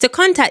To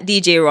contact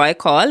DJ Roy,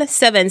 call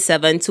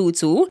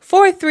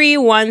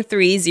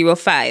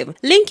 7722-431305.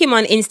 Link him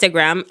on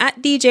Instagram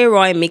at DJ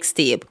Roy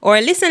Mixtape or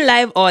listen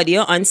live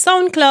audio on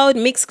SoundCloud,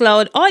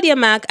 Mixcloud,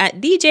 AudioMac at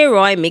DJ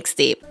Roy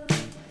Mixtape.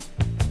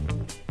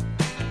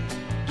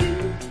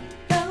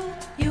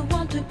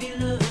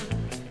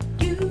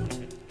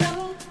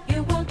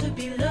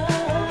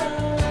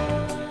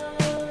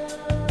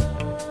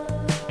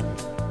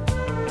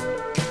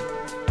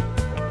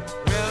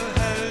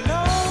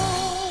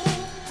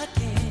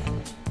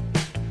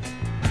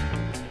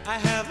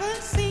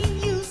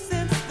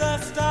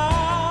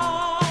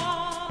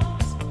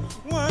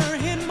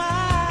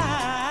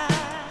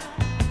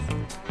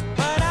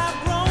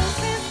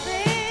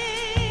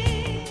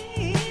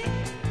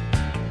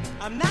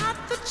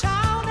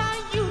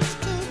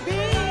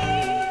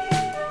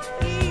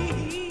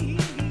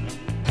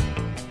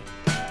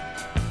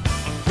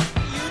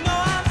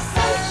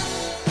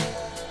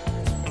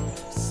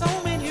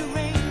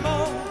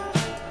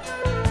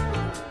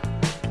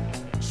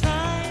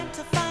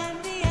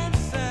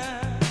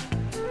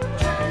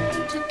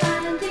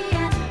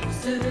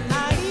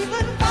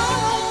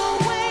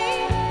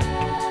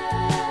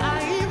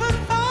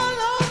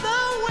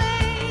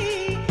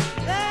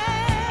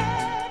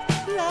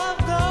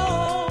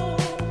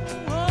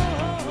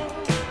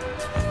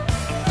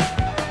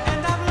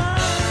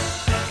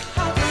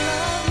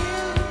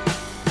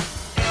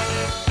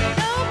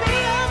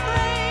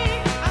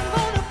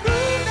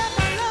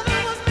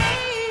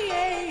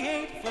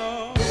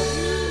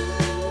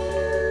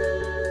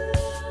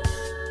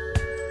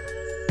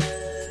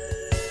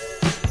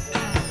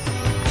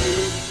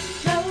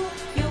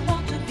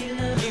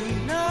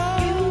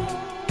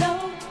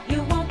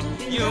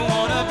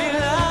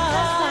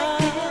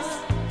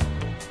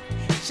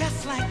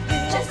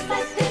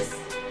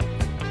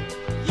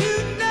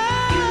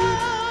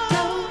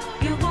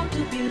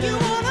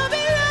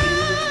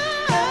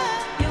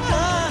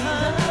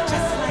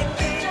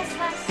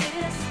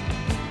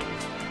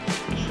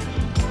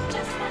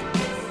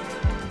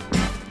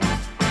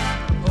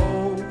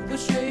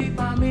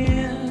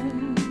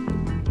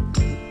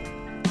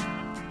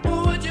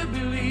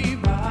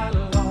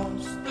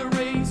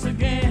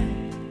 Again.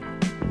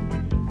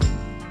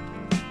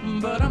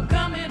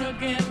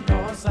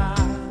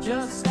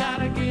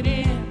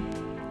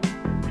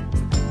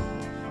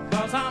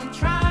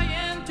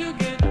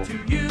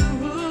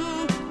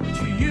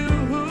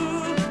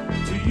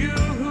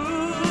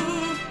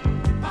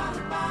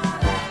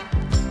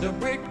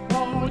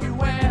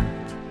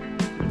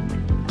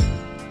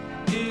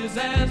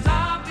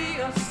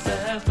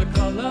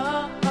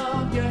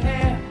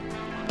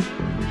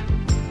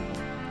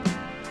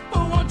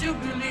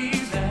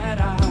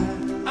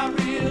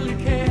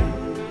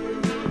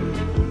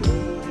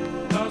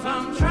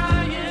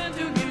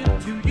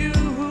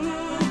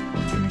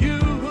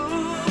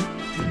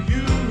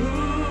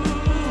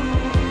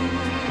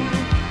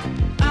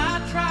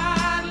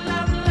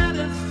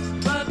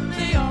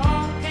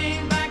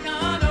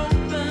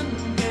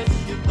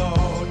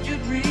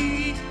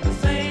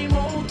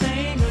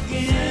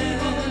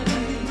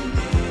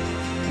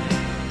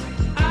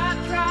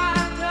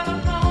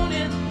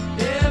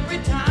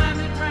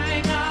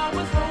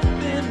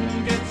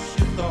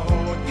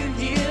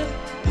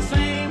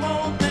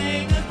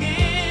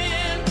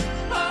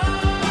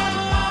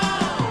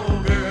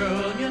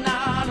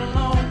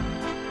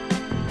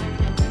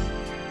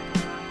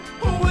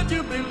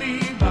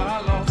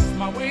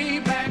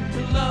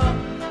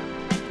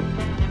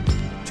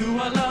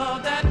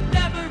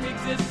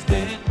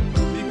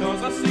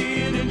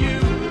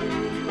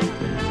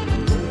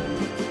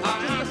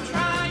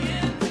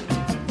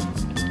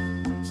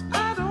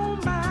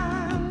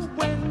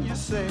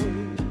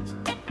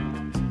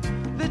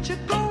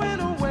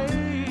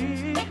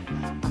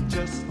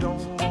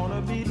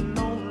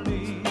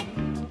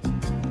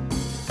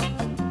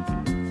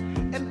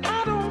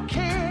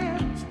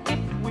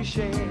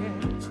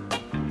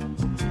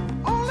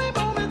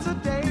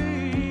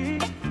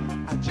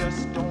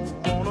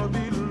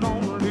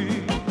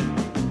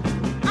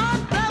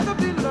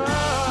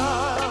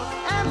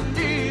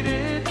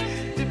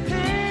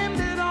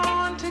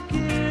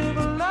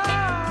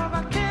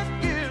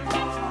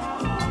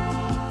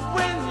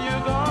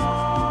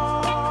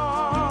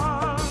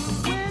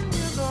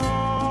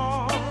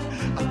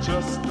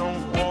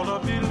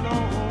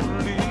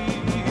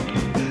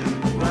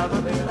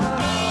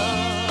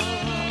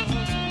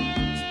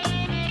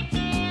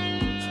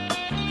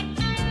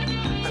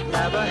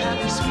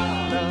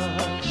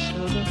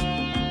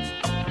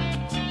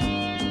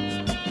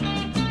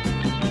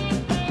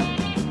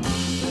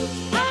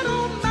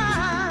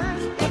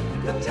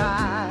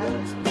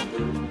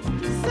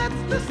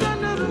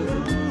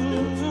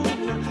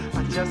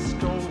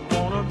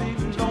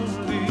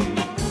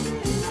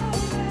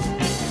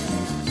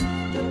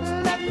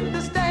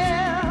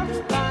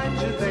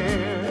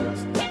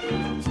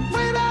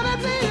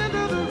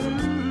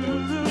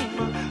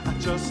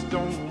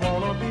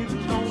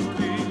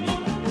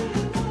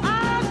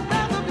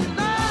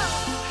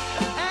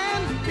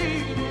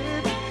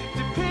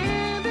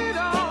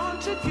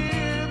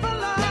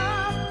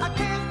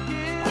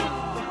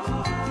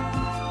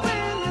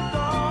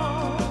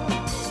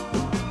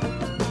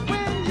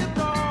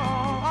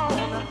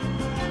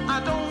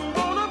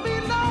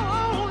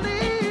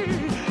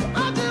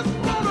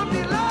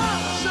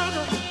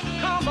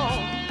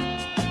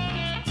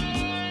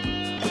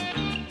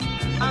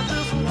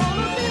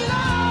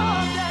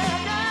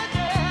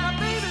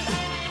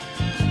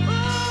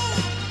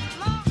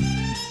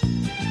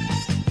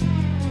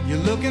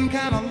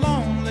 kind of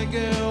lonely,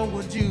 girl.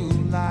 Would you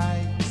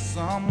like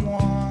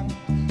someone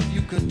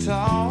you could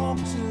talk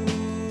to?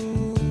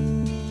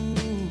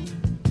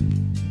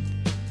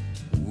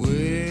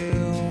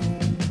 Well,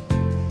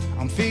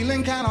 I'm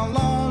feeling kind of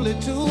lonely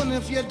too, and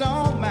if you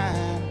don't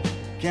mind,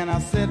 can I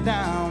sit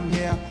down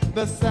here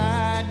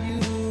beside you?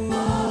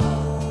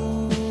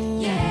 Oh,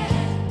 yeah.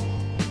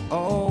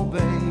 Oh,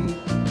 babe.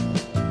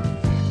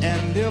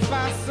 And if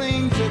I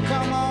seem to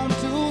come on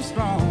too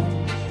strong,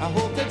 I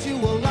hope that you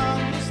will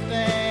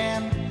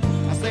understand.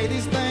 I say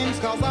these things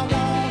cause I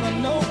wanna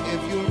know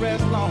if you're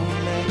as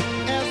lonely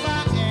as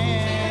I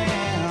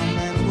am.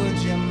 And would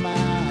you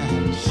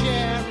mind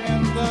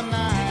sharing the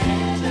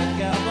night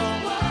together?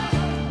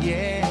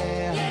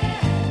 Yeah,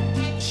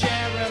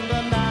 sharing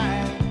the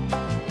night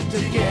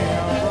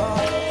together.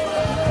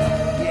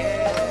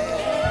 Yeah,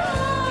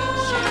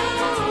 sharing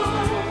the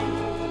night.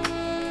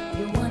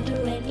 You're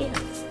wondering if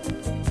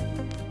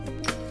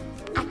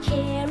I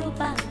care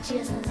about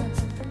you.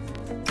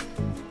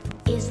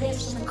 Is there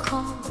some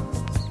cause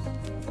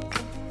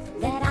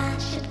that I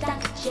should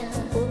doubt you?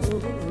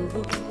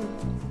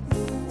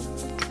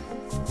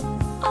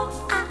 Oh,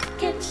 I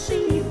can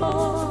see,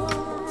 boy,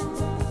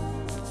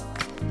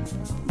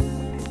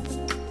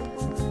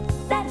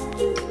 that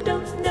you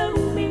don't know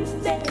me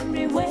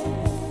very well.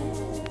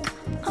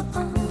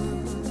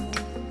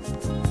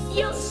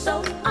 You're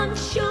so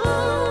unsure,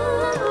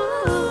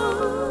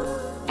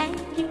 and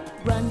you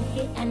run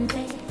here and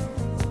there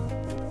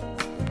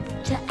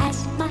to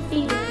ask my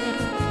feelings.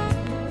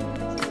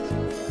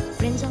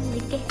 Friends only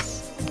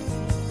guess,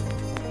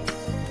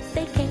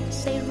 they can't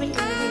say really.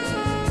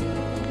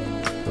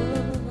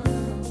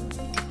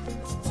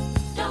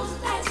 Don't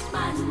ask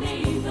my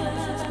neighbor.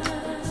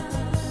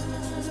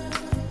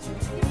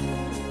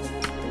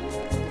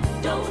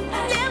 Don't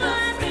ask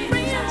my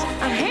friends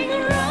I hang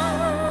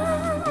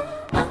around.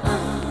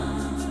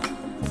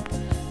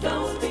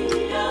 Don't be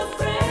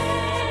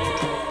afraid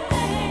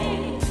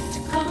to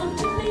come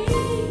to me.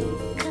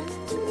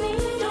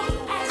 Don't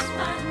ask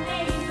my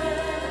neighbor.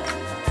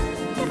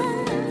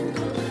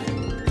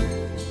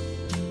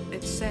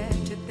 It's sad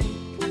to think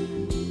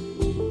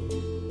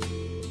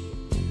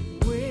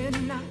we're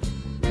not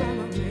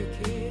gonna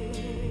make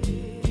it,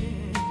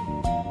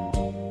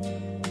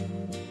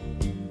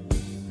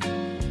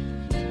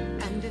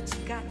 and it's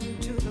gotten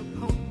to the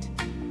point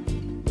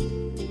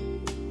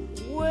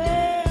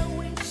where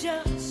we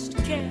just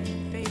can't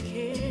fake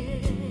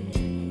it.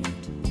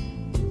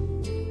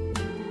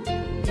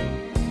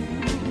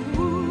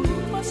 Ooh,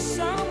 for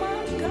some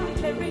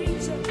ungodly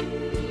reason,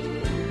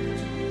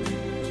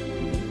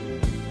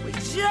 we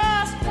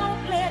just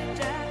won't let it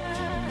die.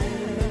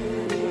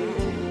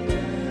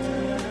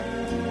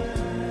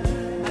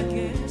 I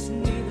guess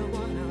neither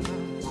one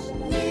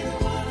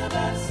of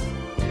us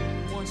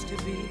wants to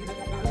be the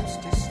first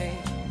to say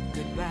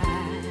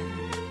goodbye.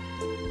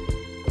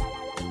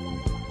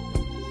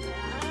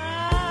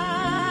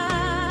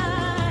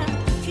 I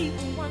keep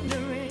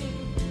wondering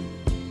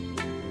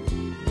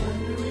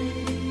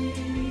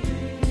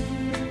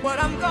what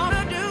I'm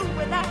gonna do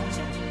without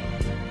you.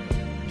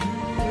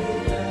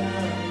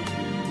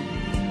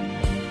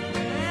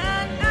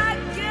 And I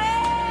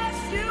guess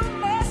you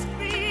must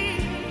be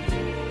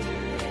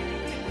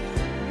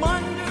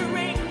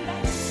wondering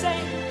that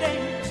same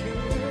thing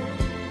too.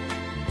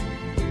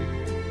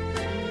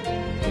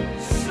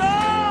 So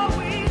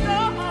we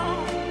go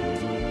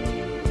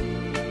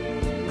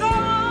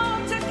on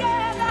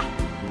together,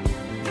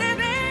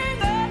 living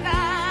the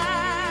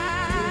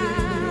life.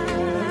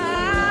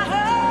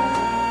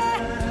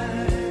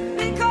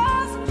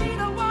 Because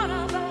neither one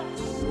of us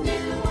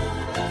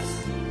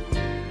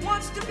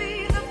wants to be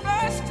the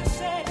first to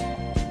say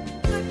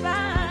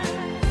goodbye.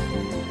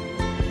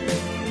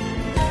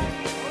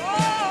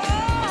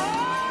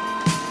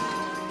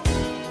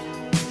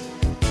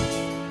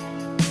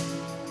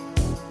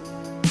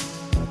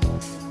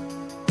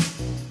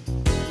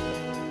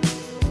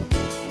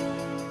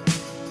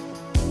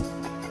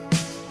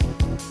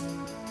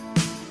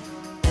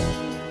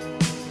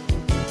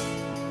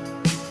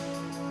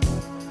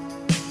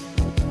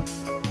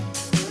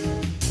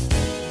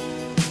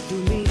 Do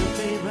me a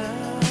favor,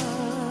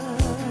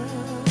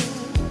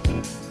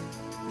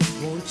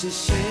 won't you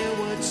share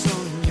what's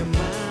on your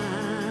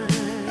mind?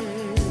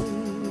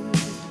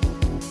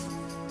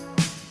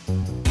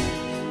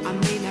 I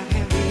may not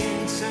have the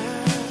answer,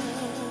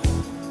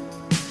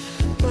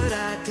 but I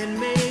can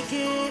make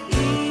it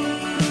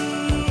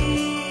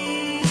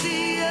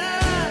easier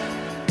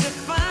to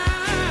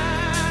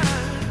find.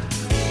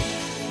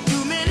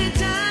 Too many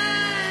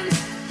times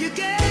you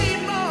gave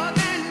more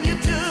than you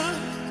took.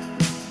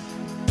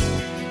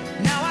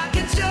 Now I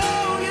can show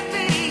you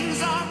things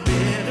are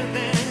better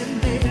than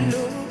they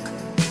look.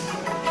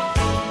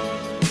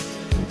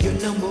 You're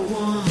number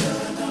one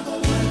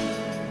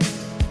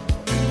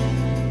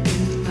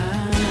in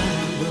my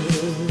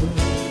book.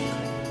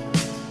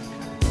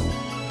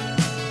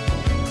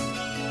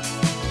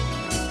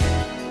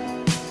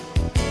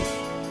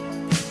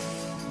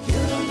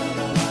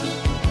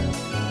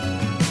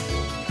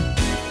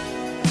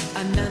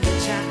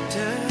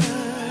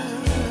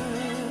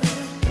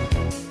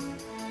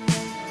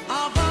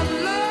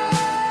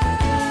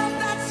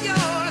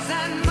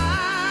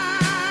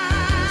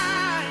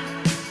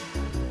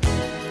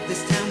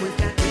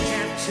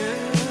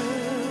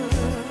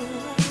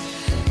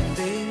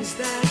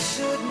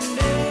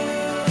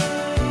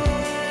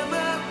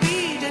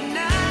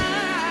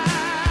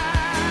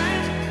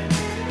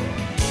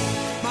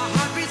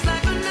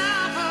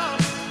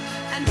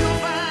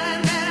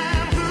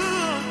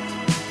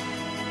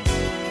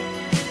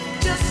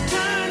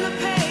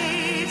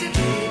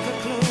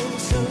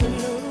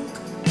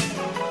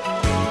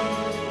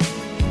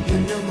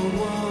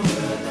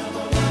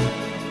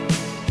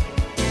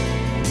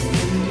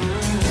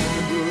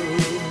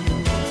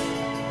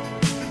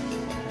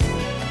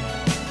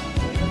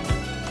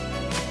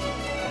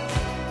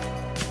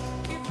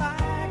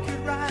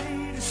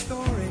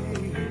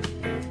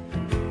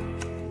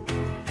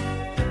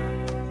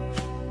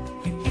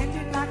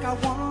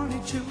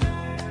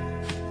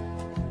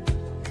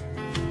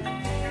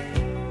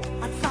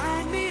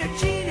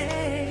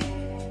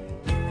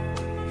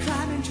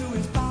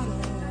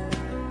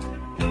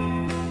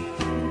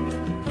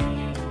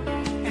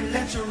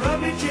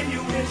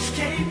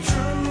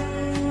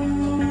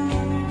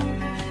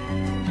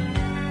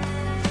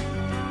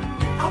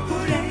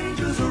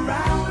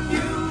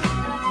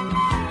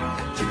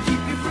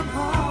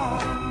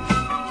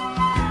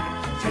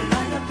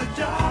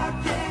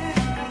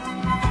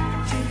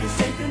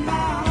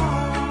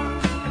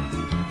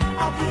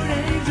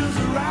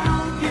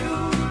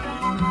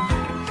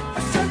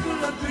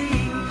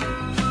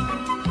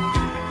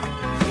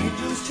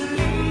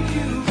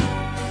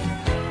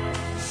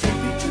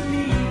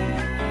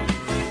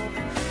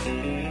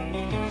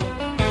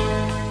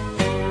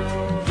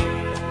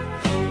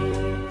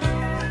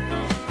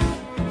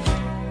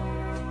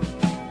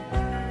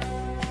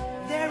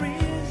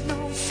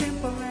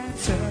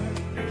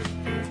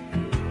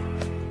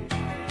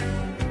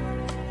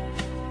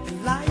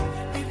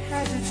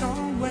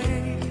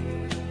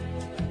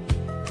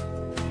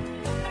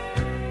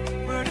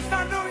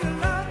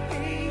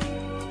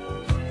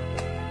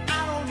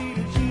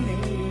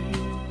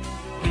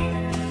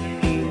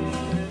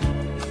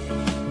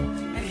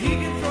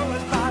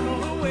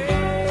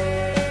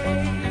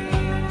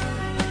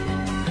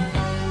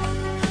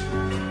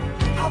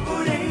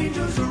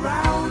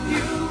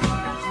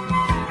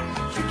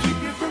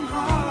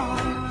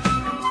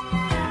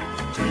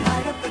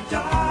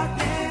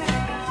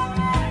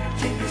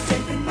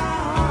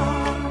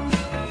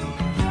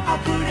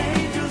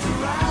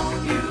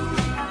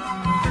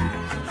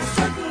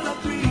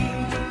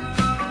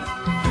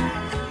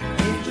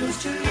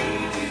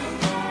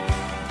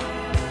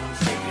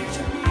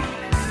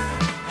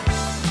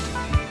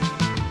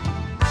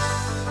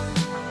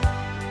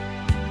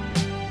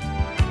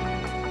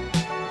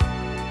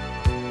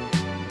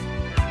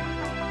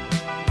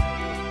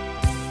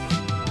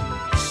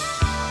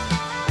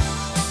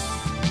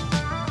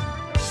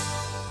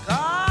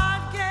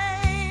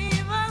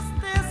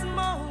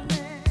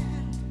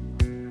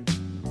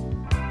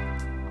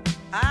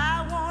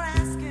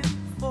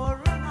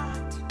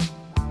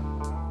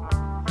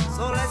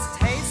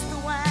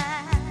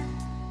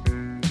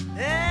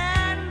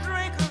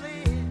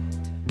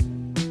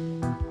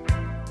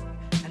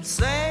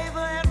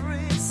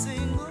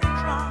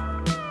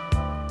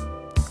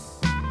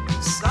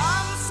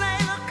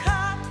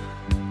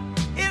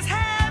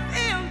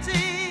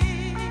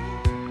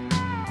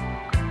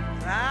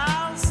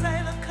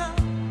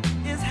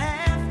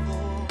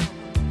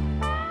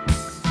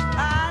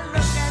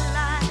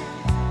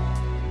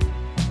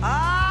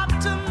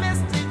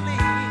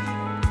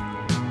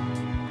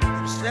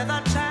 where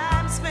the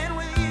time spent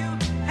with you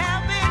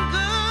have been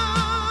good.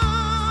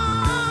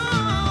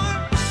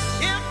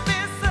 If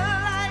it's a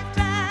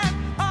lifetime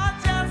or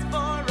just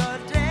for a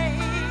day,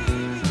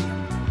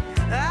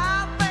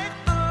 I'll thank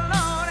the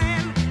Lord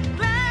and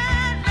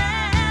gladly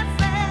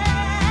say,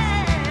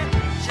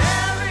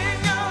 sharing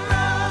your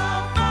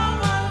love for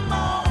one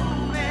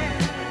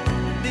moment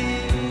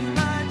means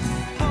much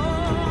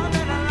more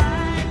than a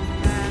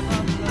lifetime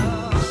of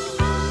love.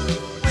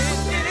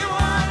 With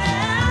anyone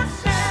else,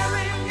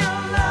 sharing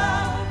your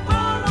love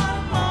for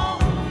one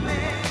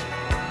moment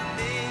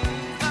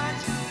means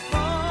much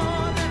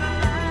more than a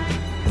lifetime.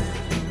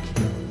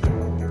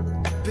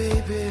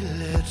 Baby,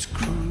 let's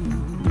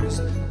cruise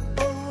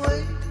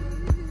away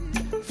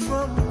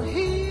from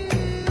here.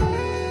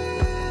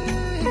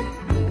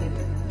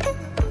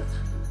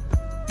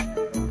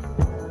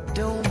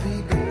 Don't be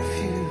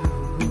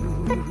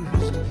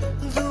confused.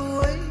 The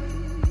way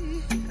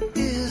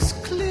is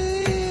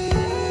clear.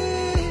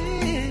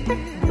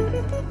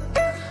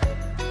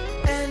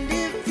 And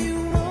if you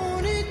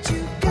want it,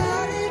 you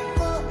got it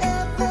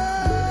forever.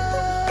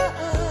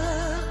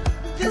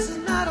 This is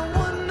not a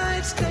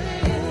one-night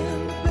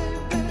stand,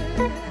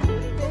 baby.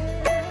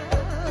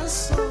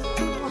 So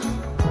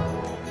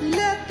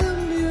let the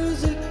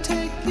music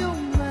take your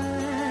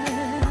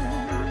mind.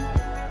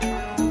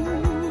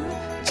 Ooh,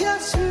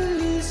 just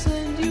release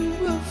and you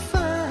will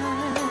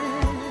find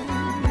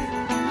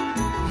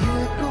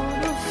you're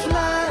gonna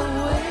fly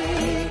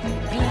away.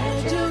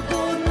 Glad you're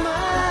going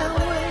my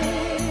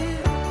way.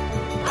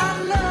 I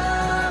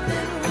love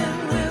it when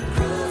we're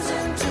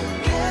cruising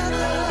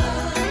together.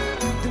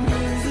 The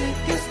music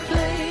is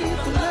played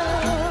for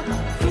love.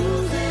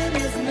 Cruising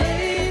is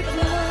made for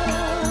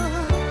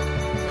love.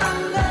 I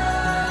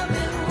love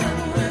it when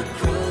we're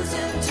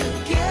cruising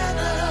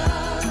together.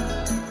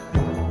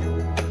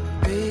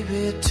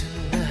 Baby,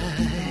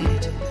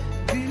 tonight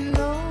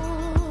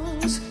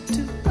belongs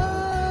to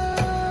us.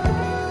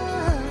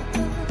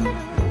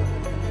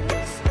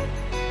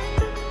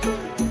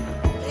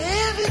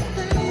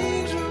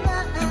 Everything's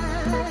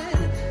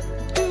right.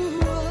 Do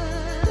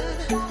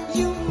what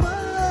you must.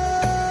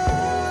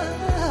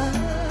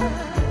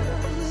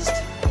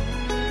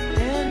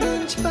 And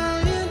inch by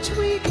inch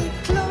we get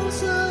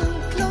closer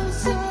and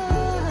closer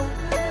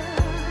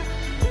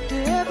to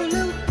every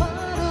little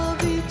part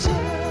of each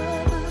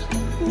other.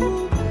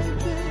 Ooh,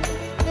 baby,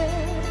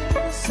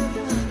 yes.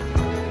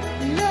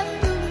 Let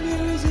the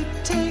music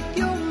take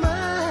your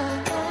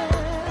mind.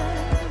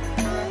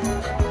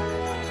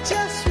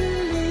 Just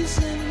release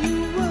and you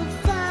will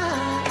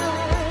find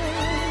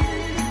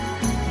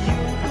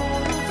you're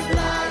gonna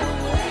fly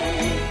away.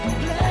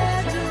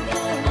 Glad you're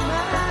going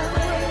my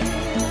way.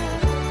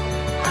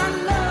 I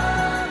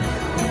love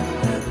it when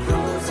we're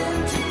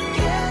cruising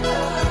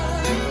together.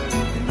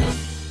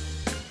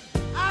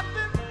 I've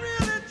been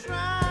really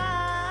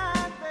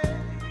trying, baby,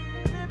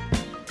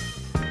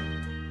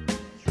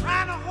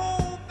 trying to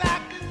hold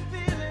back this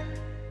feeling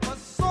for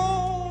so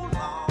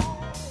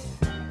long.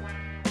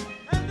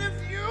 And if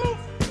you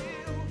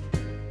feel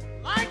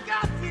like I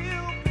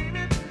feel,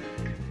 baby,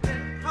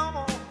 then come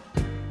on.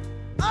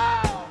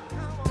 Oh,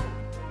 come on.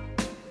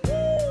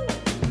 Woo.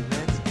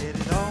 Let's get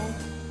it on.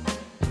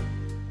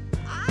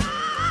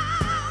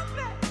 Ah,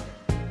 baby.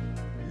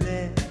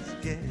 Let's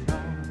get it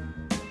on.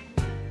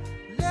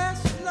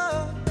 Let's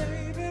love,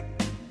 baby.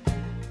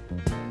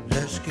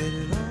 Let's get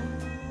it on.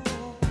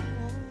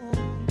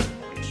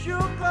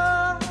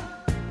 Sugar,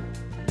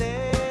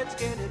 let's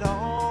get it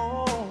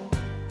on.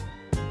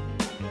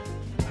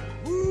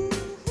 Ooh,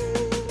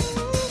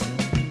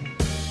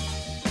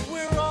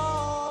 we're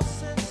all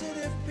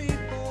sensitive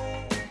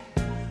people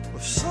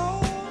with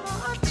so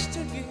much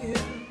to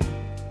give.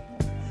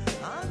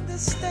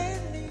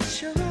 Understand me,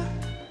 sugar,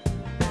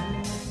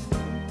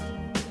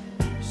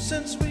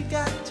 since we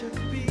got to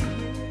be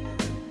here.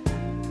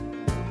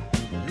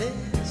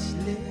 Let's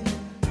live.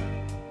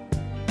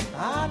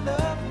 I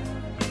love you.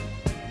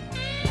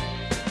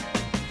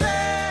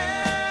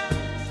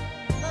 There's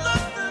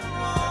nothing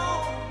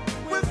wrong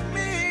with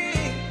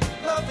me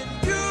loving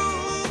you,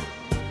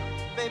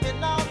 baby,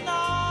 no,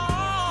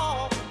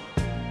 no.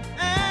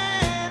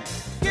 And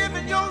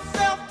giving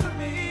yourself to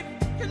me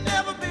can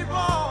never be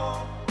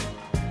wrong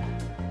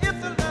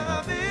if the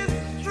love is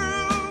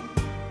true.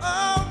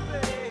 Oh,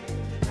 baby.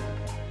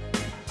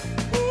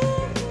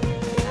 Ooh.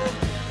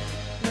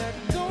 Now,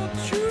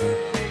 don't you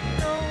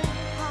know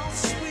how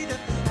sweet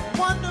and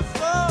wonderful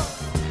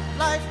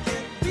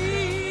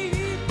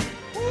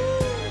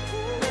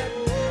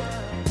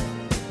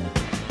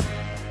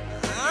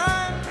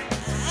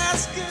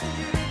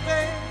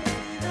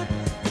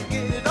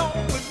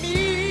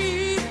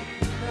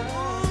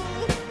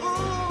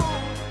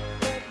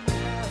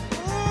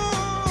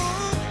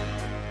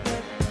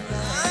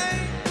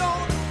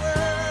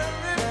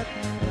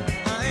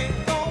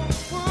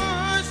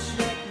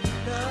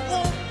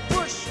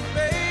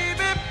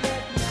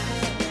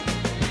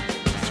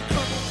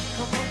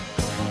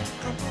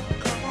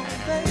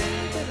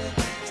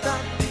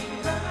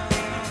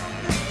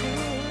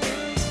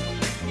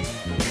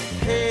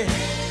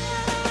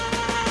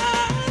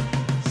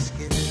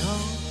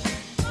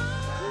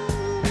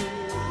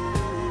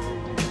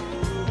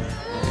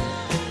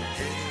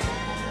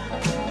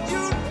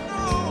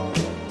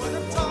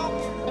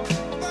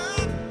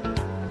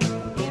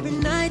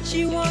that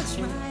she walks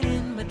right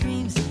in my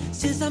dreams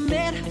since I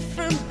met her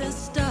from the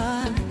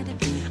start.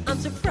 I'm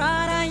so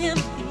proud I am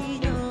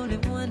the only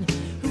one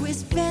who is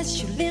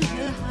special in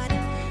her heart.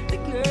 The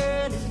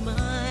girl is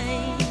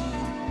mine.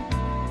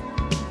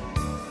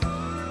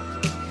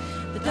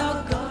 The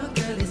doggone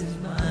girl is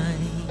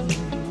mine.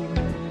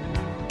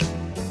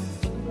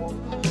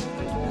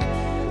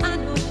 I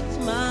know she's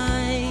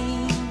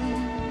mine.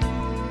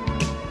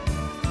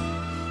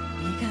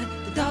 Because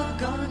the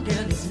doggone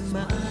girl is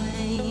mine.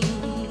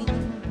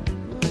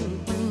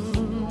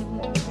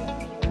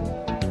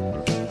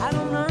 I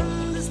don't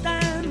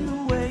understand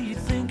the way you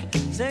think,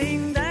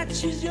 saying that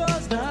she's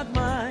yours, not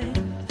mine.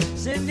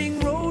 Sending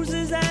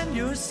roses and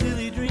your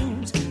silly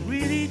dreams,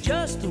 really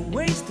just a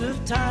waste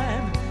of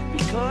time,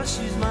 because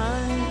she's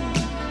mine.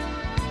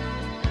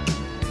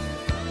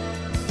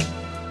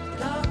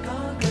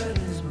 Doggone girl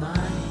is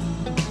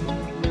mine.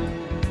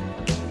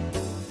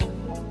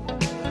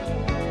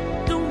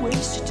 Don't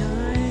waste your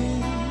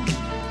time,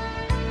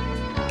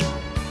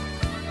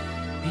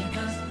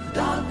 Because the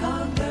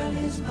doggone girl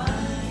is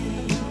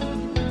mine.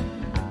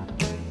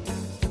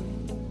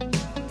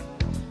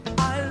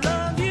 I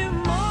love you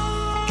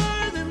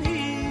more than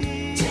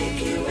he. Take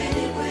you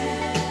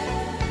anywhere.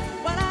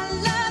 But I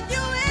love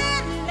you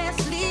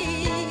endlessly.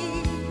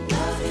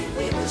 Nothing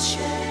we will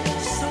share.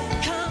 So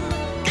come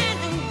and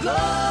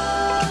go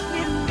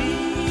with me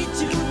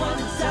to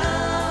one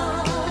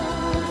town.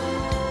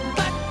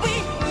 But we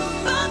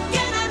both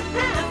cannot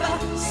have her,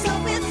 so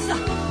it's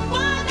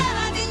one out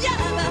of the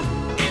other.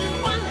 And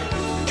one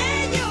day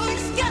you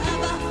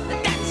discover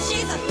that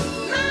she's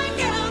my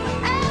girl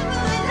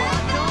forever and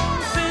ever.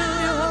 Fill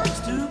your hopes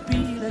to be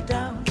let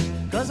down,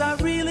 'cause I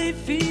really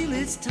feel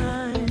it's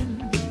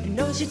time. You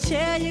know she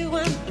tell you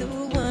I'm the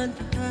one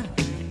for her,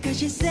 'cause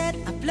she said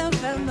I blow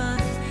her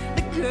mind.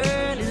 The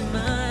girl is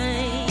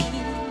mine.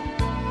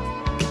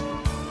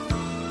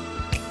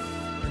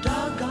 The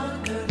doggone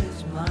girl is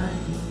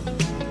mine.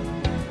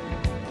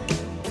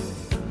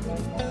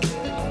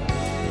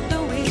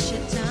 Don't waste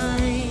your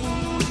time,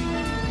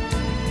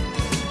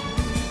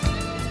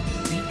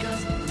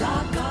 because the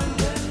doggone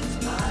girl is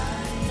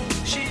mine.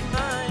 She's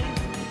mine.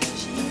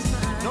 She's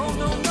mine. No,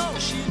 no, no,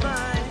 she's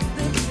mine.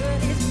 The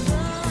girl is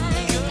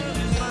mine. Girl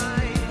is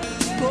mine.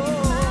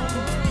 Oh,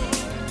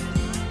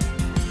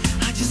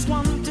 I just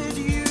wanted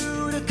you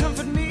to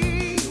comfort me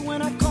when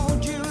I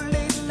called you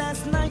late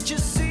last night. You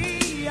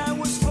see, I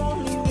was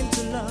falling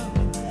into love.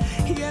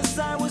 Yes,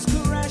 I was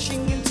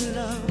crashing into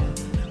love.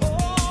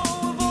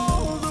 Oh, of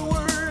all the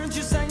words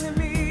you sang to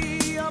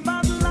me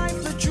about life,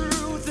 the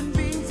truth, and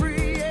being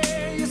free,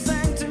 yeah, you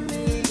sang to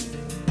me.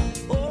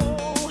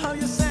 Oh, how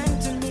you sang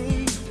to me.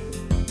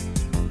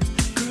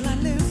 Girl, I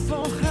live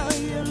for how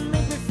you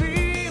make me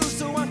feel.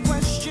 So I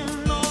question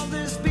all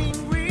this being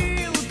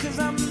real, 'cause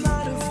I'm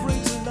not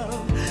afraid to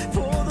love.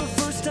 For the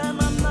first time,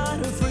 I'm not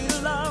afraid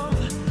of love.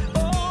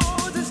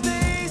 Oh, this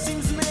day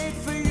seems made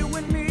for you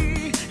and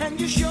me, and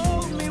you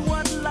showed me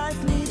what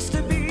life needs to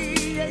be.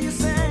 Yeah, you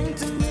sang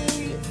to me.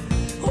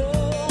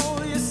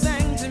 Oh, you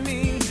sang to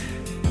me.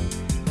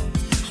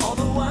 All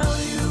the while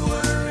you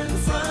were in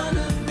front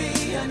of me,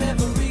 I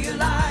never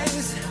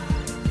realized.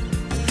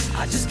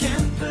 I just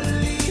can't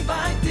believe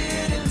I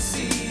didn't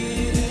see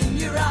it in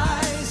your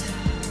eyes.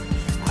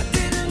 I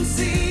didn't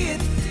see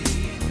it.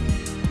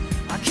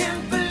 I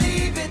can't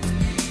believe it.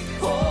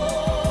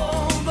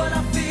 Oh, but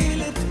I feel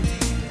it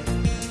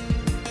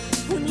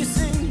when you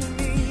sing to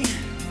me.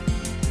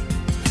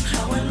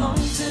 How I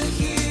long to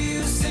hear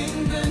you sing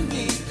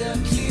beneath the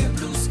clear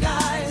blue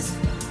skies.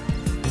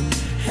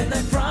 And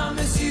I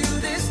promise you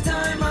this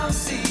time I'll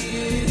see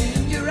it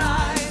in your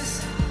eyes.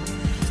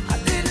 I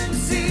didn't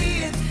see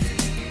it.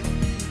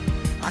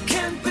 I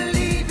can't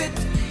believe it.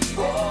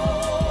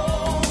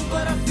 Oh,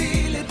 but I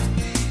feel it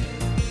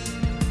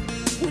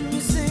when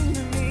you sing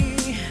to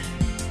me.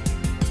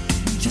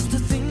 Just to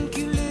think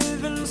you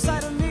live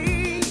inside of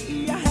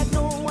me, I had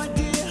no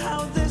idea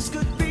how this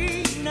could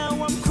be. Now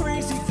I'm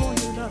crazy for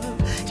your love.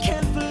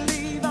 Can't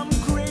believe I'm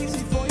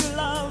crazy for your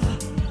love.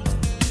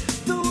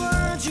 The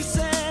words you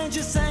said,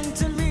 you sang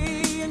to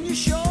me, and you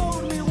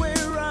showed me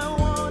where I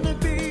wanna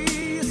be.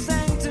 You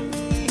sang to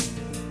me.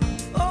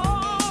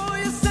 Oh,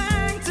 you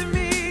sang to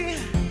me.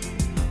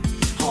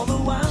 All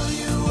the while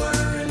you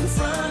were in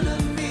front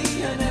of me,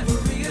 I never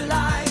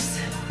realized.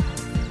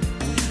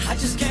 I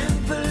just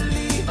can't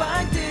believe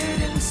I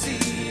didn't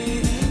see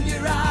it in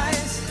your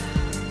eyes.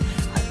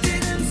 I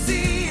didn't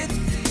see it.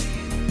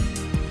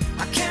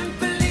 I can't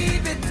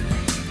believe it.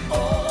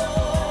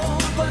 Oh,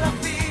 but I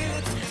feel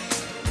it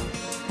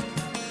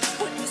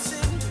when you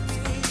sing to me.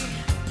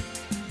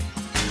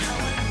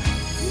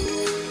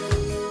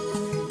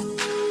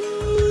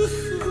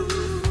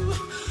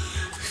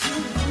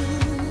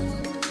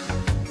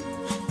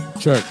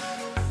 Check.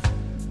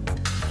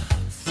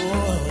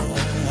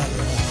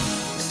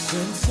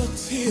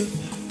 Sensitive,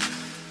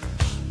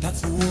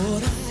 that's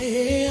what I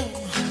am.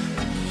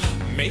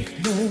 Make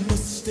no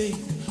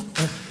mistake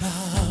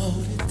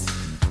about it.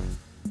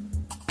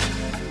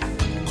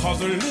 'Cause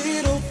the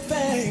little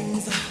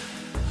things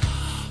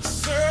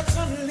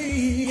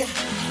certainly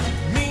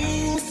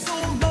means so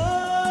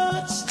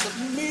much to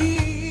me.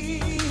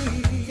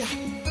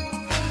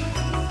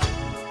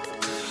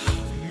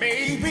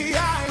 Maybe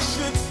I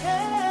should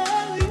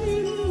tell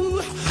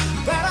you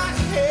that I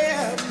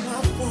have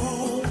my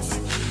faults,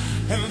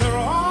 and there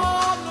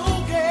are no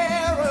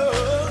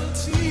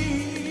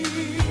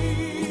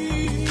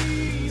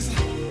guarantees.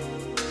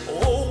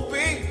 Oh,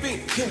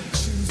 baby, can't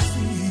you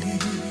see?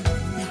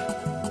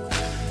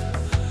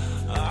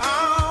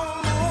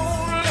 I'm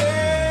only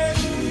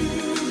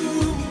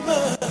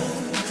human.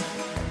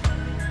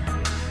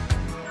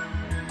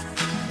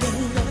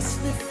 Don't ask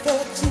me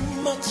for too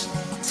much,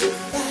 too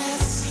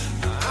fast.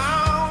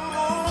 I'm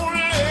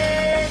only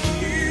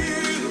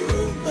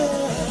human,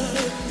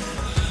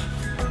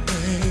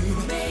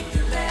 baby.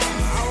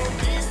 I'll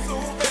be so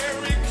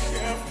very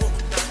careful.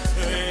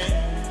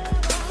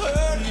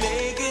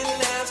 Make it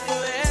last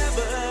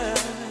forever.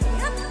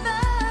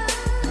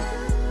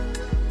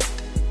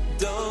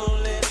 Don't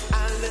let I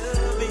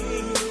love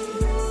you.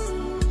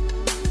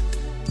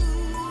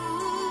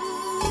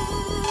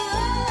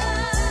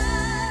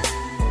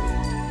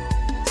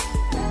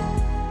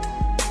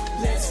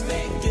 Let's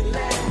make it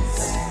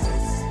last.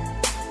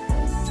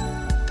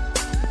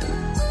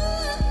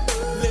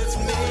 Let's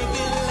make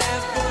it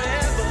last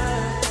forever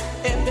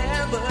and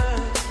ever.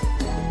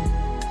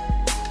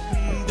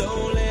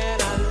 Don't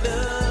let I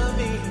love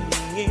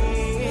you.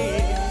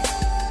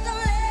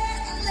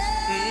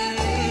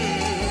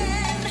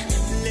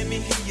 Let me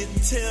hear you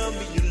tell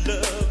me you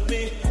love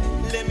me.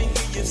 Let me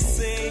hear you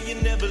say you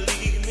never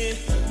leave me.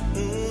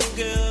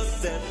 Girl,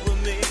 that will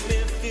make me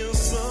feel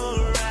so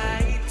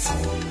right.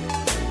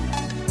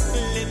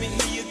 Let me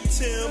hear you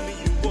tell me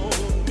you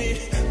want me.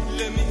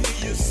 Let me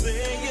hear you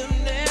say you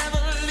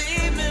never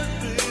leave me,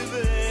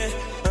 baby,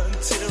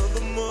 until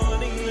the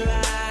morning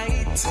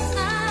light.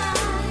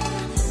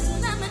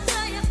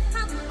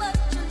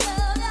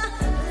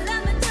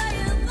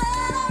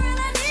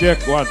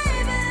 Check one.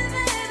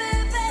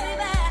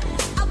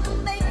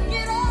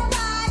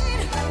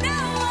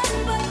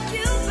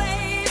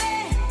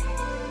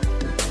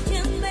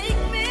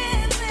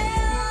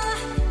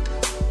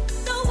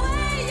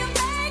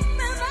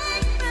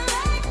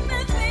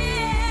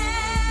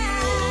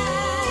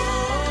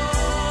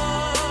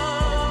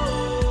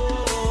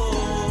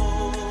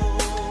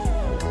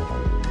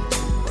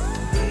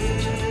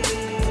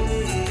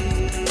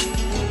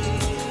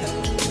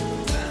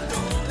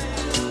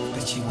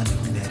 Bet you wonder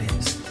who that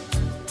is.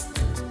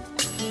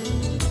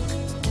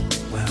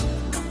 Well,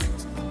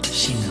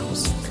 she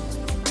knows.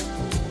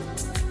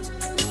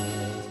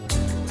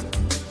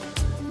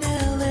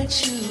 Now that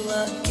you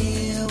are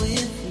here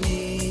with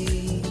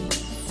me,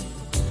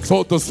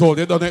 Soul to soul,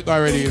 they done it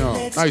already, you know.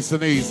 Nice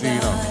and easy, you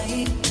know.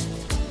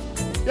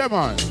 Yeah,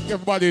 man.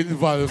 Everybody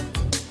involved.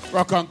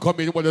 Rock and come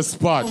in with the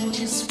spot.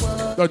 just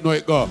what Don't know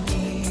it go.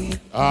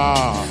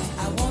 Ah.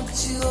 I want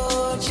to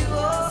hold you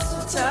all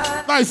the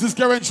time. Nice is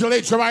Karen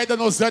later, right? Don't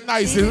know said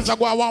nice. It's like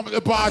what I want with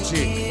the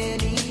party.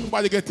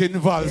 Everybody get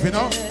involved, you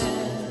know.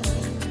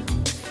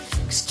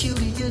 Excuse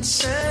me, you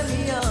turn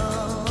me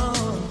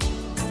on.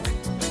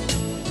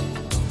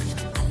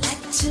 I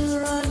like to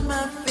run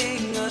my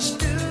fingers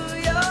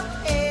through your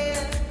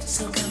hair.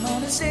 So come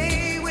on and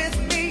stay with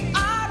me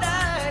all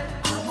night.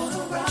 I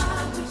wanna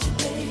ride with you,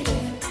 baby.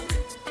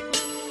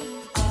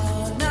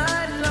 All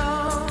night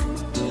long.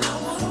 I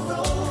wanna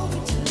roll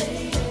with you,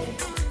 lady.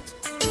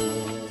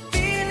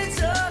 Feeling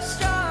so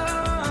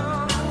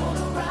strong. I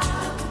wanna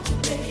ride with you,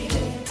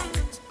 baby.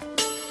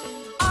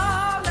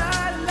 All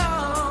night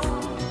long.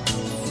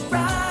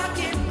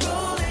 Rockin',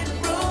 rollin',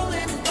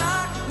 rollin',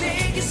 rock,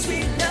 make it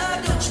sweet love,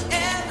 don't you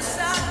ever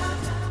stop.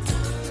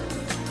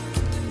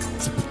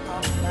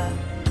 All night.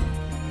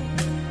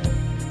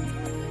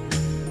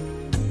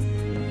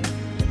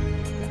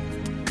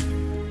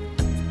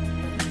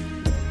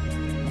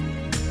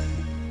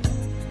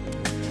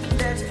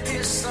 Let's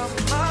do some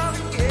more,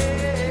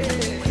 yeah.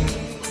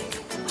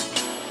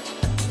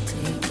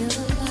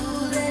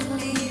 Let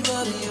me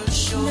rub your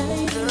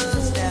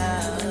shoulders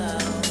down.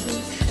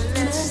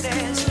 Let's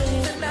dance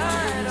the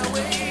night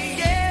away,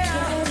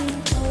 yeah.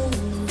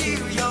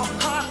 Feel your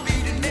heart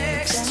beating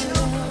next to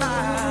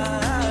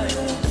mine.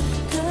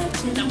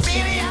 Now,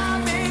 baby, I'll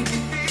make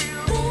you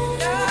feel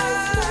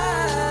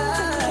nice.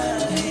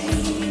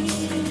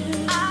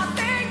 I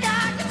think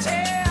I can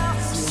tell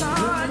what's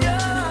on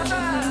your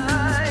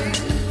mind.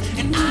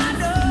 And I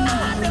know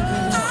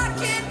I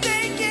can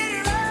take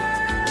it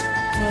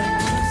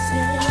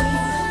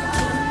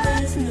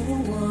There's no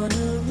one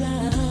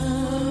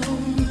around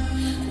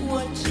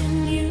watching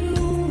you,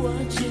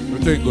 watching We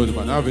take good,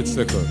 man. Have it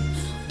second.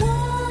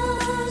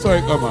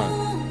 Sorry, come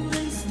on.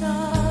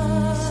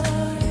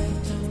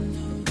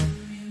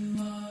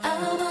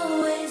 I've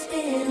always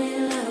been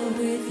in love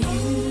with you.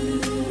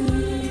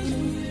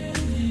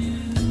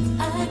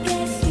 I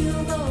guess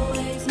you've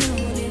always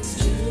known it's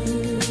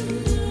true.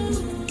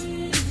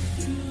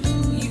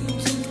 You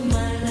took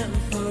my love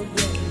for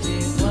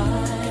granted. Why?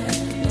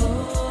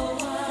 Oh,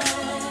 why?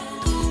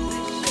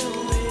 The show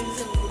is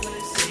over.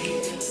 Say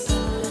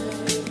goodbye.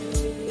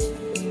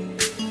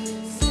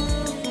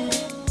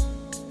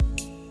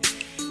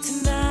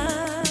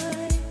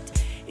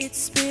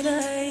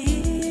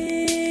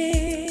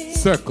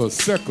 Circle,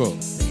 circle.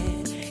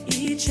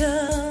 each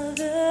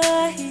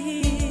other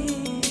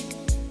here.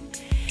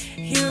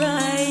 Here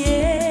I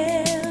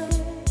am,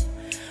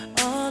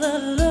 all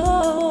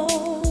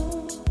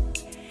alone,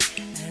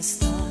 as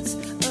thoughts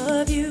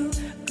of you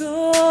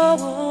go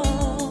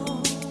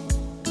on.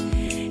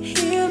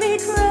 Hear me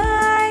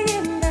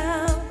crying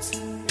out to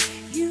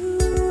you.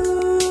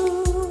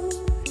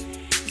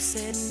 You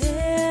said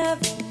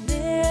never,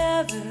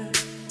 never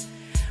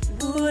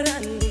would I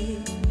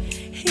leave.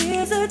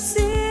 Here's a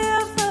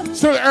tear from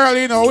Still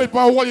early, you know. Wait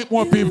for one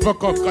more people to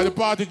come because the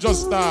party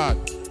just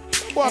started.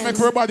 Boy, make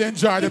everybody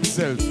enjoy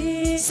themselves.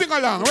 Sing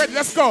along. Ready,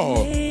 let's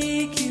go.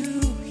 make you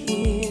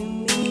hear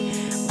me.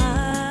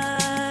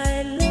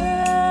 I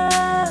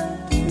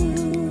love you.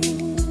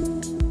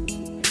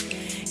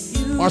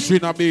 You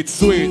Machine a beat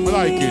sweet. I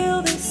like it.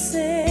 feel the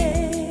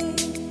same.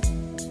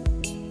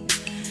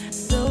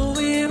 Though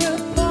we're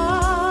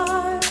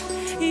apart,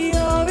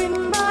 you're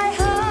in my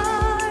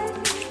heart.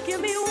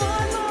 Give me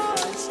one more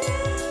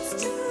chance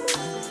to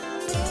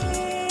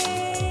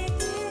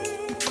make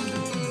it.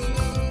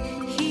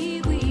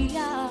 Here we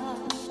are,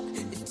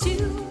 the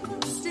two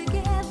of us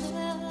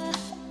together,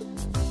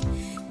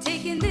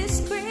 taking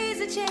this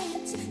crazy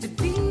chance to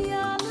be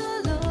all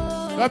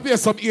alone. Let's play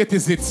some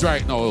 80s hits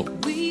right now.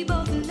 We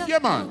both know Yeah,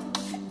 man.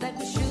 that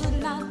we should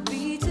not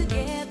be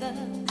together.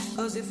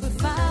 Cause if we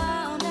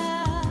found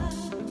out,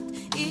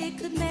 it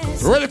could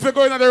mess Ready for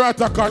going on the rat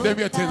attack, them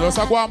yet, you know.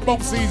 So go and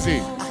bounce easy.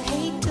 I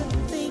hate to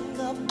think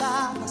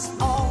about us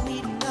all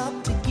meeting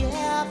up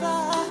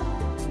together.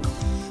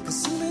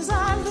 As soon as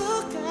I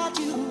look at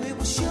you, it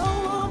will show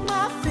on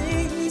my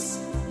face.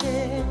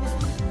 Yeah.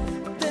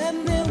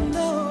 Then they'll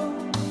know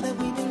that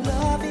we've been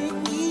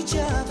loving each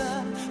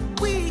other.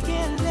 We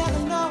can't let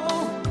them know.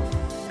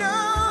 No,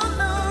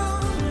 no,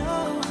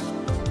 no.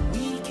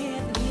 We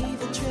can't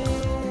leave a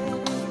trace.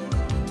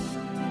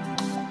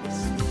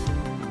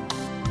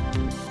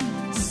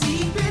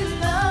 Secret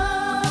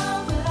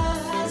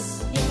lovers,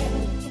 yeah,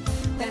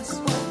 that's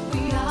what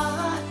we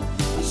are.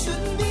 We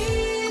shouldn't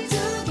be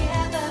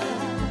together,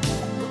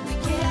 but we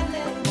can't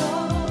let go.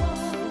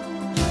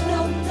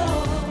 No, no,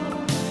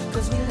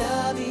 'cause we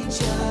love each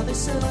other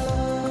so.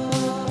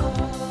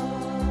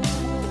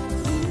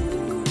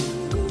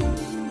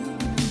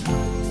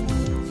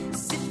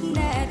 Sitting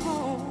at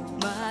home,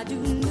 I do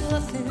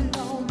nothing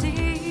all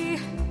day.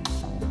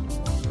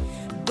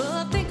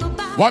 But think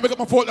about Why make up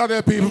my fault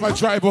other people might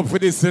drive up for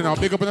this, you know.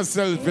 Make up on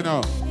yourself, you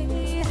know.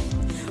 it,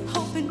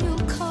 hoping you'll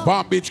call.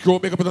 Palm Beach crew,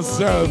 make up on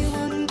yourself.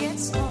 Everyone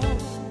gets home.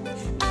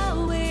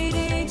 I'll wait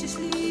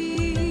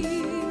anxiously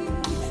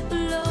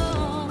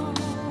alone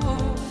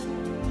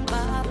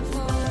by the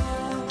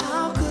phone.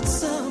 How could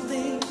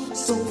something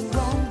so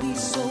wrong be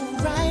so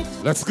right?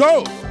 Let's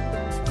go.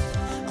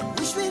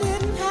 Wish we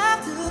didn't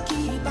have to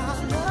keep our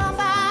love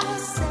out of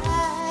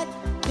sight.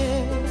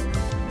 Yeah.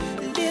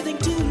 Living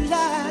two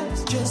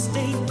lives just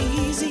ain't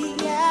easy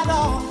at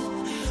all.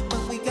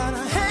 But we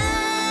gotta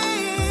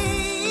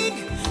hang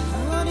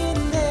on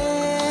in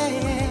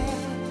there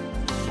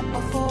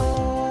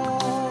before.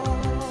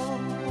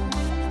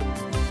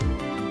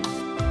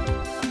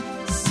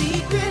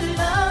 Secret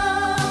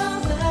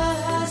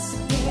lovers,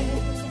 yeah,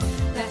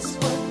 that's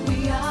what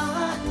we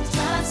are.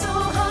 Trying so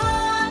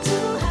hard to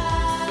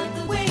hide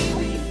the way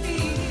we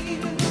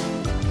feel.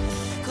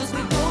 'Cause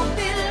we both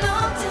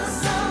belong to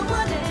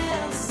someone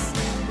else,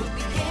 but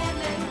we can't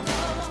let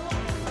go.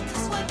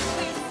 Just what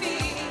we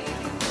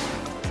feel.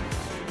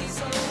 These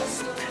old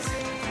stories.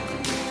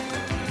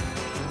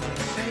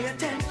 Pay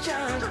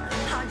attention,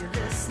 how you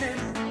listening?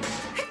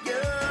 Hey,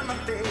 you're my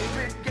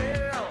favorite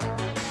girl.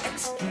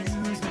 Excuse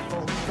me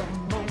for the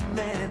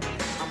moment.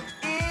 I'm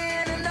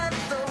in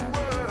another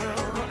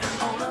world.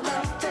 On a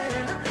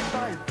mountain,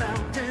 by a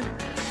fountain,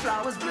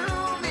 flowers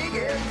blooming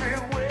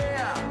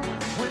everywhere.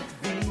 With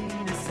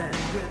Venus and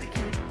with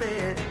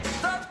Cupid,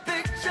 the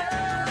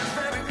picture's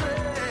very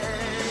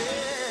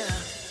clear.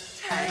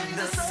 Hang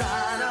the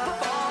sign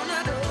up on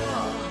the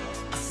door.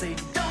 I say,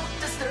 don't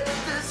disturb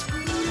this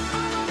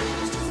groove.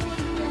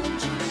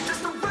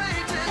 Just a way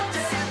to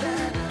tell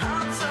that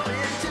I'm so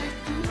into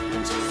you.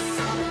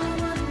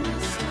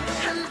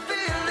 And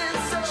feeling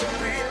so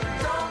real.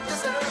 Don't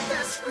disturb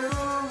this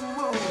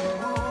groove.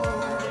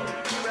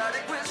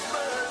 Erotic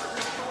whispers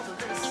for the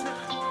listener.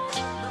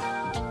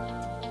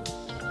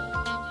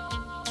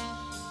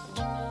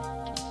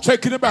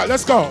 Taking it back,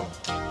 let's go.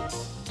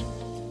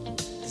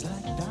 It's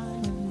like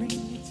diamond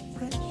rings,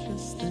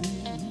 precious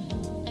thing.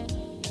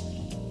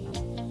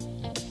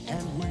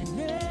 And we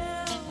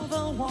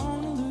never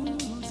want to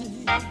lose it.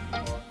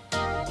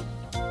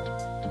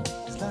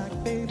 It's like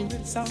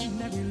favorite song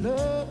that we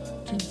love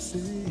to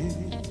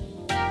sing.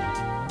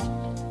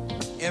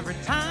 Every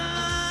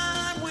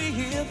time we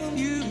hear the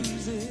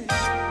music,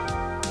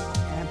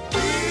 and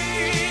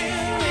we're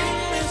in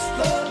this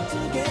love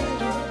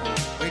together.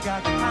 We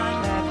got the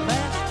kind that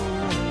lasts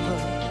forever.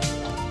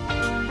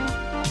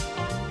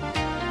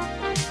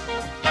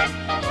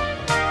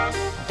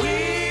 We're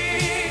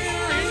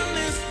in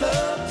this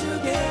love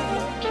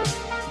together.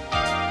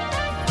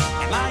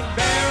 And like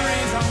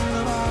berries on the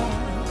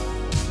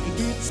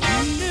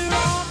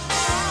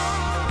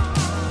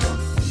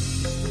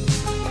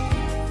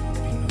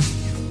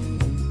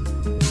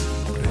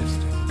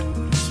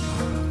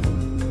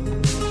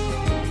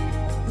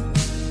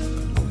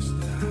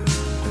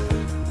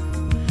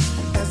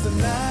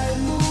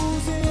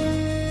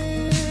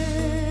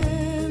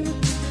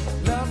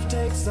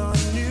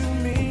new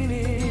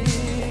meaning.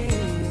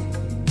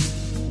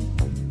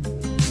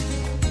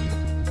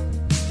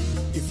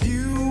 If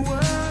you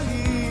were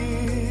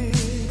here,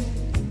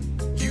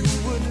 you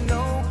would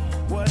know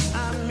what I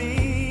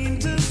mean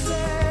to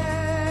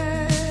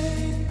say.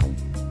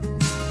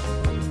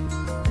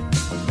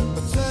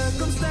 But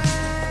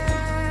circumstance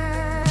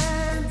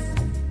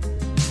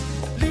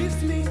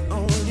leaves me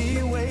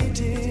only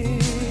waiting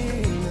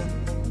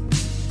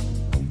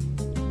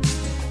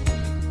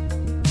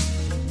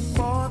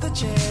for the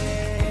chance.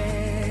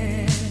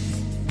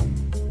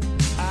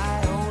 I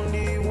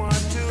only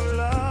want to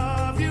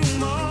love you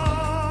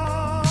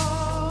more,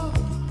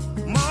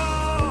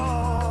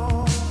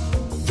 more.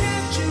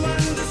 Can't you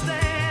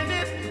understand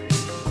it?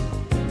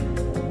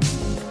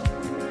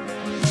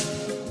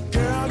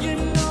 Girl, you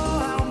know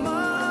how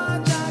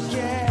much I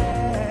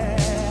care.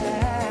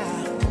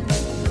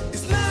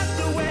 It's not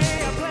the way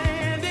I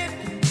planned it.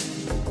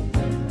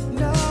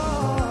 No.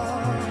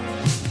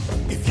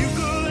 If you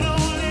could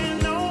only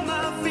know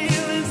my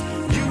feelings,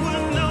 you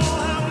would know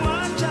how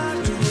much I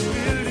do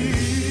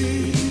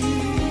believe.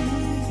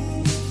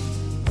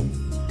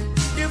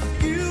 If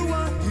you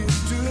were here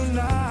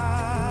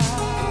tonight,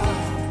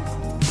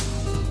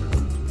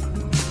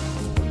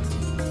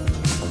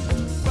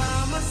 by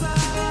my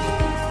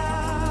side,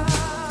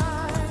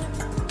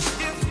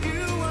 if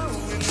you were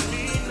with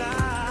me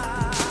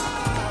now.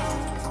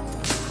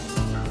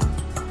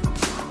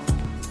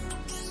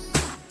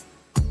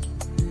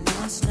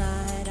 Last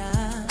night I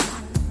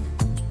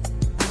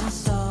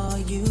saw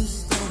you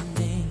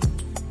standing,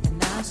 and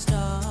I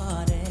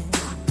started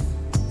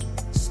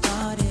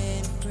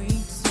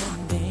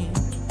pretending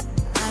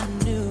I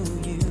knew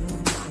you,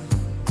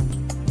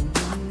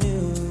 and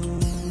you knew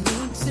me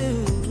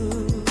too.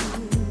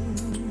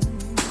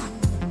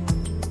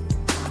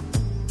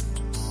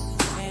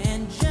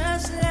 And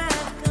just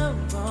like a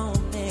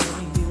romance,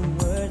 you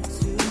were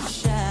too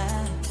shy,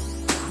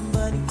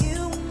 but you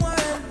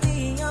weren't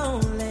the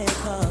only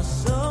cause,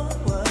 so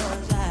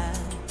was I.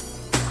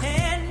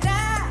 And I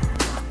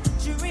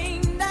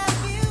dreamed of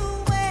you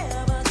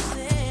ever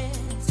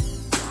since.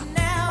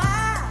 Now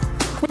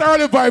Put all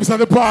the vibes on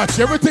the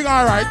party. Everything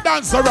all right.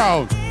 Dance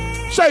around.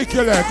 Shake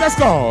your legs. Let's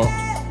go.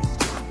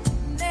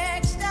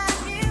 next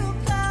time you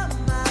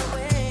come my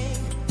way,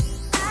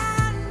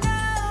 I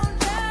know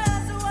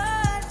just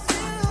what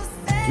to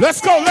say.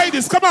 Let's go,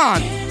 ladies. Come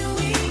on. Can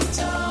we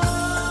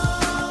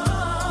talk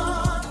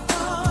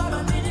for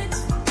a minute?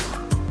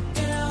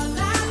 Girl,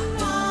 I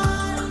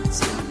want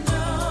to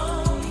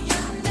know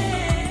your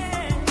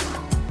name.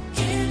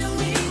 Can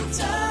we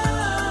talk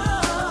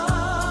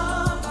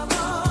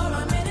for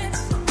a minute?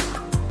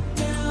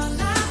 Girl,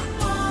 I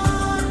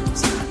want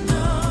to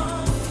know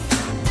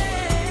your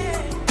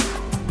name.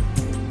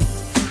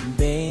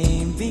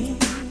 Baby,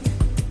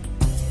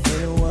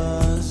 it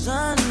was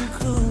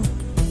uncool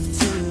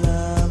to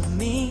love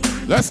me.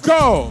 Let's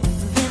go.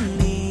 Then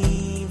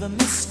leave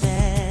me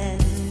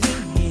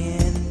standing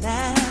here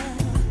now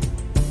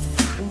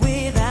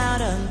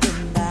without a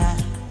goodbye.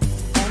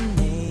 And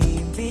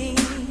maybe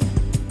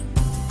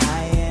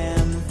I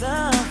am the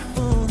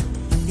fool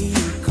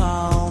you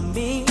call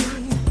me.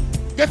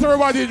 Get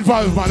everybody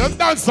involved, man. Don't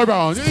dance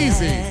around. Easy.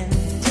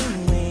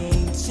 Standing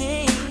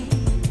waiting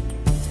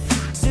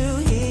to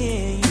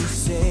hear you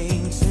say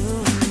to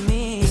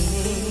me,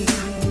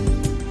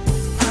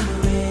 I'm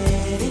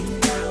ready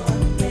now,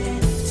 I'm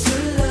ready to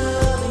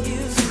love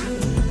you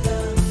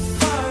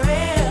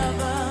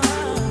forever.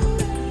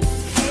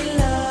 Hey,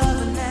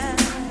 love now,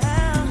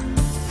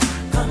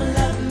 come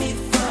love me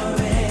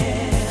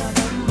forevermore.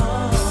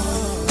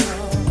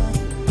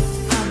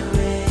 I'm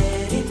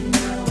ready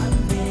now, I'm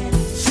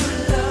ready to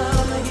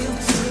love you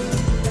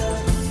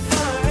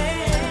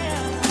forever.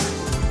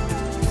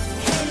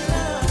 Hey,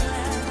 love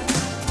now,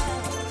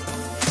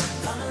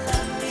 come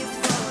love me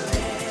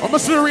forever. I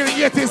must really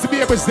get this to be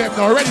able to step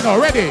now. Ready now.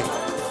 Ready.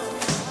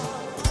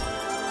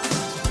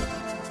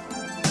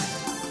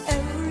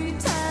 Every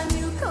time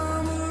you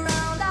come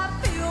around, I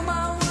feel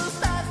my world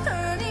starts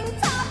turning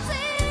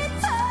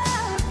topsy-turvy,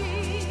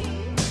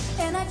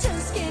 and I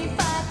just can't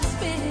fight this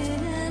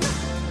feeling.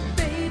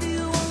 Baby,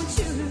 won't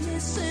you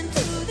listen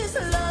to this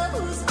love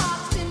whose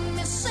heart's been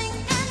missing,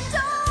 and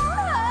don't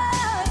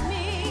hurt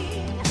me,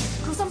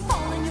 'cause I'm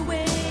falling your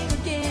way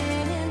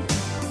again.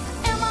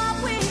 Am I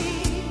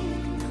weak?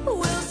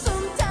 Well,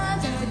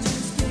 sometimes I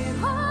just can't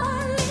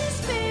hardly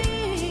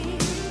speak.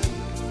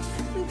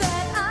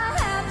 That I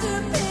have to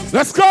pick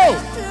Let's go.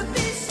 to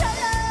be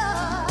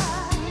sure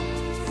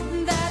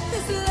that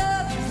this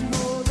love is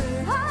more than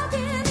I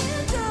can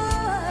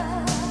endure.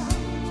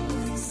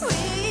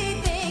 Sweet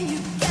thing, you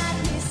got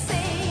me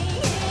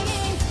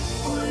singing.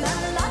 Oh la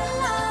la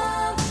la,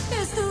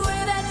 it's the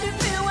way that you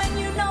feel when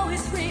you know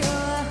it's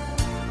real.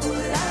 Oh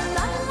la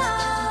la la,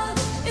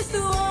 it's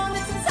the one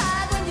that's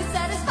inside when you're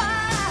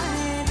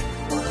satisfied.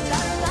 Oh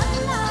la la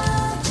la,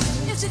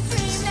 it's a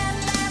dream that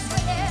lasts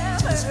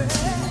forever.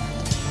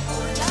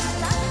 Oh la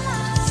la la,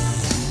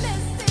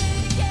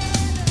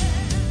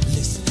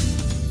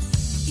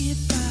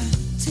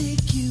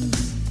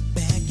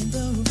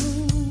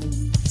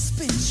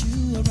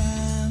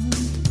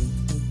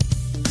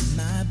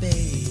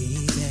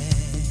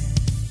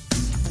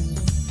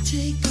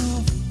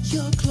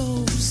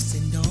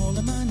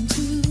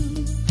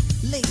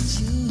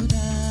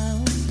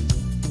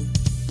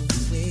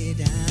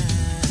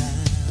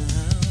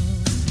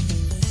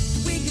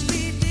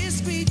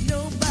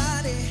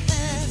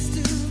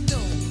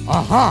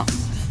 Uh-huh.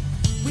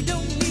 We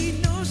don't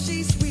need no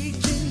sheets, we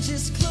can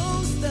just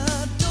close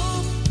the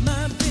door,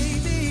 my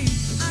baby.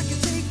 I can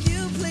take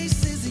you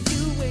places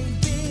you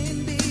ain't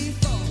been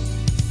before.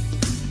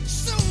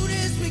 Soon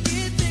as we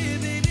get there,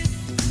 baby,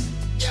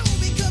 you'll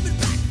be coming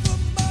back for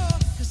more.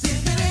 'Cause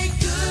if it ain't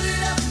good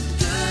enough,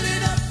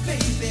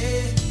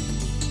 baby,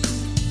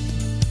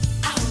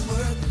 I'll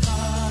work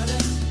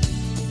harder.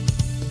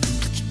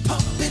 I keep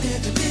pumping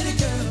every minute,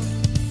 girl.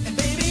 And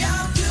baby,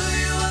 I'll do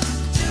you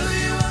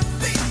up,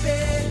 baby.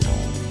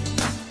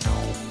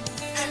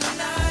 And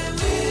I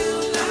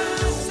will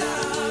not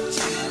stop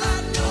till I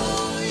know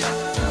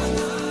you're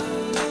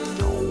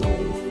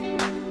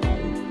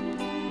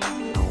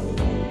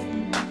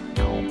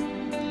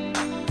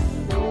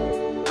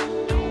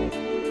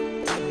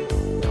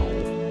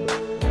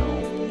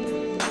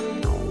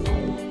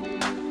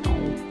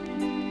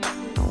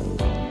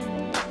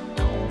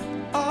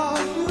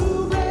Are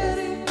you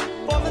ready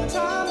for the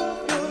time of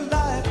your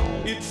life?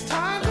 It's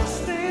time to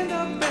stand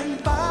up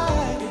and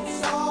fight.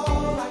 It's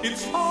alright.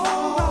 It's alright.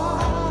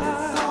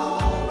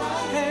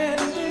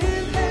 Hand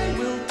in hand,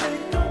 we'll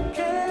take a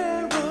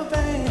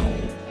caravan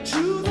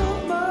to the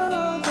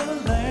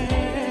motherland.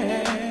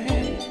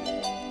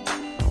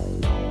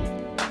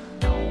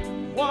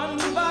 One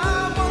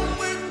by one,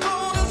 we're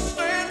gonna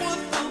stand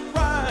with the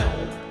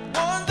pride,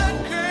 one that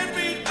can't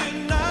be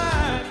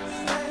denied.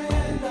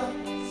 Stand up,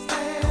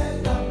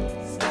 stand up,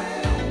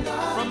 stand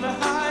up. From the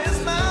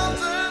highest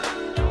mountain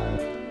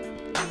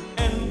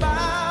and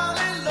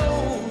valley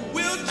low,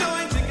 we'll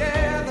join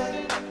together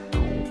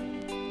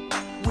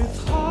with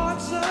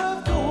hearts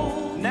of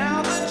gold.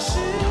 Now the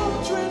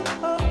children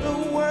of the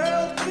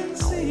world can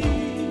see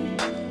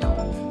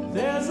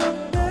there's a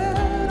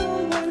better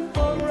way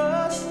for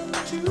us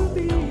to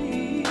be.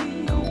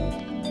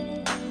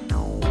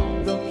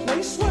 The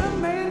place where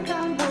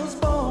mankind was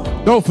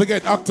born. Don't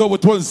forget October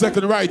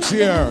 22nd right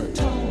here.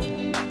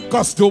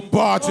 Costume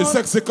party,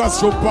 sexy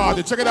costume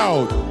party. Check it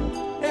out.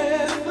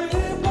 Every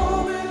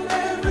woman,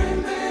 every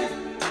man,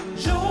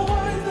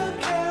 join the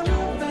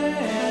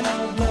caravan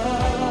of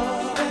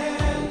love.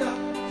 Stand up,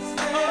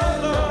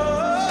 stand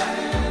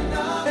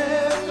up.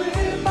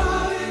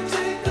 Everybody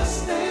take a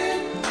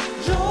stand,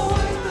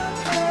 join the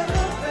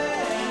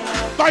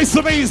caravan. Nice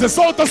and easy,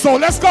 soul to soul.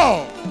 Let's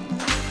go.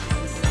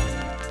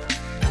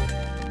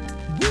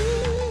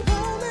 We've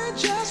only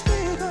just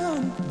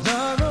begun. The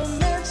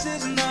romance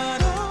is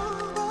not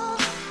over.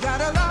 Got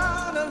a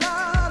lot of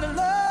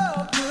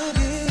love to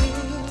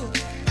give.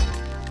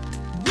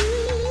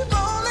 We've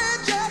only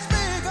just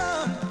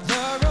begun.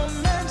 The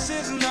romance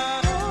is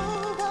not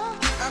over.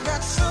 I've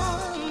got so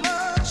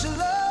much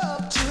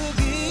love to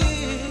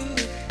give.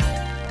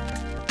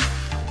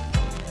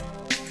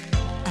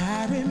 I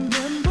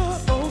remember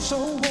oh so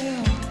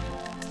well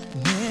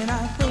when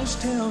I first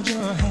held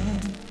your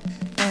hand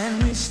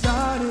and we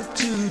started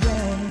to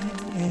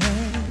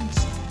dance.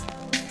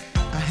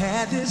 I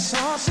had this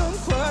awesome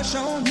crush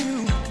on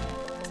you,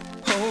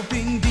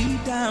 hoping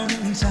deep down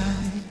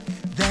inside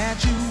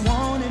that you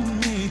wanted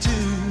me to.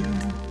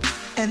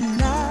 And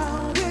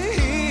now we're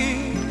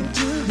here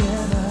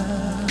together,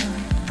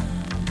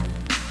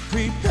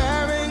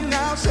 preparing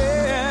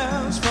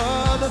ourselves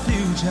for the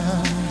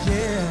future,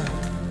 yeah.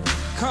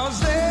 'Cause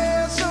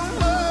there's so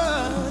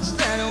much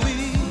that we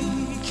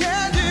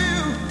can do.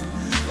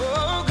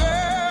 Oh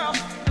girl,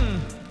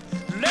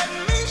 let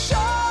me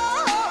show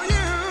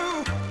you.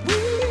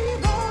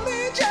 We've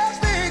only just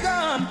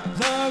begun.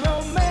 The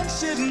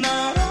romance is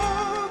not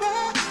over.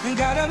 And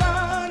got a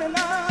lot of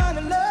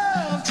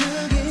love to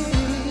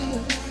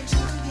give.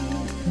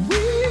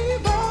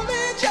 We've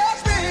only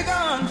just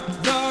begun.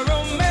 The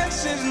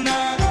romance is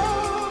not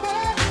over.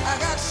 I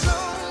got so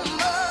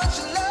much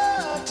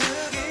love to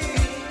give.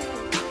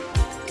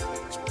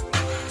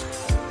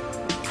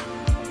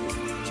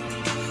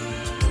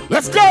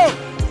 Let's go.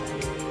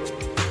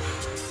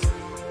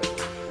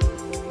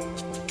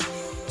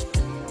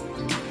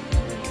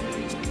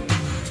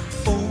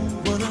 Oh,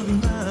 what a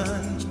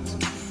night.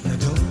 Now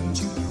don't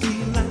you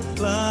feel like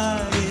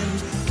flying?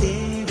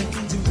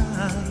 Everything's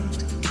right.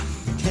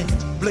 You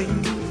can't blame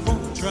me for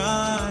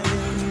trying.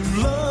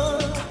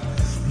 Love,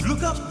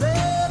 look up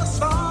there, the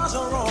stars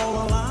are all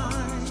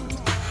aligned.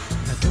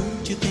 Now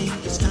don't you think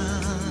it's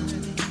time?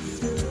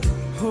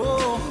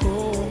 Oh,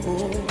 oh,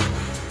 oh.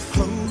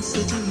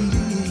 Closer to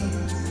me.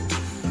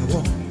 I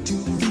want to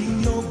feel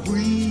your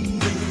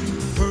breathing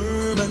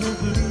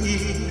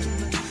permanently.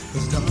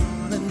 'Cause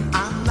darling,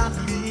 I'm not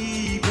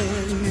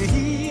leaving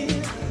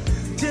here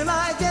till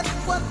I get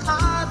what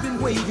I've been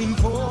waiting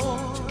for.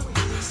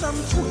 Some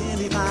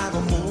 25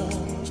 or more.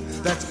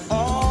 That's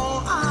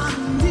all I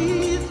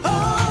need.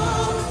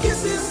 Oh,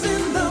 kisses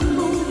in the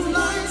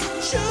moonlight,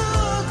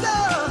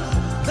 sugar,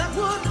 that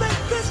would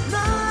make this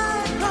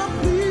night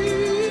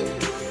complete.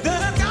 That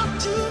I've got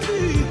to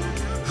be.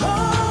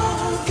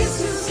 Oh,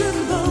 kisses in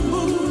the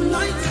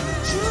moonlight,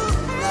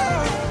 sugar,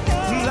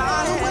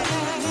 fly away.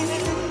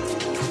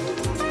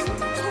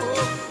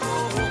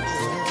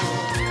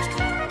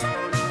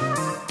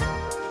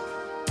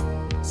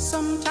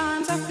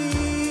 Sometimes I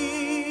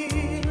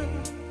feel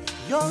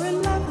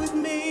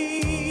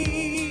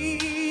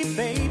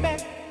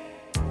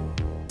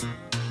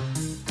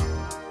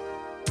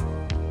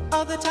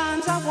Other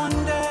times I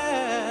wonder,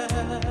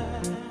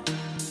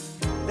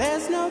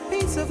 there's no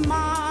peace of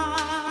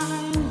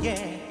mind,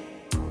 yeah.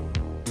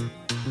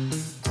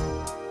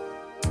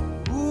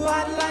 Ooh,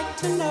 I'd like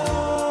to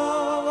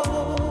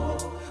know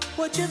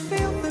what you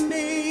feel for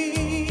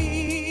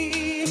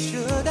me,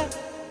 sugar.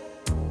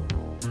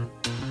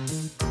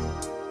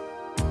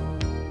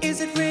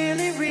 Is it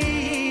really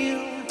real,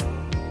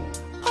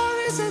 or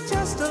is it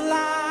just a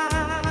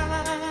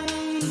lie,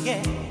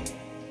 yeah.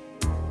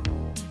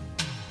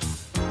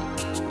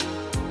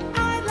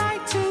 I'd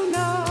like to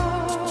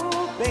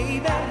know,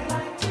 baby.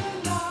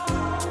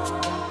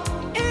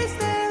 Is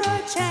there a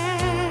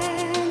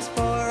chance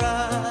for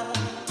us?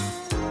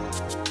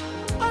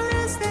 Or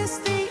is this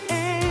the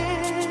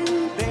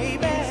end,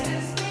 baby?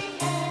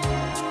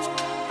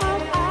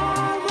 Of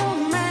our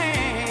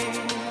romance?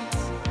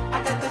 I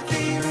got the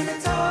feeling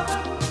it's over.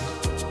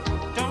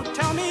 Don't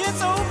tell me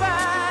it's over.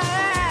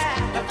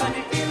 The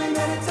funny feeling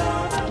that it's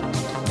over.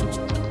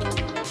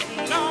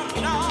 No,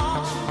 no.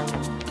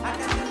 I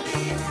got the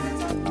feeling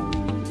it's over.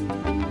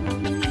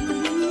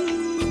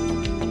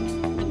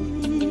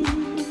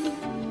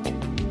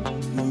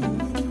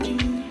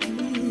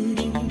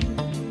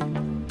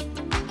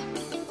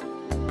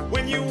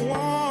 When you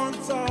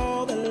want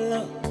all the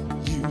love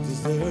you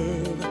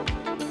deserve,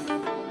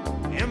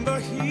 and the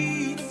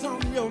heat's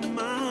on your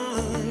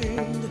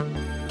mind,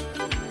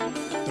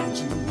 don't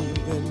you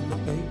even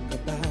think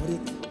about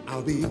it?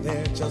 I'll be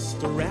there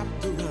just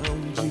wrapped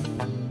around you.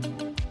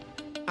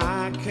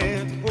 I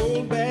can't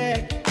hold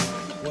back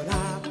what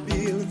I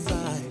feel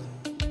inside.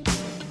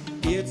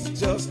 It's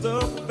just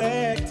a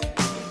fact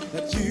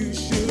that you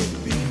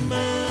should be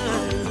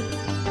mine.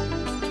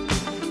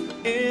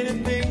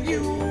 Anything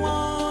you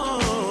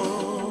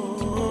want,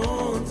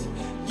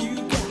 you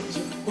got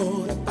your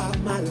thought about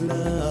my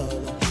love,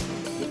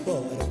 your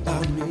thought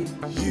about me.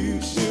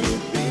 You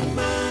should be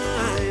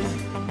mine.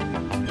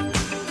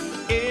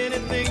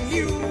 Anything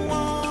you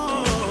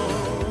want,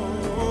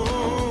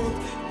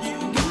 you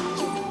got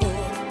your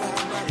thought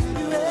about my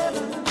love,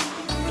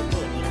 your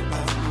thought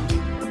about me.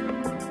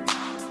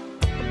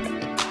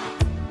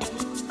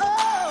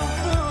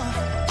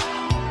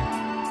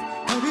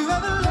 Have you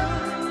ever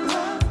loved?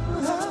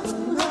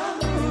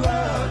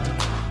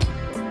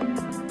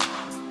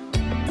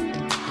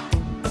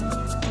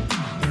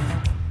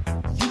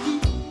 You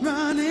keep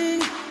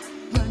running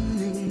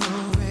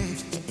away.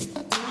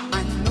 I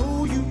know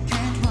you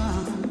can't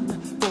run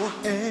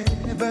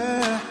forever.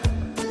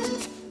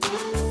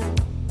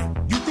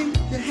 You think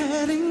you're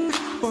heading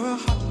for a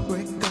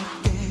heartbreak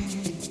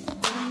again,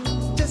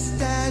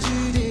 just as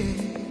you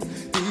did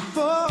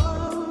before.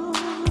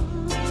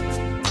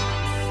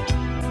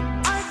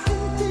 I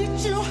can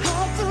teach you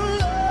how to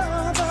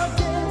love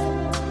again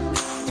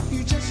if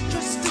you just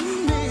trust in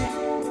me.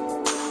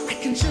 I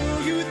can show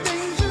you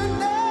things you've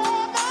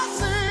never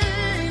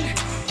seen.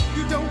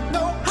 You don't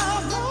know how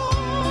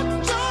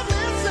much you're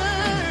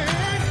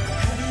missing.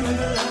 Have you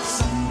ever loved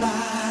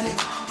somebody?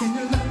 Can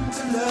you learn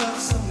to love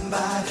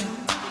somebody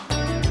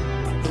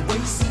the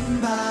way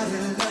somebody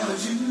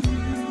loves you?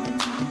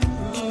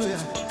 Oh,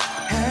 yeah.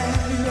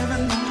 Have you ever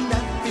known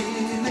that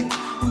feeling?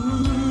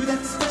 Ooh,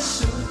 that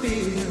special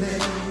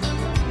feeling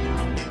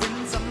when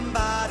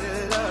somebody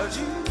loves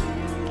you.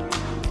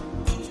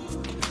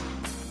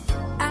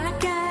 I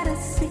got a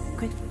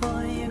secret for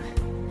you.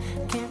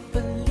 Can't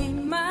believe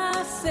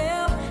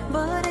myself,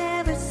 but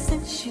ever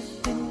since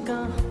you've been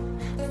gone,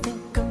 I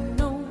think of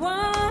no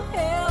one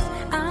else.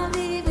 I've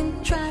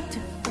even tried to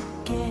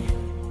forget,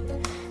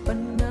 but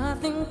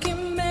nothing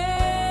can make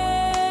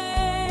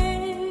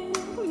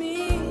me.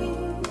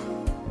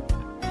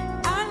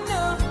 I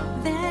know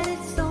that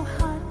it's so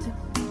hard to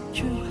be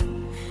true.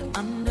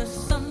 Under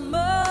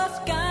summer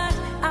skies,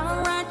 I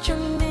write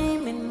your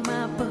name in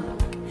my book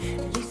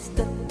at least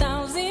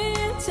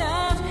 1,000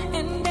 times,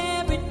 and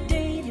every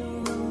day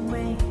you're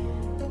away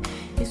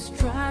is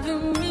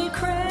driving me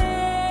crazy.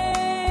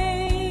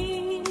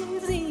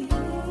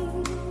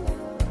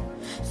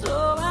 So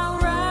I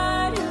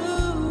write you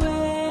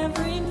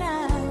every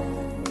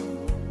night,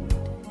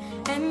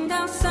 and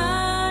I'll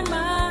sign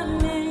my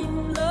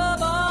name,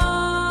 love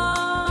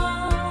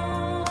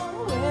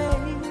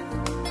always.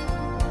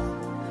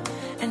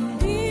 And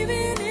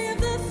even if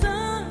the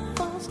sun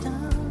falls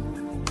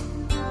down,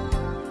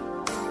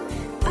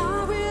 I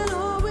will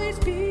always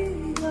be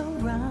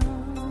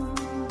around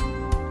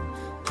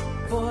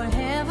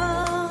forever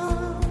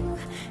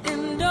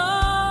and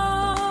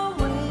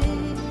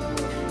always.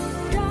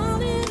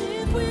 Darling,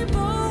 if we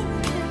both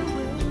can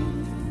wait,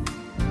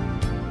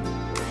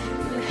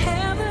 we'll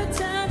have the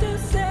time to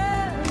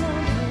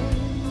celebrate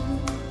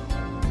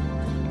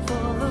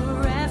for the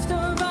rest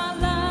of our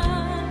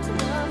lives,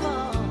 love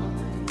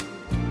always.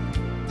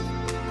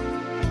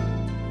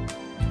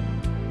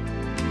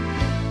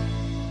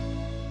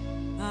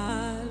 I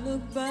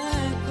look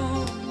back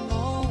on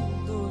all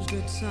those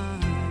good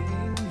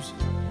times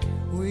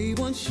we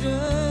once shared,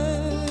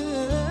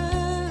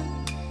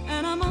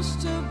 and I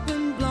must have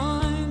been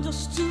blind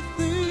just to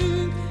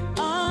think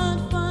I'd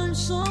find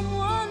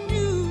someone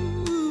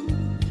new,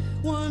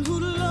 one who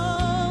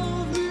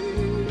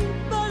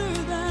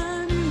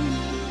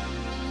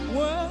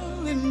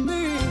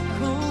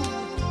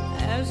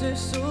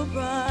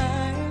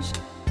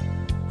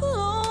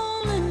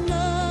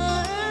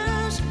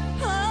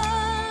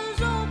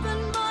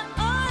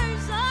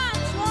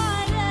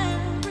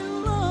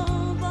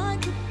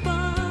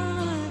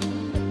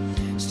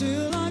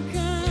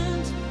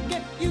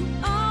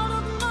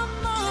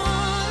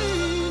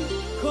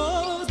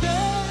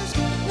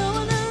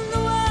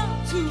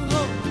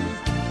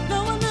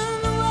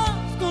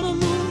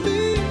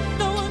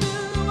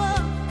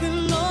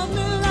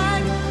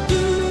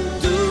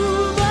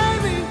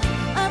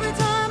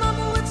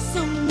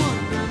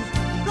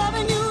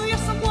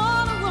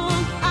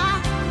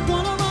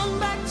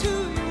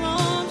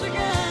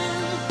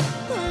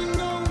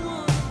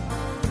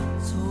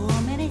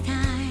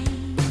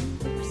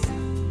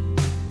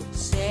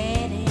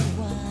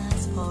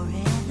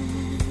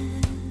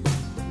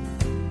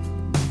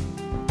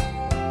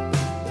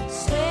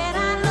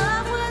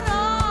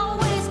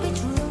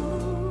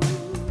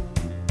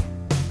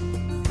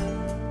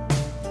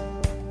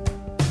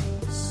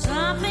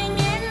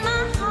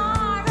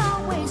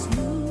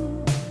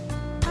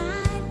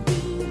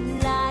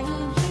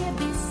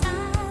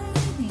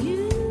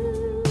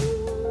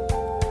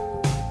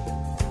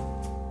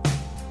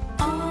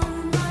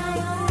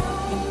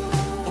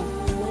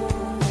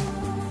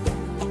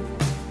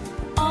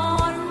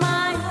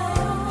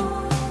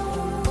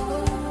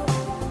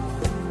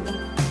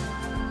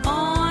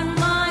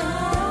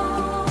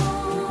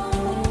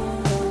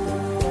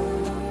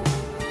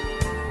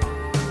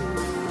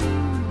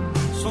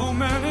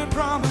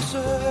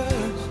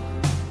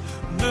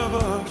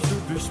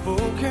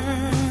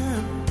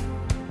unspoken.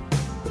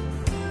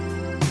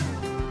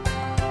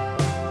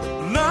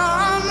 Now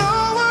I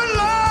know what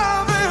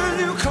loving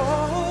you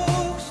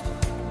cost.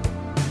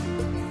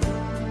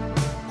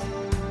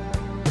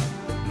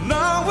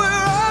 Now we're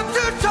up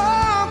to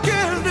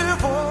talking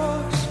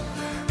divorce,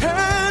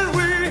 and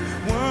we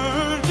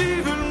weren't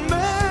even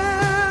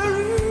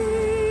married.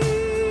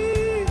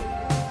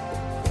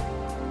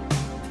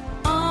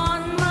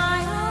 On my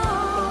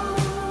own,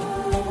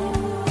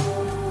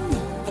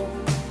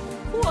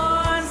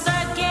 once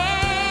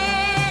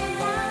again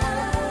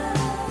now,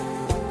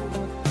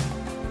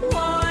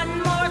 one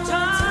more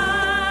time,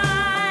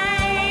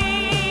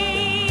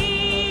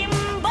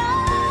 by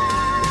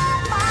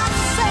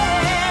myself.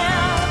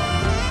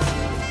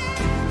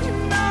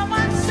 No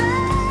one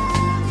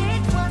said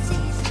it was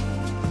easy.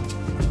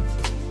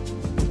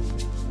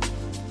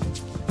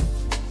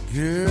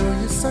 Girl,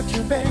 you're such a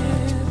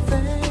bad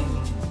thing,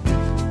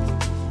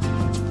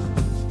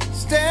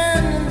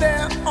 standing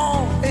there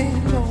all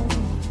alone,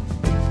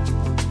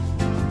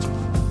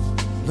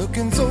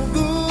 looking so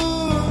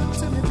good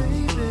to me,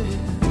 baby.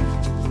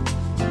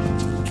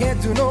 Can't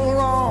do no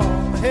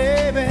wrong,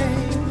 hey, babe.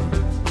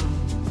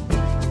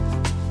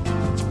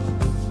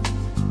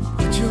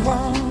 Put your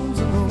arms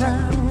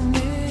around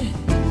me,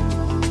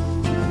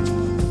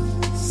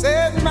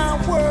 set my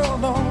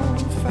world on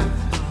fire.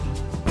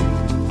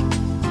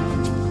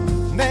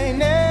 There ain't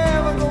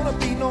never gonna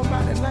be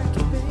nobody like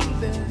you,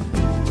 baby.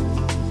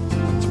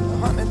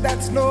 Honey,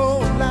 that's no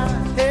lie.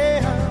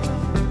 Yeah.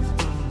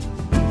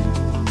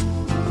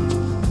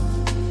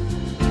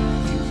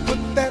 You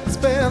put that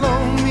spell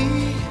on me,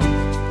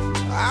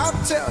 I'll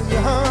tell you,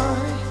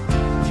 honey.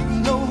 You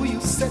know you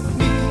set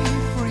me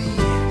free.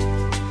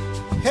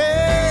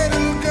 Hey,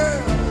 little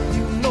girl,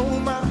 you know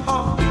my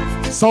heart.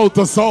 Soul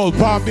to soul,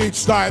 Palm Beach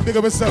style. Big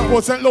up yourself.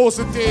 What's St. Louis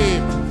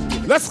team?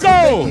 Let's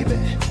go.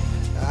 Baby,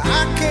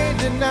 I can't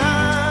deny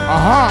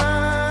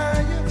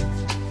you.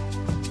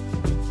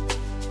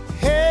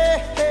 Hey,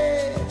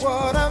 hey,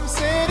 what I'm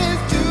saying is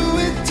do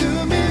it to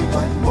me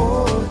one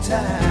more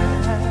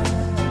time.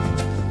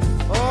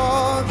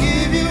 I'll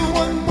give you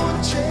one more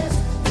chance,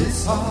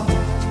 this heart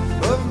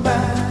of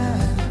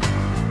mine.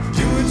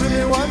 Do it to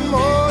me one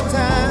more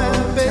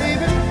time,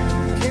 baby.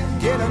 Can't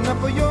get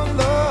enough of your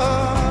love.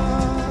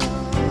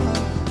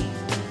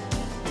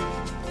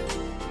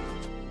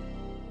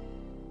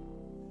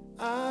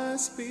 I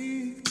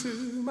speak to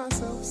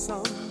myself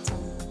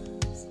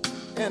sometimes,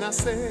 and I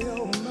say,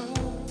 oh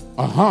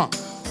my,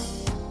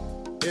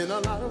 in a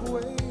lot of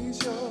ways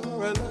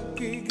you're a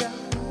lucky guy,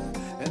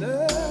 and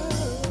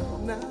oh,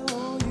 now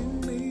all you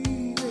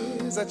need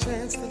is a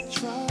chance to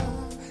try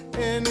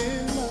any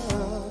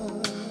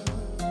love.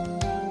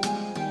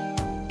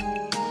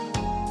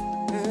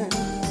 And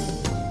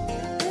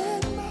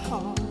in my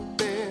heart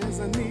there's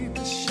a need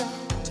to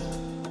shout,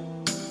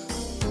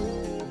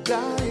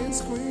 dying,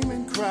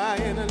 screaming,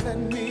 crying, and let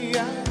me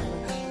out.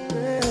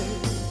 Where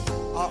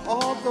are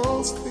all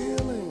those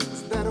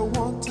feelings that I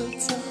want to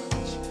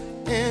touch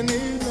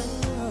any love?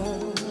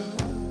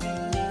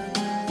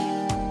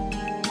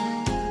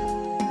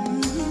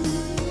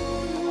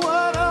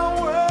 What a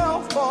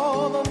world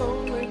for the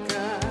lonely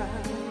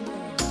kind.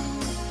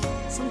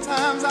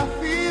 Sometimes I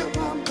feel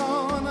I'm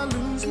gonna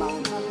lose my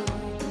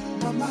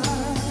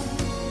mind.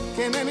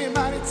 Can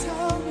anybody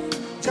tell me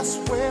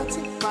just where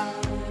to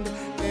find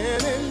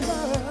any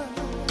love?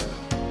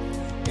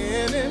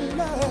 Any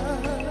love?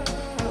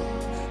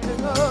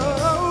 And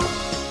oh,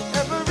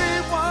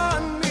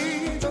 everyone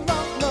needs a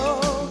love, no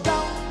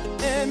doubt.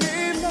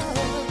 Any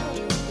love,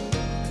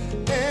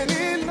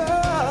 any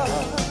love.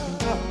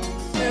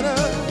 And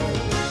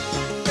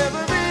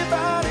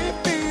everybody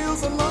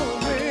feels alone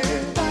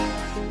without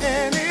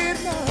any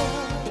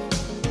love,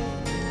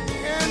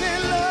 any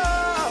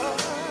love.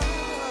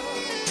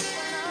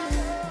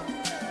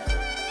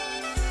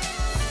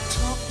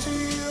 Talk to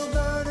you,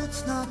 but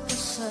it's not the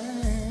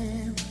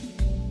same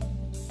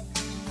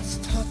as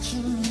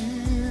touching you.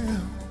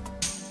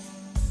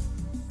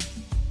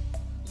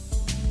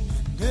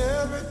 And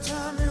every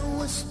time you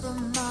whisper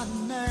my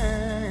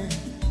name,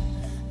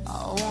 I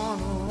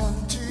wanna run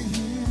to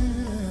you.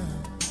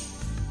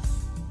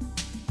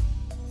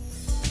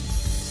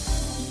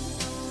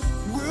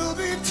 We'll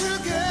be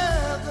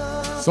together.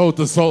 Soul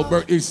to soul,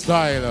 birthday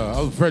style.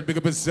 Alfred, big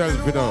up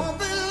himself, you know. Won't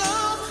be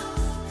long,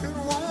 it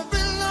won't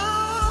be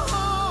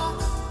long,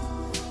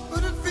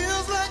 but it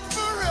feels like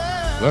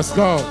forever. Let's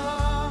go.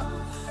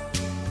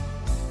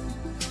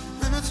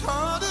 And it's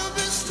hard to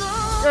be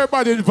strong.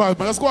 Everybody involved,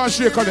 man. Let's go and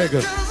shake a leg.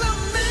 Cause I'm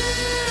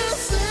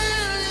missing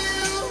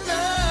you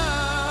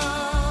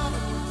now,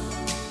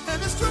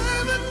 and it's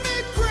driving me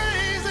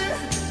crazy.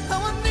 How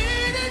I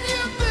needed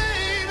you,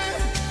 baby.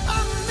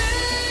 I'm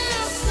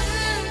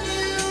missing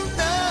you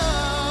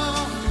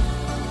now.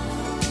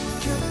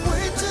 Can't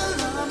wait till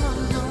I'm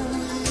alone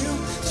with you.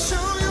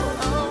 Show you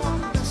how I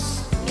miss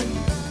you.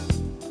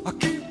 I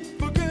keep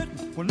forgetting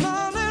we're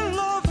not in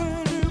love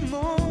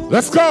anymore.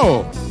 Let's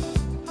go.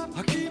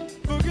 I keep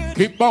forgetting.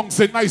 Keep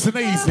bouncing nice and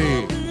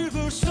easy.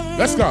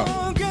 Let's go.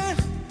 I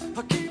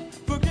keep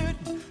forgetting.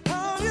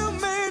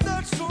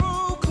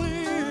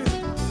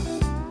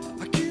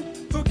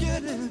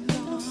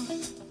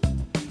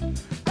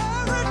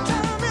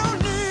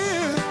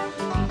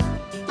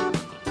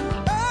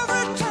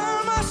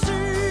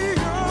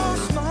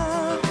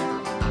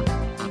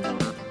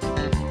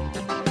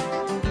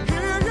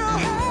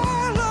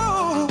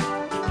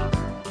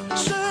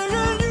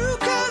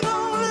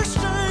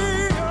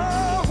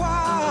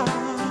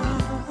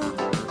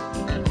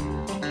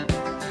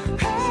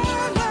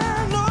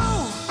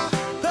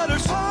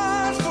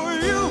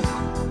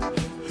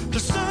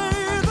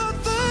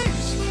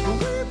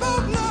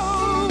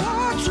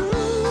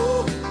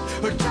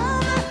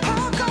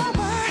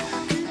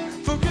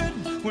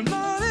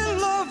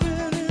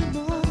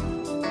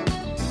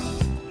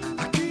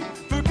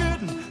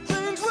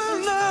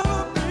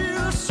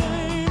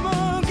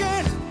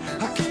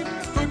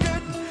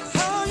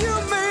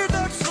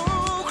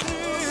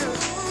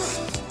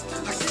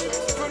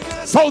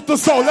 Soul to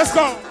soul, let's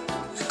go.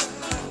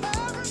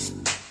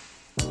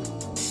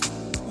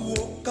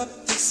 Woke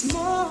up this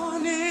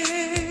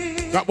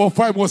morning. Got about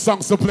 5 more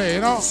songs to play,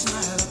 you know.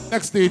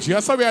 Next stage here,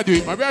 that's how we are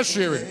doing, man. We are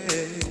sharing.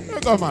 Here you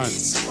go, man.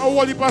 I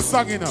want you to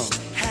song, you know.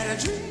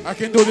 I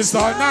can do this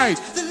all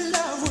night. The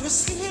love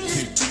was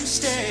here to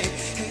stay.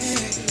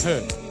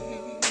 Hey.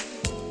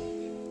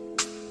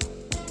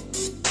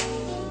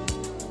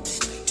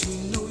 To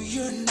know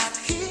you're not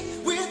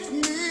here with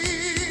me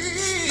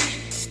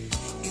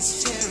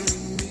is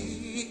tearing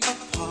me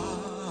apart.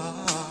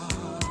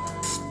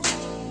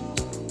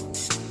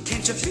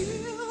 Can't you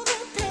feel the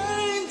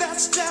pain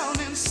that's down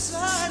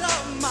inside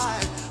of my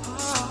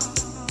heart?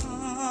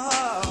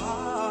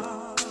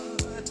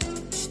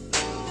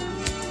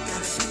 Got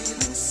a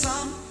feeling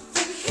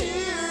something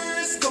here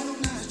is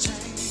gonna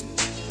change.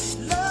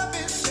 Love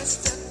is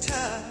just a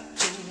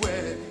touch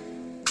away.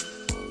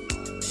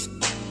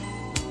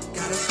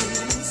 Got a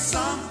feeling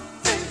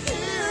something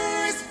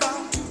here is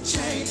bound to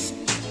change.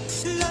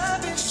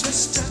 Love is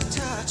just a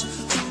touch away.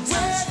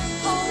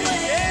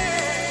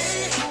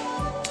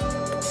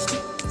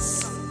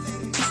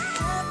 Something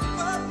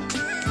happened.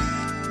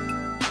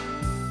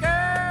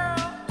 Girl,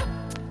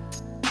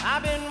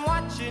 I've been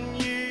watching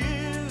you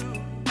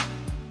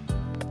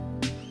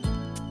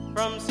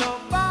from so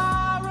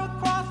far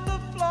across the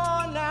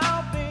floor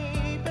now,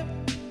 baby.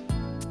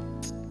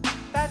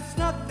 That's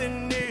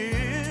nothing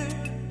new.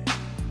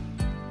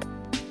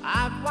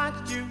 I've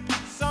watched you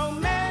so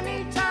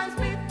many times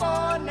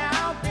before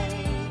now,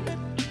 baby.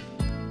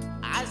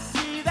 I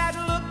see that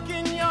look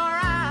in your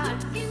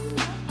eyes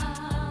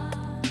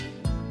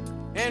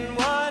and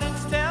what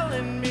it's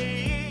telling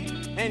me,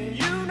 and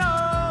you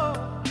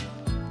know,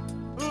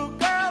 ooh,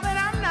 girl, that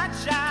I'm not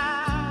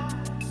shy.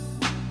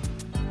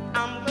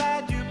 I'm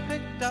glad you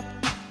picked up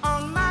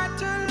on my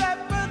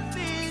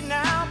telepathy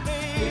now,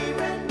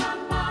 baby.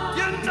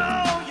 You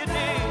know you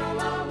did.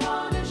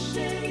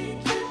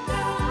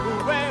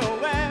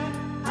 Well,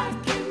 I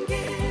can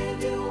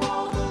give you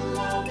all the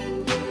loving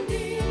you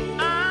need.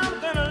 I'm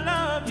gonna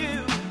love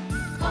you.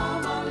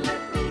 Come on,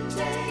 let me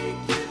take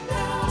you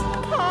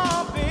down.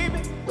 Oh,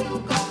 baby. We'll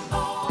go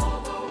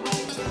all the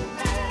way to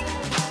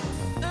heaven.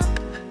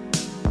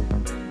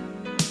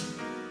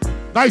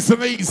 Nice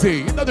and easy.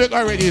 You know it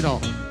already, you know.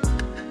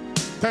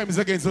 Time is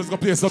again, so let's go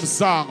play some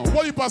song.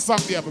 What you pass song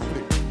there for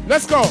play?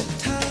 Let's go.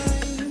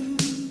 Time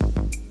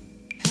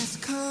has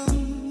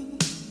come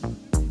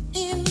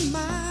in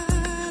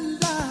my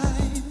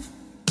life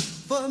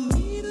for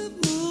me to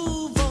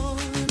move on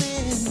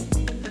and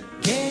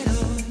get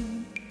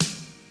on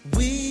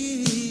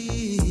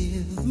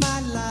with my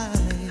life.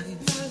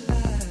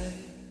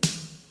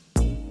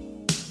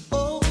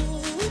 Oh,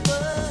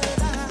 but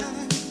I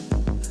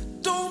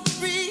don't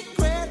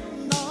regret,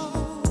 no,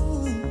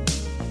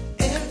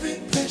 every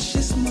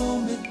precious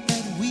moment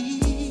that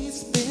we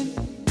spent.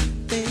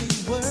 They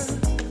were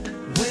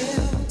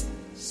well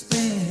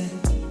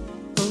spent.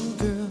 Oh,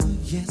 girl,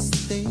 yes,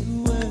 they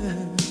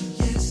were.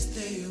 Yes,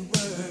 they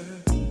were.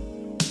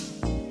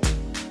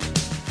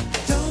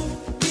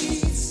 Don't be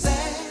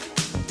sad.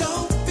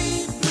 Don't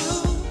be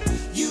blue.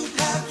 You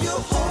have your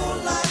whole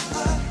life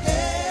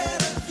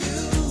ahead of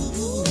you.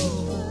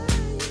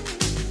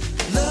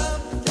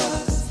 Love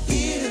was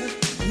here.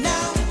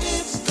 Now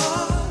it's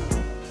gone.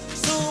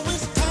 So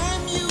it's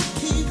time you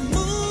keep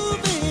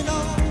moving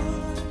on.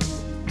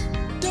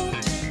 Don't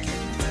take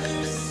it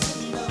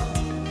personal.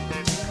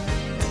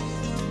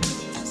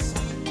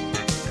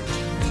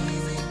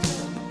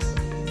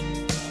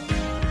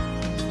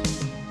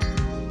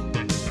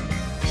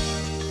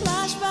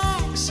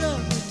 Flashbacks of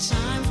the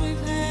times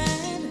we've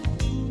had.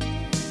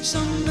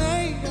 Some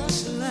made us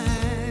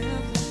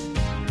laugh,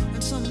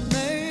 and some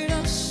made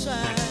us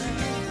sad.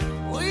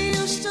 We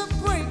used to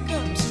break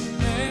up to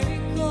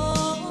make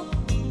up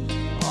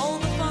all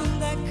the fun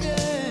that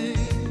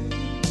came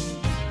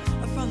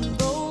from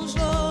those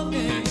love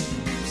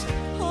games.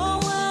 Oh,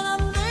 when I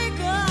think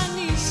I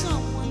need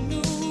someone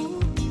new,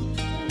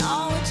 no,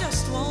 it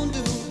just won't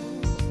do.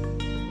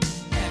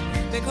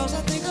 Because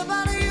I think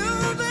about you,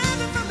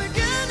 baby, from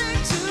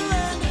beginning to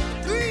end.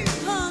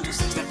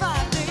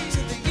 365 days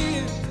of the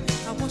year,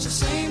 I want the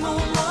same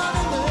old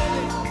loving,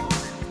 baby.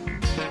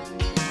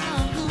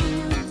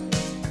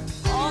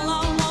 All I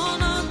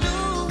wanna do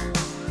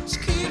is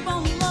keep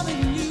on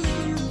loving you.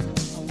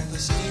 I want the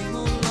same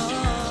old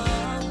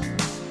love.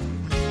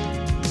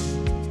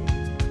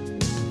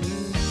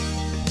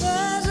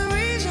 There's a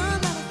reason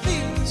that I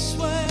feel this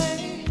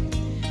way.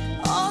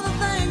 All the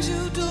things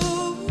you do,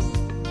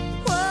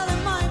 well,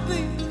 it might be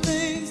the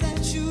things that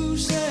you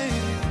say.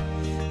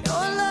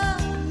 Your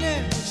love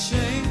never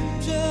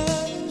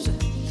changes.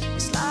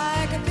 It's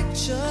like a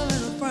picture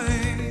in a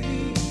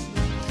frame,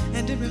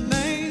 and it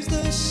remains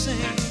the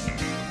same.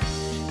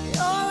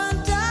 Your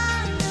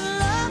undying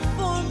love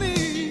for me.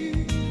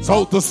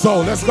 Soul to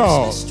soul, let's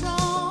go. Keeps me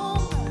strong.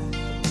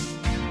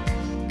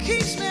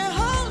 Keeps me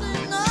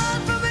holding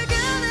on from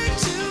beginning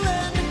to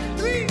end.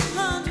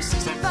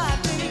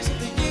 365 days of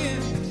the year,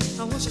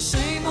 I want the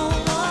same old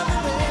love,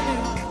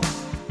 baby.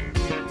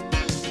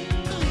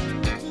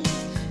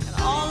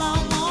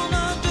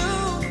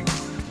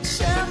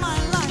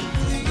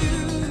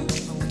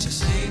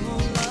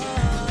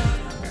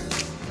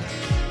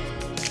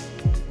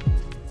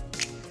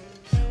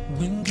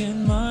 When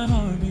can my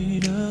heart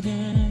beat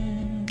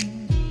again?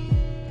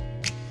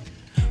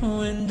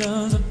 When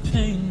does the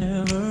pain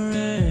never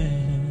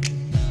end?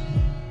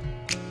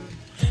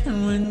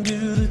 And when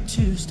do the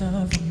tears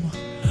stop from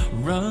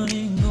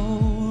running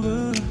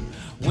over?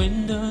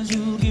 When does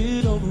you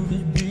get over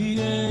it,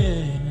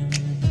 begin?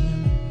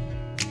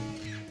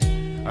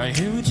 I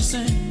hear what you're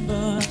saying, but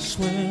I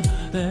swear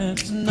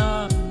that's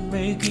not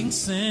making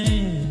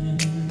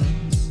sense.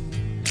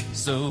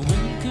 So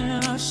when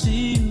can I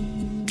see you?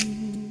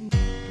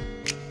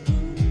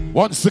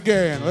 Once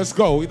again, let's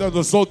go. We done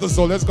the soul to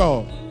soul. Let's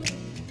go.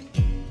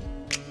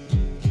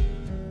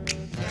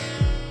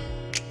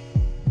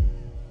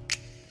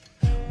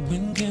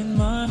 When can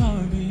my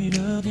heart beat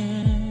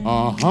again?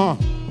 Uh-huh.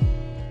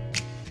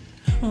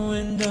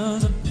 When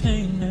does the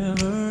pain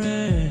never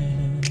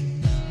end?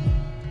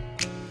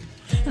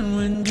 And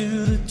when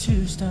do the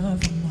tears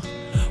stop from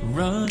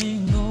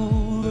running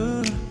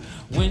over?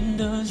 When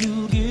does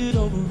you get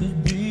over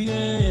it,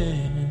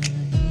 begin?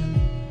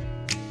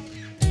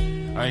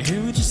 I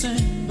hear what you're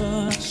saying, but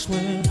I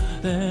swear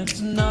that's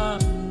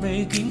not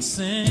making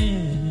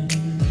sense.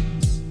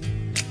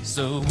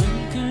 So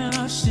when can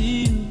I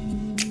see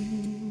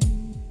you?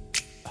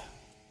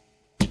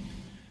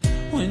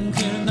 When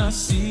can I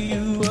see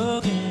you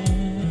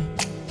again?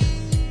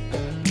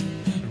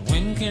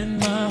 When can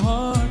my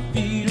heart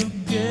beat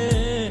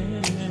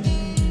again?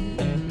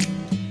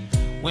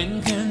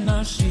 When can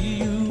I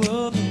see you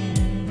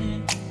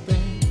again?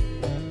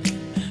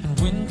 And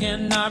when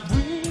can I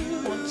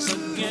breathe once again?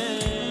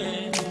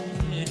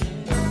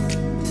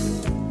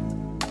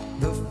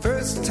 The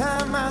first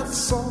time I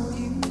saw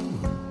you,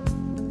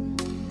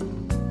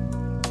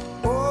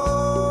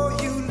 oh,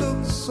 you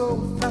look so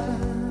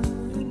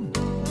fine.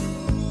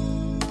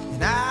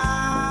 And I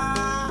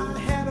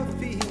had a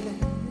feeling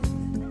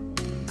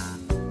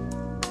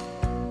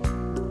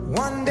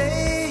one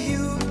day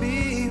you'd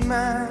be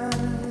mine.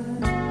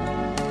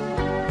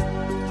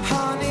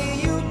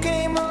 Honey, you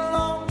came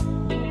along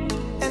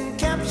and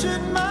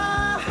captured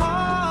my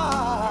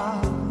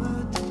heart.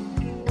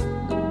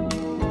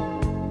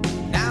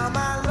 Now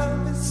my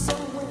love is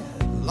somewhere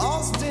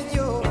lost in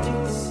your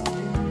kiss.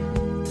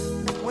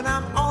 When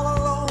I'm all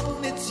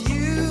alone, it's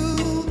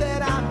you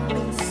that I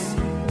miss.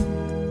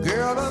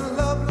 Girl, a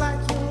love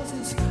like yours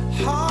is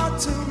hard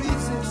to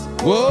resist.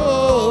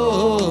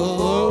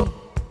 Whoa.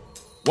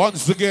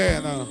 Once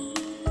again,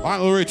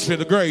 Lionel Richie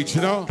the Great,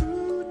 you know?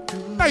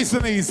 Nice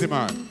and easy,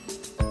 man.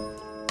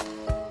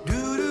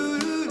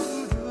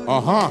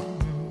 Uh-huh.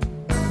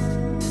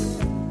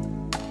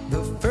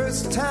 The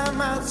first time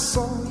I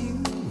saw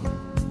you,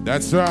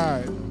 That's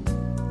right.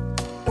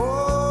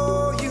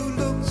 oh, you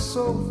look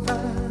so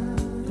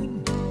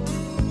fine.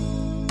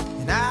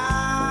 And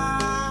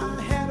I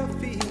had a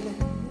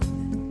feeling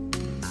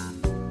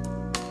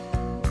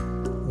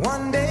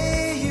one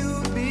day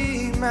you'd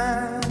be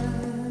mine.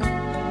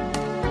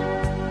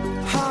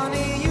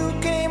 Honey, you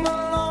came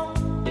along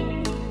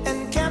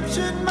and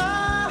captured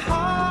my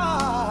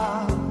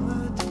heart.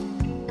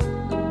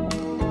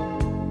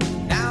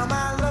 Now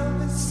my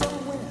love is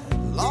somewhere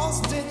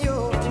lost in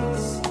your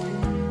kiss.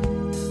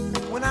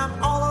 When I'm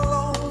all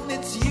alone,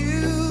 it's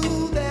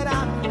you that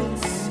I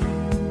miss.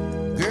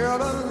 Girl,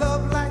 a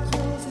love like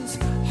yours is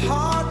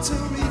hard to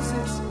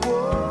resist.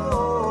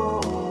 Whoa.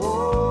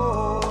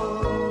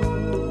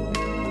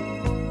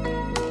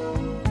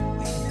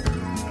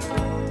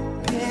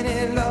 Penny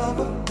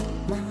lover,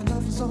 my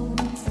love's on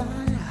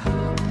fire.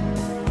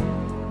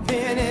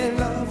 Penny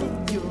lover,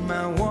 you're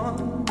my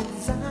one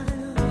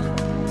desire.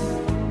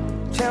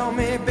 Tell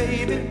me,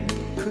 baby,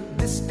 could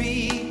this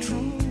be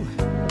true?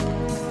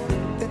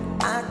 That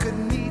I could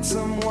need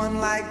someone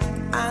like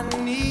I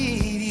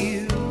need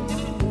you.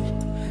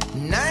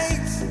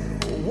 Nights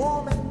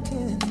warm and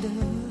tender,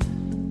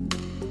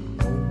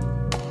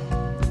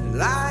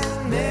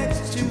 lying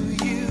next to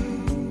you.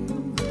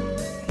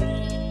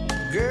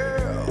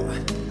 Girl,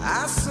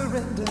 I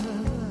surrender.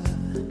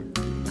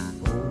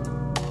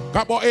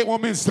 Got about 8 more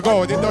minutes to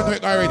go. They don't know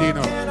it already, you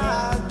know. Can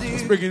I do?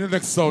 Let's bring in the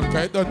next sound,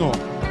 okay? Don't know.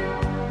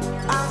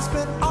 I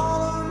spent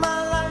all of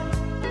my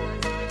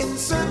life in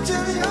search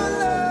of your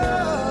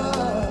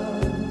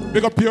love.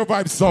 Big up Pure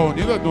Vibe sound.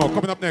 You don't know.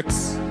 Coming up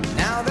next.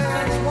 Now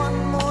there's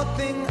one more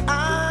thing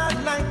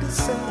I'd like to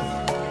say.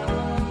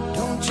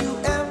 Don't you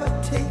ever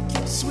take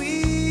your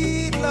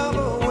sweet love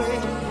away.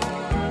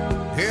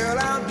 Girl,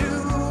 I'll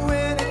do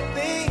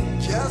anything,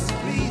 just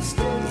please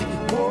stay.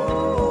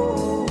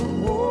 Whoa,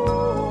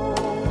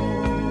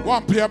 whoa.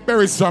 One player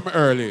Berry some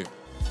early.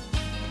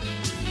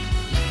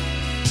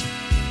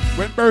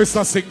 When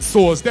Barista sing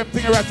souls, them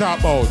thing I talk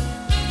about.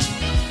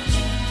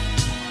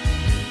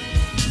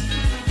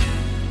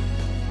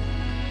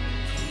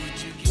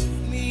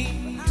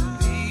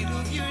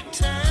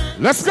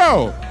 Let's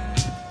go.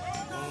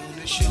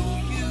 Wanna show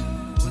you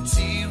what's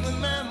here in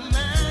my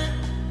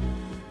mind.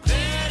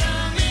 That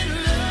I'm in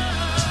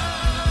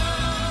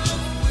love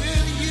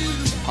with you.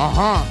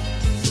 Uh-huh.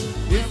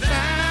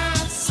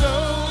 Without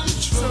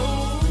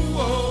self-control.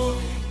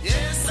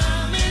 Yes,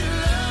 I'm in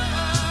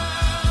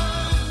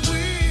love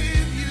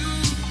with you.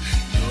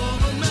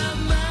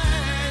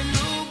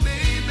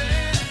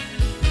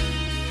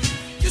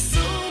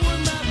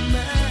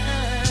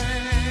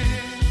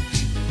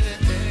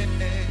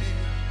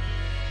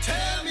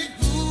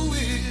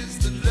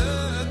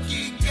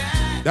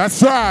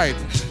 That's right.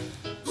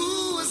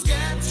 Who has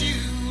got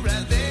you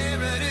right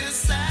there at his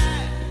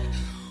side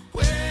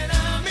when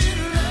I'm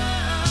in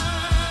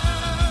love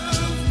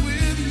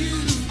with you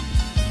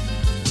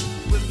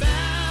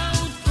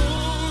without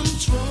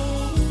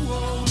control?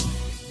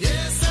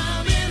 Yes,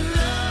 I'm in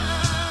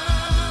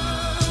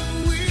love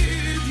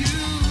with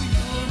you.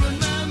 You're in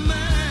my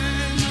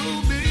mind, oh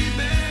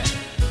baby.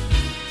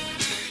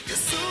 You're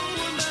so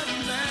in my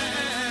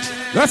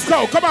mind. Let's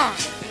go. Come on.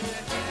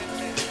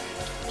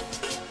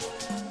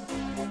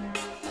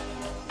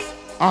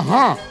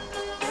 Uh-huh.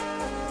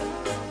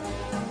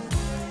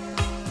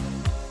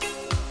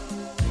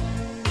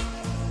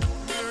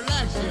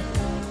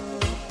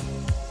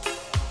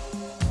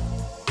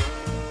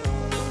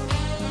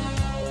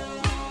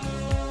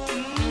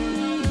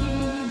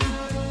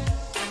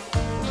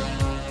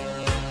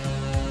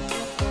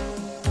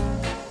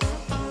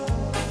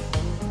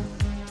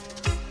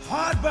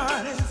 Hard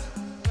bodies,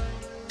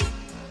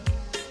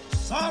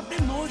 soft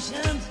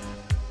emotions,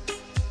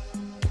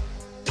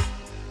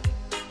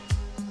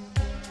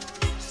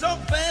 so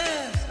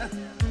fast,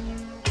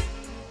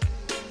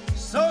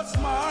 so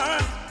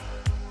smart.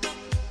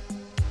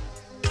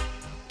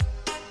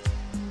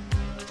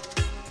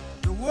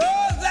 The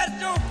words at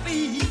your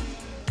feet,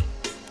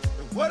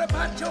 but what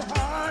about your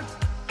heart?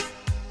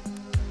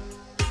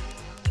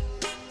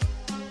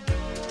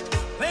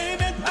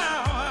 Fame and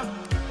power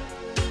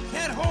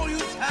can't hold you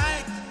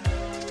tight.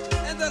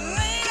 And the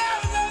late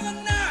hours of the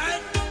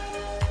night,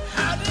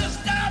 how do you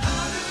stop?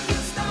 How do you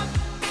stop?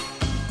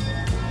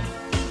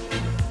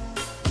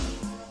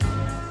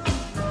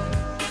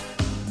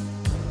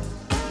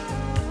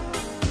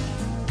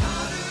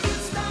 How do you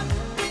stop?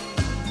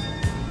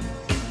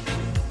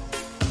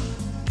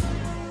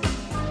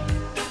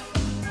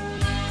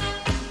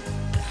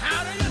 How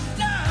do you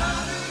stop? How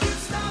do you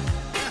stop?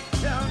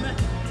 Tell me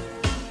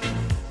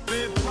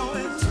before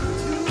it's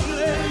too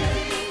late.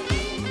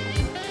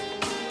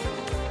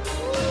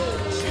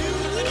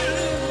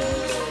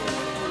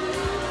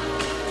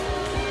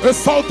 It's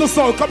soul to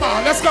soul. Come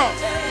on, let's go.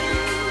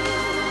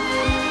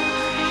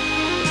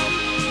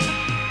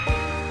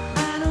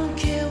 I don't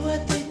care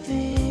what they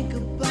think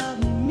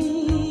about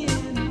me,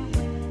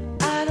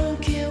 and I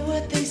don't care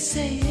what they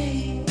say.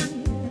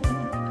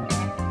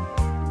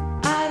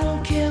 I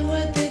don't care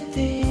what they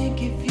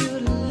think if you're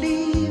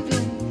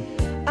leaving.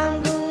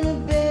 I'm gonna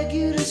beg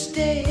you to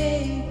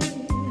stay.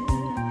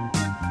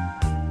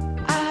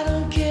 I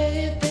don't care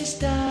if they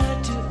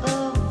start to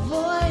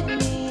avoid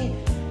me.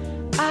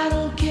 I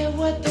don't care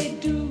what they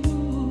do.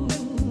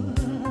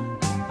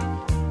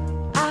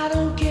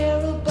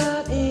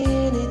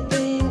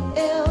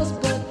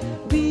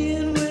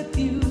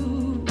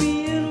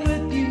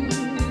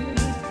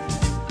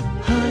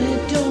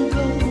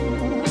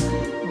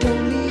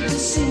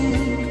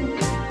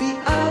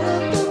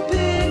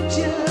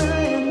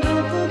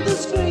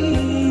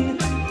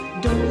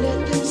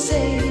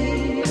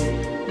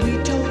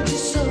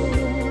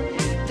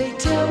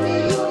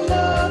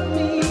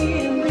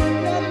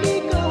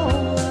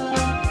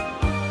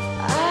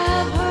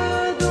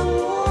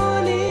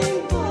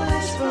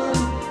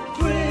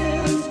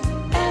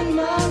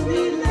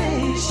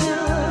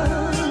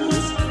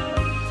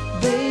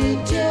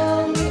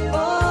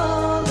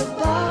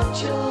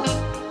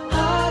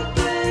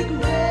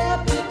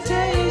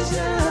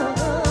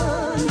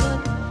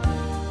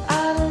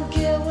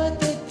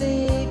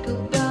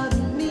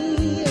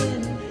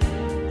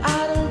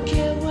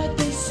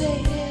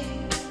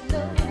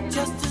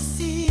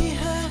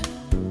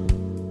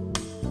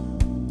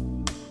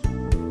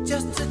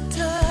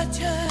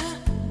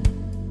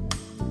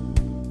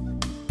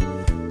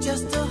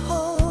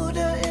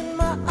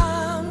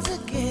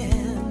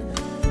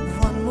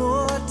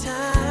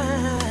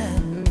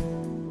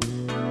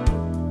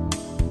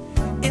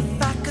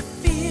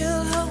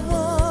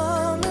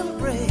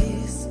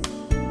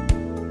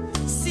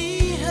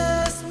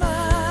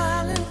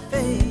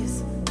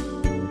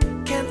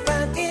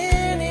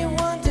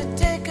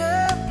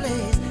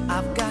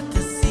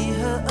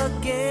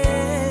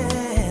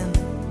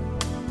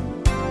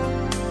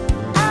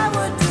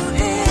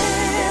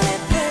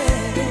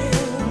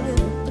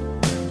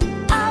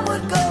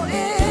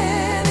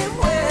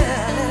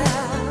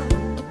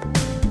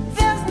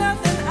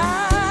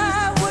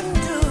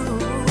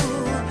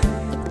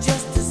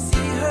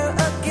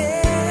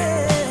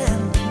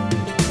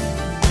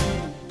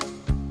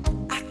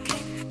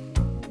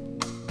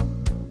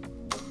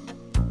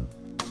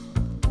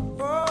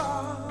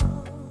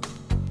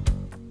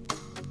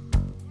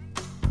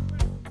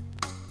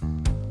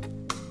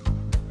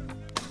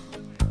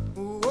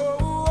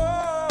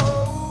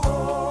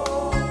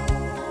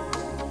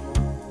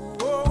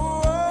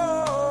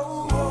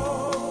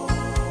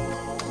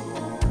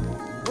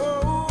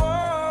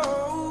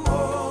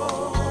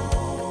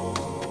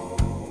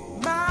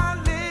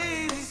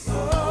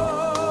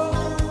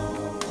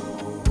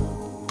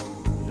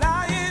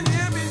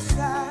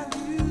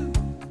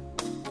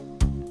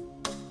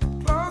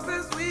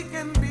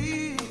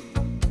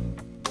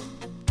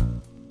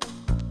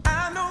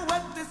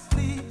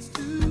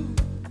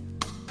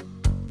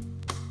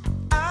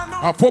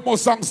 4 more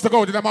songs to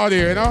go to them out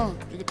here, you know?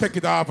 You can take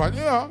it off and,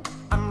 you know,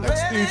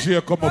 next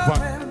DJ come up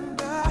and...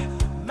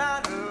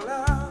 My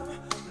love,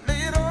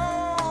 lay it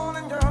all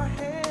in your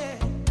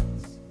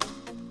hands.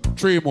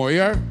 3 more,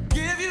 yeah?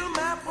 Give you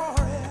my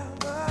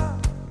forever.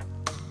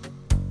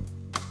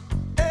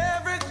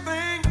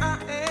 Everything I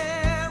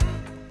am.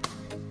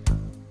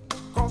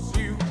 'Cause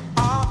you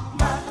are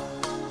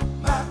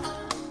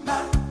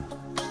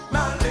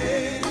my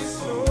lady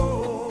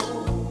soul.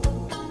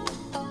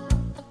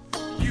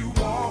 You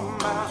warm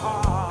my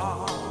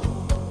heart.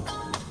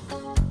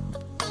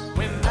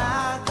 When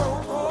I go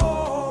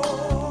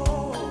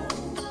cold.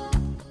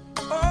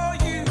 Oh,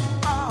 you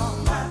are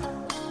my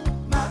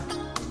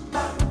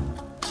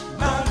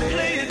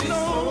lady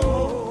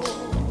soul.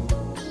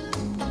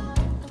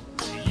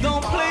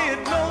 Don't play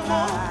it no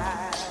more.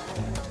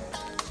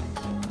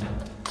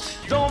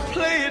 Don't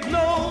play it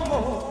no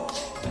more.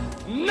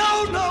 No,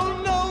 no,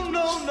 no,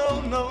 no, no,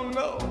 no,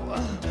 no.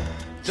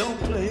 Don't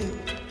play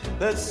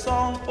that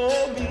song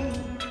for me.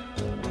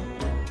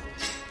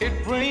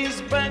 It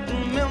brings back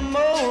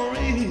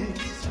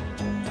memories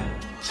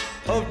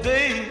of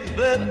days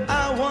that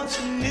I once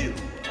knew.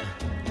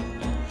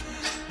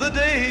 The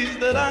days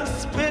that I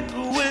spent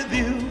with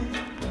you.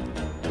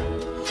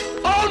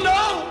 Oh no,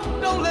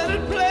 don't let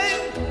it play.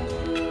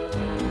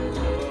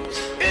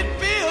 It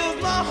fills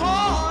my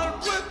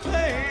heart with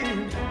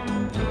pain.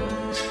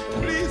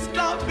 Please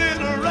stop it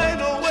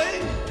right away.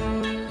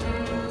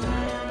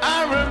 I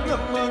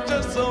remember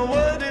just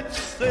what it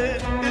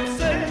said. It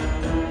said,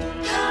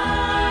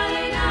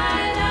 Darling, I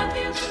love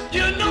you.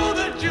 you know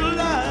that you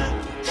lied.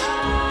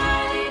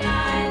 Darling, I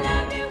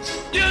love you.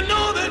 You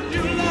know that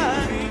you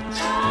lied.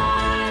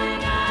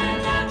 Darling, I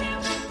love you.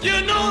 You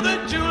know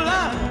that you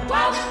lied.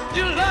 Wow.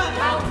 You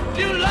lied.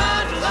 You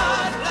lied,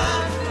 lied,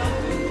 lied.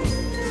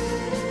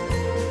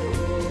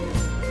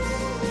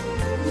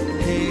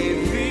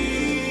 Hey,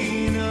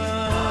 Venus,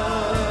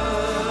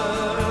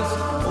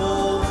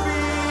 oh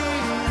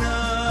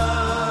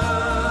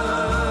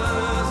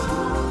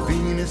Venus.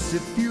 Venus,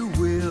 if you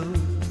will,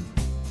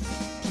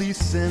 please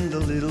send a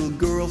little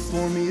girl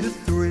for me to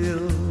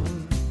thrill.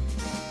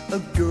 A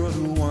girl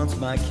who wants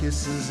my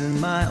kisses in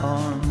my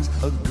arms.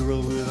 A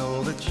girl with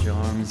all the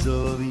charms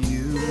of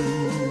you.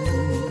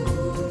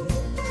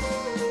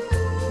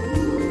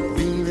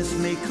 Venus,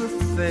 make her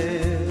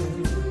fair.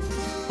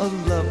 A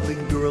lovely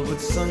girl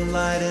with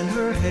sunlight in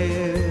her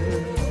hair.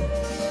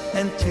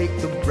 And take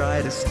the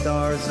brightest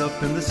stars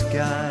up in the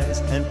skies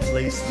and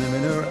place them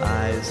in her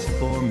eyes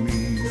for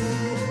me.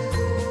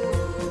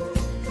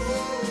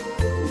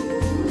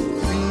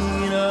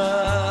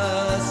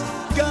 Venus,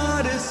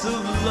 goddess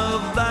of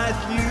love that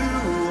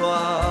you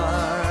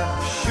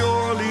are,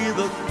 surely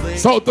the thing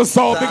South to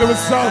South, big up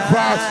yourself,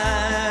 Boss.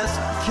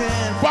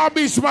 can Palm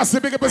Beach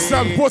Massive, big up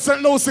yourself. Port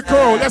St. Lucie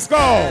crew, let's go.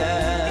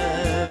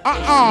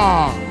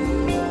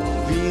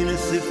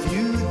 Venus, if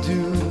you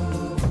do,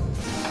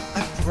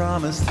 I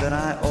promise that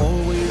I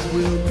always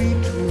will be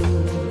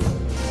true.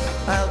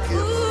 I'll give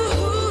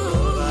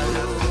all I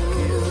have to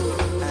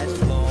give as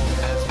long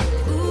as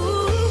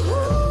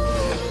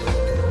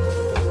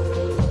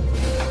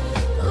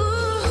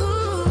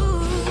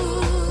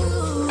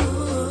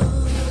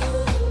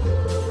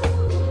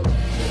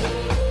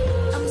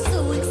I'm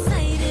so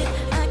excited,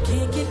 I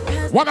can't get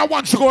past What I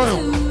want you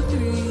going. 2,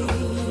 3.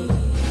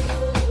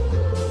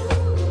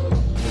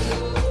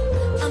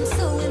 I'm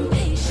so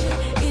impatient,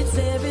 it's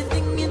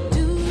everything you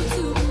do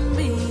to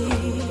me.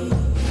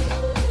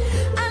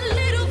 A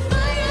little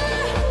fire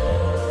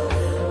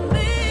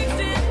makes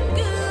it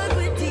good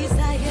with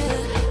desire.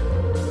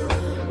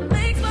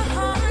 Makes my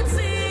heart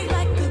sing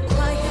like a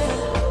choir.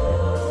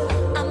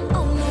 I'm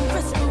on a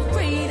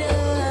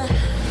respirator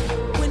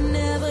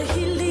whenever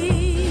he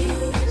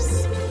leaves.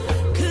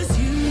 'Cause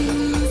you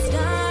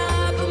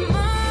stop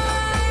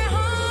my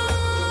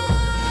heart.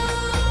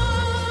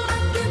 I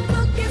can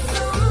focus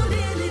on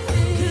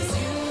anything. 'Cause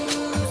you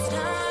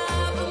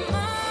stop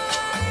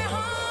my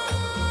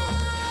heart.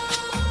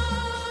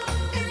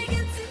 And it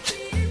gets it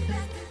beating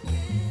back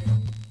again.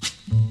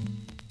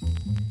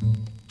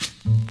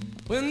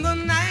 when the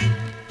night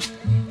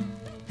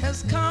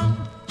has come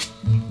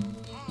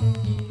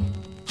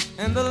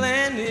and the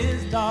land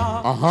is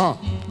dark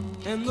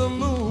and the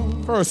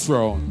moon First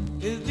round.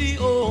 is the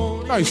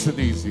only Nice and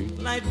easy.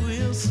 light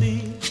we'll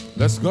see.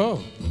 Let's go.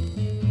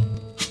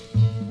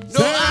 No,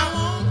 I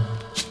won't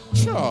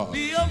Sure.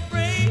 be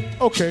afraid.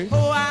 Okay.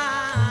 Oh,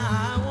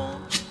 I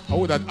won't I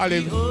would have be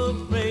Olive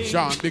afraid.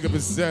 John, big up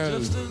yourself.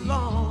 Just as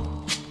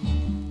long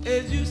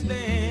as you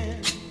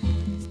stand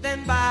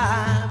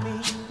by me.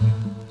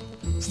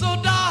 So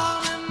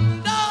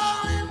darling,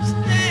 darling,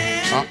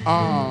 stand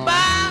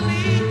by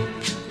me.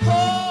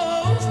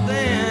 Oh,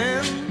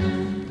 stand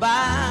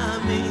by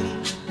me.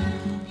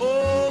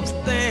 Oh,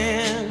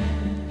 stand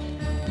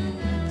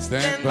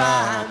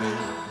by me.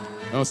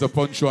 Now, so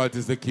punctuality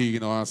is the key, you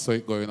know, and so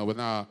it going, you know, we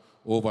not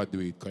overdo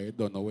it, because you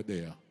don't know we're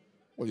there.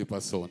 What you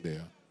pass on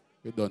there?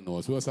 You don't know.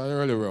 So it's an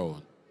early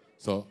round.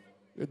 So,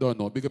 you don't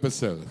know. Big up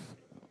yourself.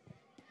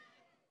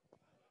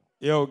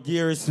 Yo,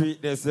 Geary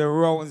Sweetness, they're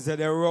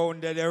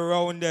round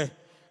there.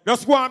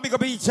 Just go and pick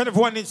up each and every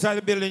one inside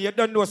the building. You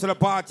don't know so the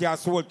party are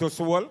soul to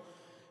soul.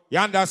 You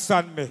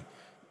understand me?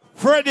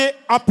 Freddie,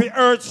 happy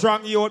earth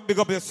strong youth, big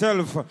up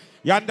yourself.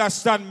 You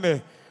understand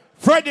me?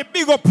 Freddie,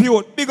 big up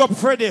youth, big up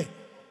Freddie.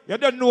 You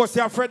don't know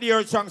say Freddie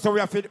earth strong, so we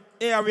have to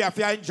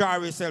enjoy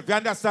ourselves. You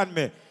understand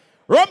me?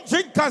 Rum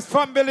Drinkers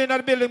family in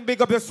the building,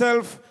 big up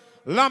yourself.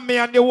 Lammy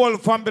and the whole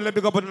family,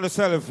 big up on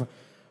yourself.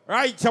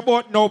 Right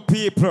about now,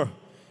 people.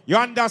 You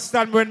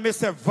understand when me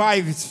say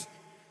vibes,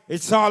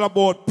 it's all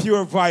about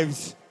pure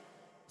vibes.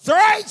 So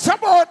right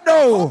about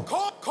now,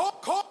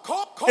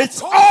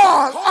 it's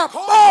all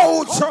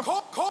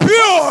about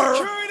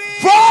pure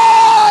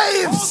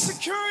vibes.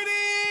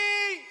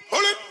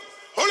 Hold it.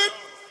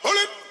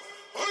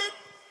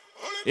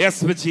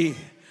 Yes, G.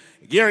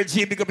 Gary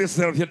G, big up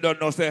yourself, you don't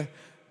know, say.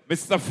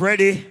 Mr.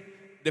 Freddie,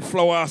 the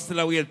flower still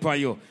away for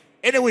you.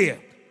 Anyway,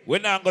 we're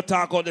not going to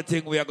talk on the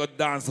thing, we are going to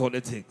dance on the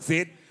thing. See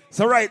it?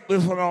 So right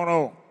before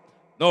now,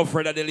 no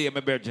further delay, my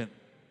virgin.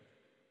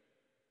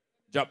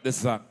 Drop this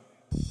song.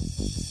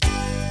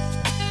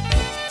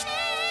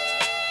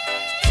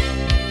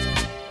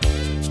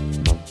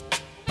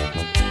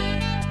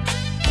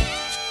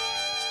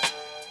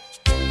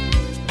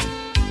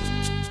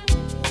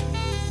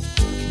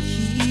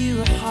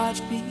 Hear a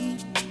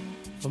heartbeat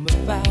from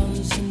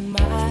 1,000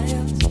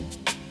 miles,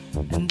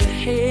 and the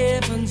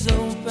heavens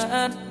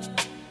open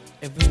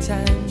every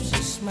time she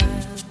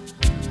smiles.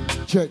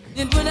 Check.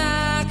 And when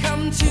I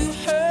come to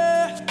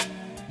her,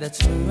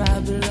 that's where I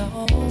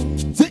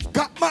belong. Tick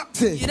got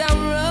Maxi. Yet I'm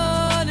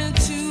running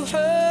to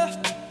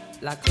her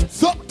like a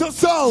sock to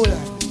soul.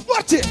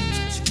 Watch it.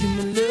 She give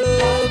me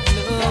love,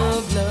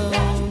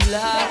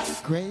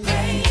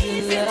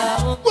 crazy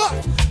love.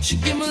 What? She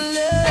give me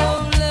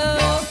love,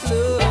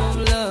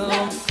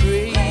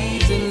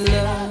 crazy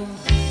love.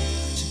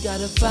 She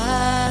gotta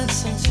find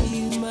some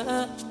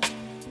humor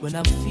when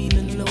I'm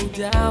feeling low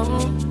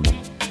down.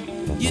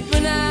 Yet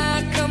when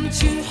I come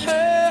to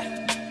her,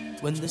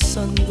 when the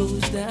sun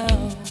goes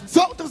down,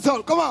 soul to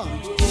soul, come on.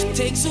 She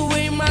takes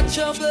away my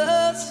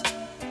troubles,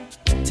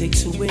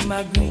 takes away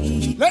my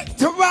greed.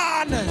 Later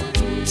on,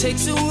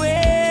 takes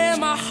away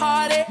my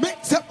heartache.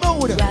 Mix up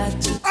mood,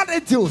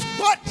 attitude.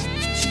 What?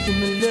 She give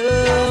me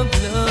love,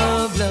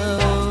 crazy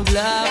love.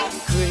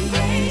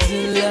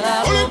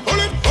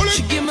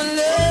 She give me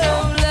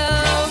love,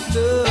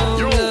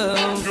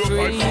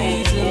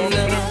 crazy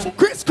love.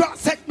 Crisscross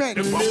segment.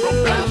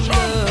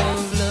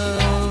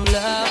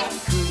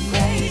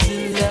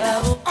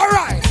 All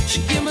right.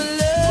 She give me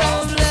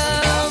love,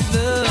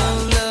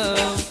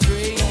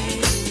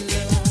 crazy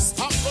love.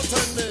 Stop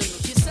pretending.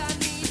 Yes, I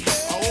need her.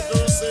 I hope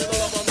you say the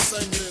love I'm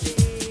sending.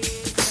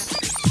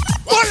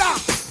 Hola.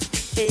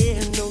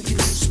 Ain't no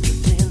use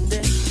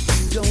pretending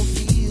you don't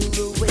feel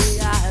the way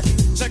I do.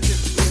 Check it.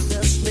 In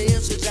this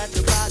message that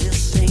your body's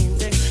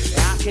sending,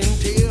 I can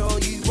tell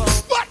you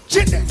want. Watch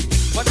it.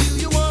 But do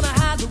you wanna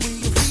hide the way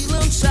you feel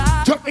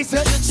inside? Chuck me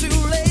said. It's too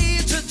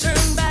late to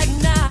turn back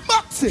now.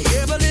 Maxi.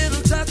 Every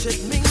little touch,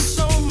 it means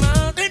so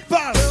much.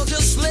 Invalid. Girl,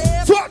 just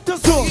let Swat to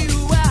soul.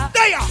 you out.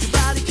 There. Your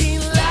body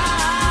can't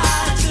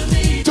lie to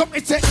me. Chuck me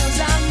said. 'Cause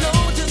I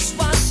know just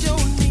what you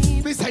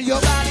need. Me say yo.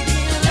 Your body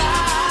can't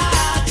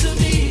lie to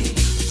me.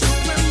 So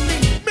when me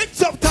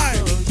Mix up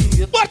time.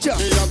 Watch out.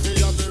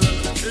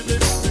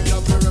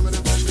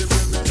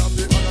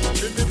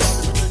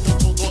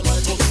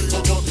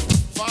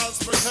 False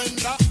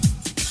pretender.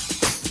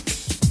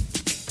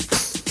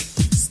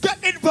 Get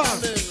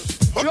involved.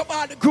 You know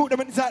about the crew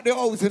them inside the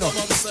house, you know.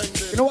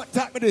 You know what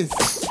time it is,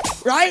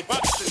 right?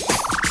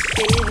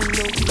 ain't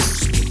no use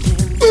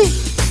pretending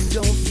you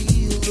don't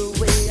feel the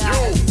way I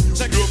do.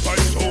 Check your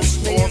body so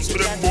strong to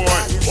them boy.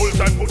 Hold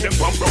time, put them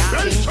from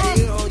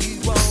probation.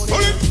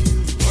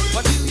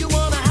 But do you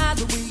wanna hide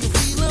the way you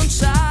feel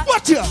inside?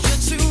 Watch ya.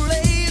 It's too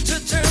late to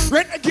turn.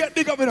 Renegade,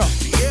 big up, you know.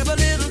 Every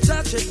little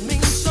touch, it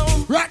means so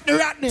much.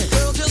 Ratney.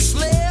 Girl, just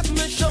let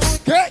me show you.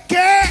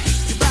 Get.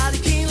 Your body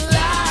can't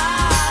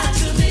lie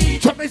to me.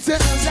 Chuck me say.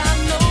 'Cause I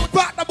know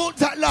Back the boat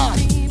that line.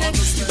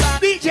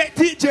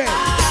 DJ.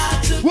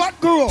 What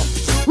girl?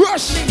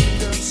 Rush.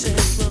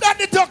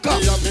 Danny Tucker.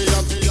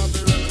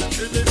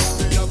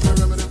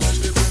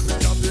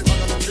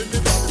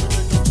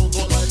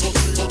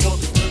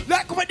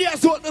 Like when they are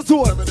so the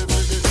soul.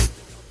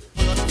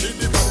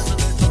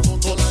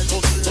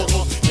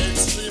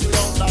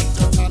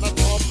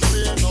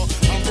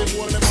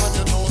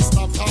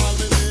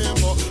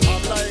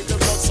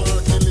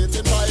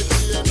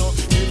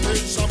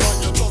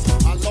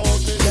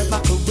 let my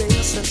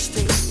caresses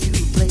take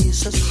you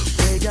places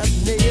where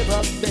you've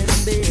never been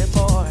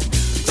before.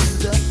 To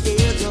the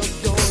edge of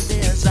your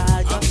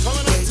desire.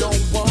 Where you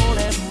want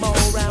it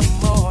more and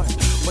more.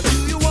 What do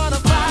you wanna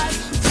fight?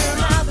 Turn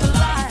out the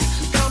light.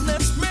 Come,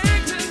 let's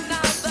make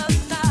tonight the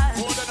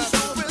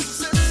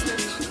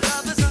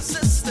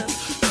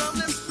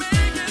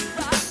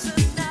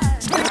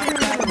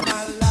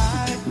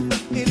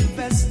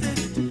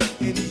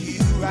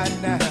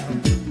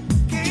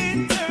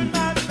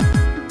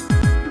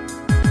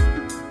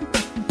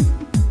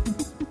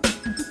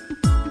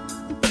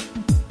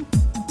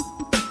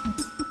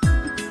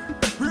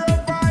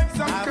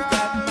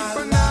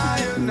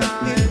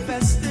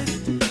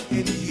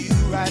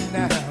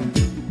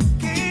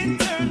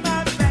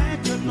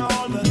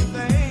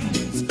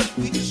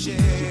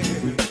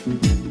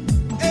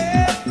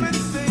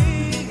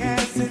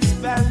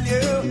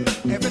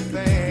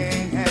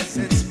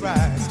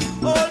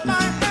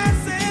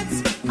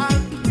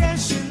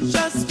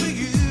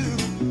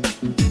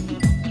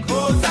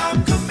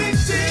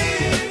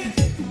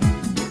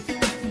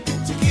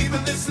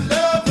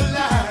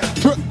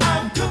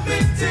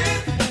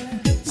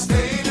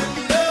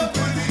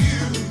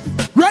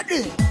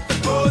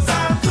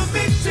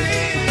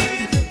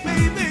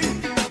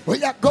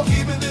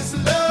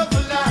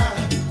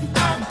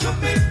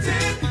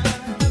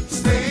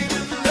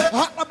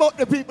about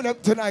the people them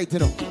tonight, you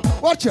know.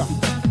 Watch out.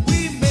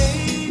 We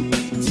may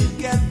be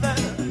together,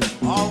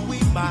 or we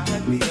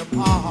might be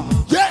apart.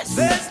 Yes.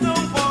 There's no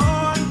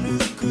one who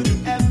could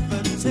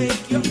ever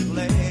take your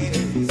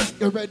place.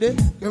 You ready?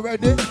 You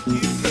ready?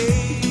 You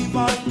gave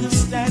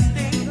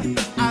understanding.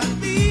 I'll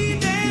be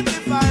damned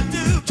if I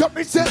do. Jump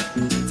me, say.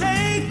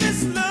 Take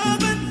this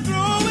love and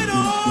throw it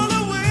all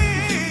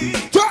away.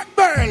 John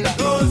Burl.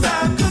 'Cause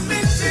I'm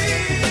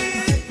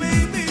committed,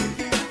 baby,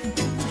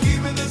 to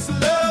keeping this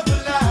love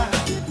alive.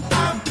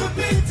 I'm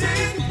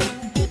committed,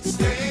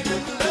 staying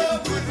in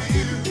love with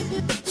you.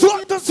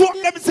 Swat to swat,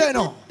 let me say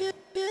no.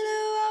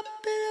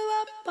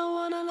 I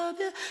wanna love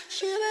you.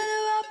 Shiver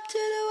you up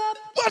till you up.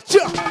 Watch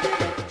out.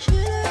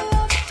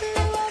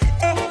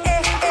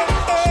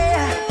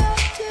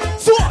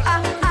 Swat.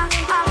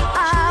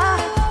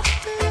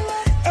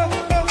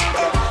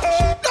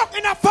 Knock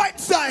in a fight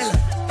style.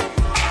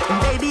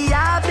 Baby,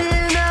 I've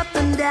been up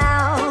and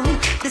down.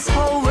 This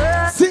whole world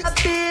I've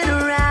been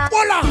around.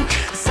 Voila.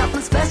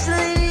 Something special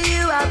in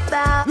you I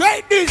found.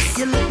 Ladies.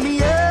 You lift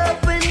me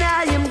up when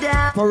I am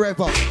down.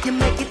 Forever. You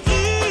make it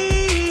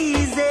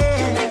easy.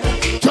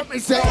 Jump me,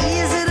 say.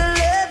 Easy to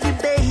love you,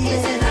 baby.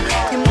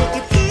 You make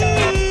it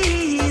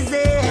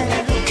easy.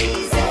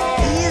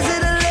 Easy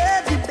to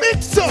love you, baby.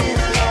 Mix up.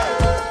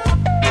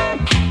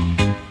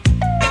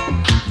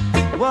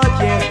 Oh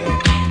yeah.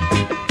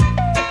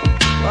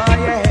 Oh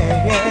yeah,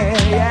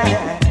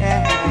 yeah,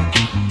 yeah.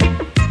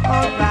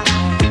 All right.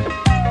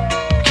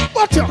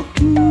 Watch out.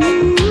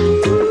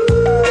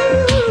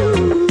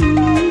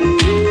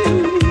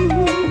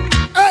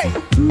 Hey.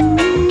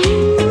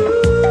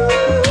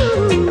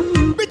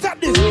 Bit at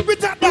this,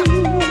 bit at that.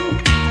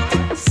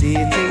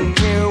 Sitting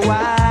here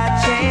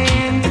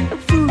watching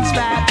fools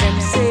by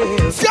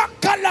themselves.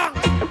 Skakalang.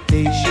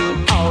 They should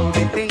all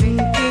be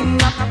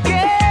thinking of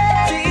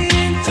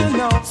getting to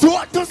know.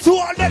 Swat to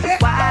swat, let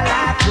it. While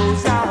life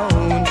goes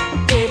on,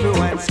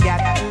 everyone's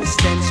got to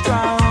stand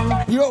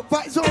strong Yo,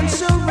 fight zone. and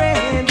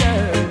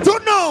surrender.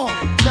 Don't know.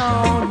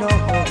 No, no.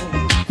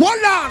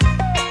 Voila.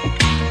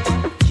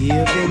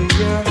 Giving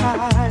your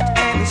heart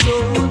and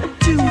soul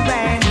to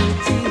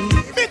vanity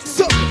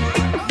Mix up.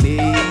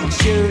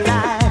 makes your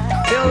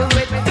life filled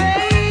with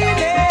pain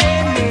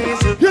and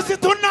misery. You see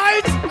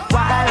tonight.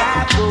 While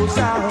life goes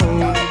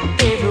on,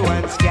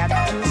 everyone's got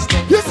to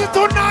stand. You see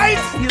tonight.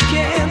 You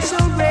can't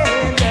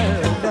surrender,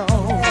 no,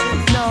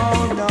 no,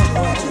 no.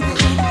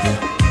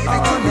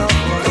 Oh no.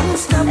 Don't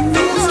stop,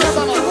 don't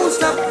stop, don't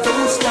stop,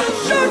 don't stop.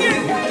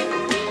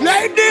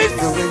 Ladies.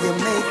 The way you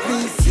make me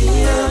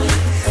feel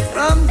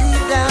from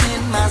deep down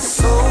in my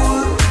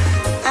soul,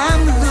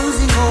 I'm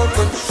losing all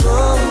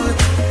control.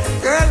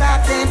 Girl, I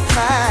can't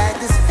fight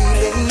this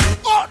feeling.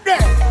 Out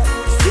there.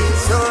 Feels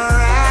so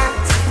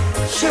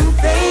right.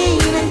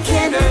 Champagne and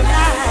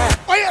candlelight.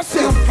 What you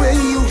say? The way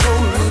you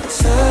hold me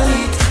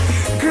tight.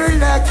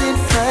 Girl, I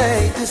can't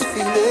fight this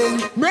feeling.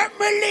 Make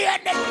me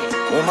lady.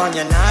 Woman,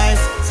 you're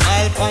nice.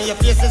 Smile on your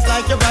face is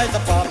like you're right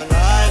upon the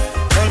night.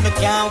 Girl, me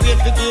can't wait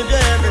to give you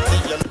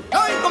everything you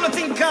know. You come to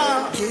think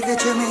of. Give it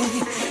to me,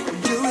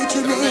 do it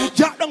to me.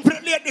 Jack don't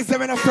put ladies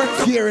them in a front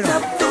here, you know.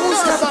 Stop,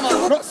 don't stop,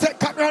 don't. Not set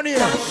cut round here.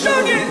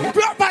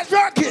 Drop back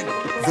rocking.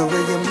 The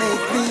way you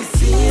make me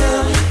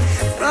feel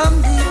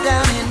from deep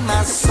down in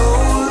my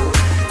soul,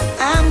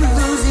 I'm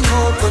losing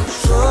all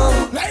control.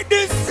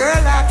 Ladies.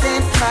 Girl, I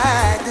can't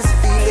fight this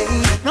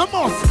feeling. No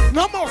more.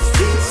 No more.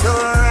 Feels so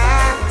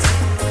right.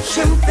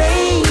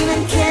 Champagne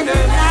and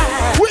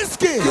candlelight.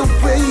 Whiskey. The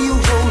way you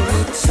hold me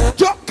tight.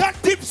 Drunk and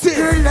tipsy.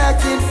 Girl, I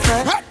can't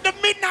fight. At the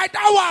midnight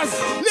hours.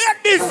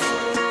 Ladies.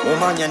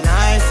 Woman, you're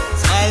nice.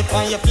 Smile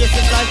on your face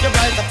is like you're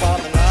right upon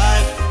the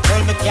night.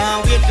 Girl, me can't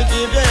wait to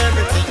give you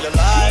everything you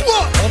like.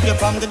 What? Hope you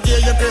from the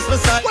day you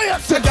Christmas side. What you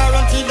say?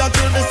 Guarantee that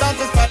you'll be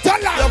satisfied. Tell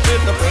her. You're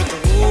free to break the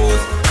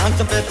rules and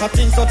to better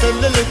things, so tell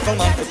the little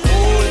man to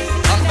cool.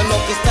 And me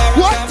lucky star.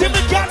 What thing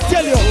me can't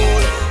tell you?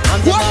 And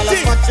the What ball is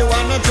thing? what you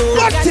wanna do.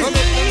 What thing? So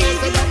make me know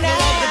say that you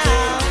love me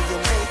too.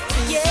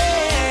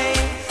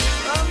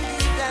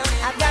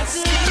 I've got to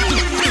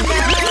leave you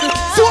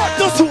now. Swat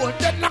to swat.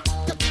 Then knock.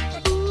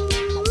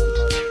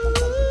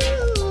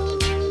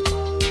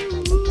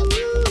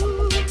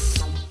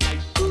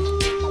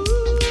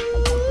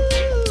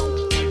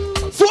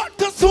 Swat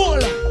to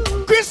swat.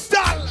 Crystal.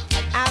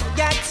 I've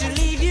got to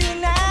leave you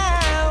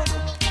now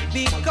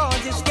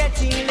because it's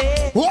getting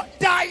late. What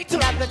died?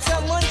 I've got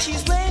someone,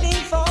 she's waiting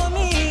for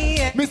me.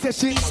 Mr.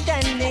 She. She's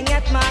standing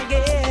at my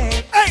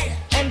gate. Hey.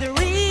 And the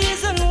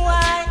reason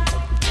why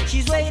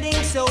she's waiting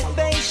so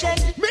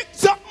patient,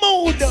 Mix up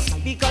mood.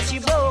 because she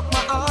broke my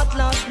heart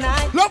last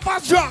night.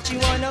 Lovers rock. She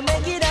wanna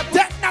make it up.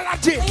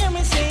 Technology. Hear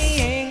me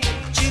sing,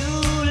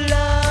 true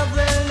love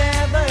will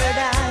never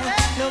die,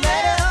 no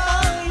matter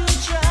how you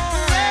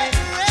try.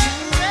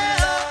 True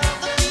love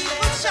will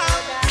never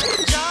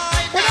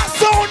die. When I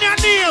saw your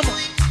name.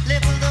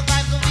 Level the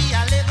vibe, we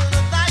are level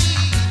the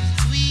vibe.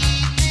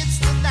 Sweetness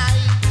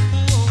tonight.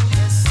 Oh,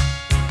 yes.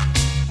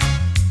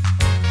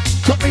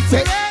 Come me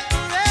say.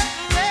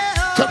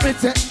 Come me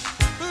say.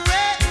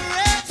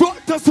 Swat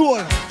to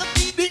swat.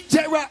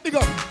 DJ Rock, big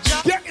up.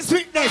 Get the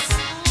sweetness.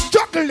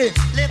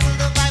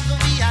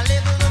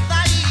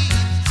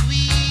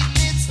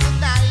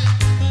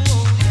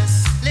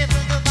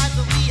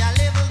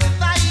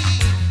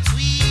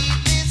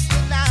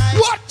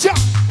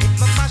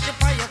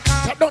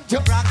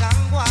 brag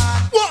and go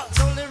on. What? It's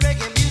only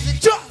reggae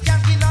music. Sure.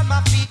 Yanking on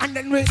my feet. And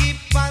then we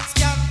Keep on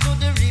scan to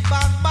the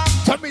rebound back.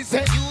 tell me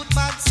say, Youth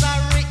man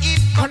sorry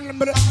if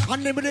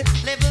unlimited.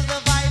 level the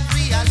vibe,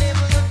 we are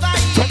level the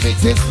vibe. Tell me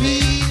say,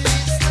 Feel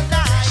it's the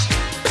night.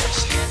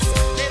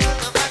 Level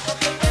the vibe,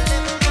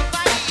 level the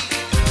vibe.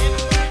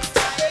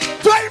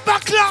 12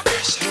 o'clock.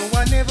 No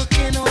one ever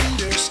can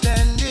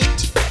understand it.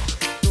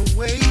 The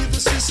way the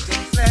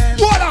system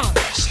plans. What on?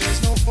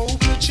 There's no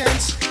hope, no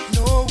chance,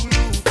 no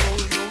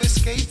loophole, no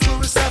escape for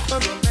a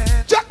sufferer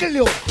man. Chuckle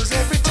you. Cause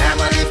every time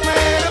I lift my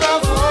head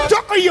above water,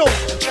 Chuckle you.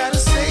 I try to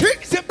say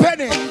Hits a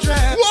penny. I'm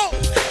trapped. Whoa.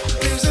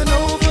 There's an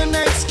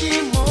overnight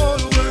scheme all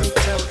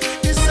worked out,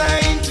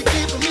 designed to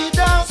keep me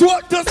down. So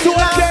what does so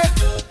Yeah.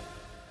 get?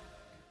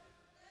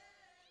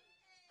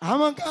 I'm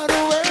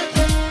gonna work.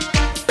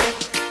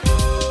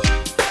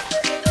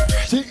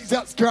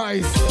 Jesus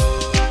Christ.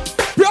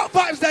 Pure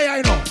vibes there,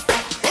 I know.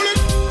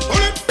 Pull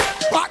it.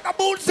 Back the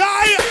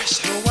bullseye.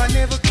 No one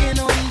ever can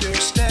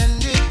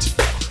understand it.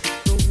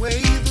 The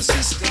way the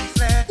system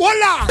plans.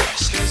 Voila.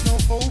 There's no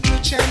hope, no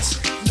chance,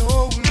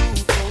 no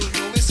loophole,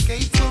 no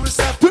escape for a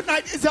sufferer.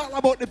 Tonight is all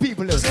about the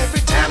people. Cause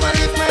every time I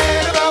lift my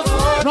head above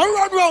water, No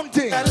run round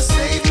thing. gotta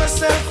save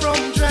myself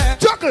from drag.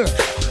 Chuckle.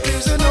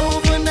 There's an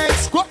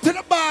overnight Go up to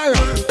the bar.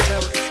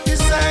 hotel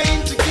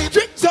designed to keep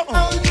Drink something.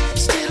 down.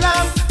 Still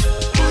I'm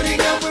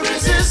putting up a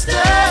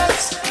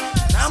resistance.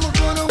 I'm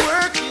gonna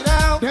work it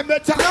out. Them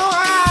better. No,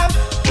 I'm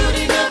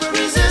putting up a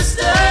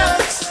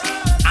resistance.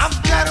 I've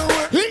gotta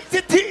work. Hit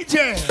the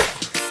DJ.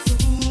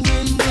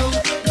 Window,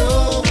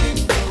 no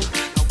window.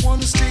 I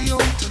wanna stay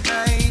home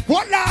tonight.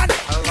 What lad?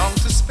 I long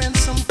to spend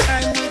some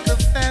time with the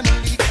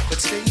family, but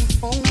staying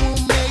home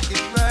won't make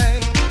it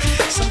right.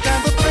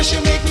 Sometimes the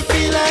pressure make me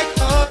feel like,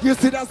 oh, You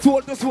see that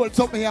soul to soul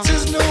something here.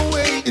 there's no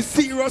way. It's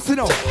serious, you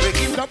know.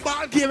 Breaking The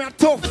ball game is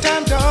tough.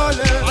 time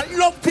dollar. I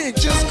love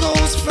things. Just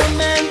goes from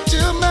man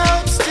to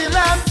mouth. Still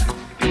I'm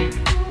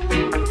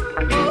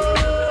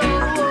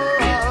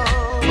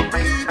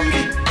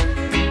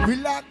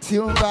Relax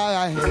your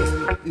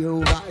vibe.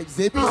 Your vibes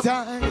every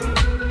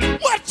time.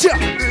 Watch ya.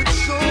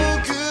 it's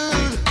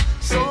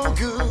so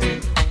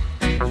good,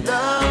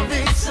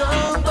 loving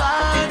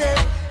somebody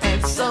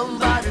and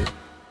somebody.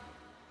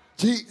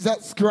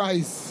 Jesus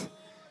Christ.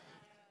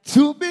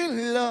 To be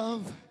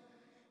loved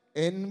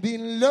and be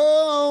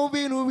loved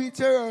in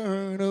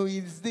return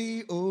is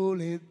the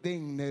only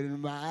thing that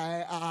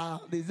my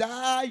heart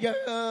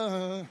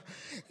desire.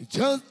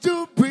 Just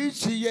to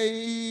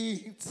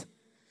appreciate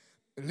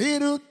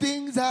little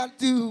things I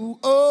do.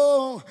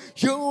 Oh,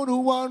 you're the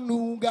one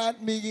who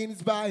got me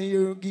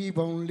inspired. Keep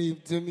on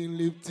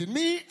lifting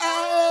me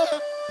up.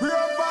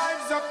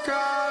 Provides a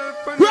call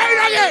for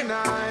Right again.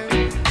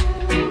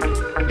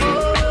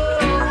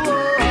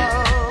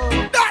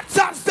 That's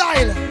our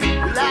style.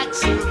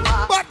 Relax your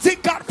mind. But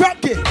think got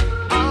Frankie.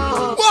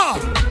 Wow.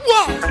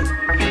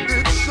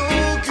 It's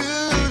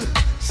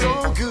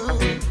so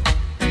good,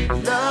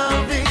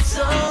 loving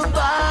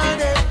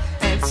somebody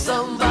and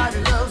somebody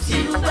loves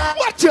you back.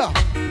 Watch ya.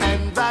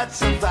 And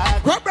that's a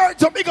fact.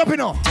 Roberto, big up, you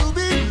know. To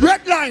be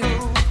Red line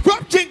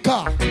from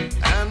Jinka.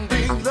 and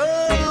being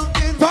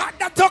loved in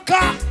Partner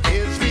Tucker.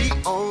 is the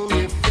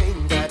only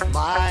thing that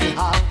my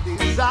heart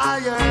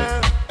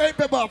desires. Hey,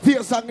 Pepper,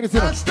 feel song this, you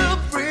know. Just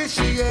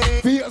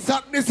appreciate Feel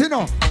song this, you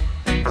know.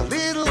 the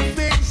little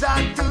things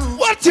I do.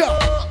 Watch ya.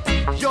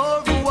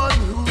 You're the one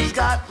who's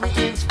got me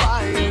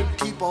inspired.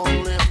 Keep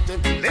on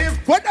lifting.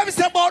 What do we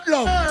say about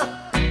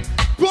love?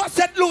 Go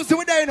set Lucy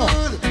with there, you know.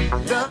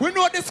 Love We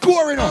know the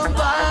score, you know.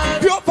 somebody,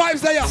 Pure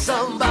vibes there.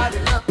 somebody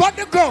love But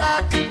the go.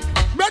 back.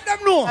 Let them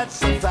know.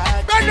 That's a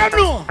fact. Let them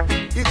know.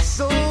 It's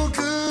so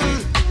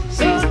good,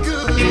 so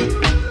good.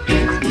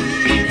 When you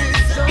needed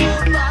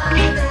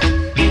somebody,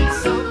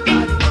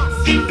 somebody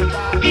wants you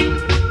back.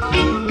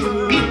 Oh,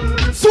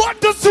 girl.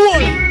 Sword to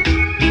sword.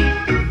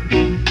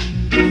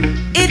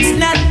 It's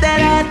not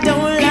that I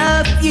don't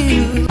love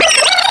you.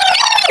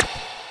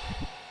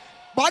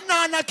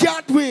 Banana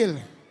can't will.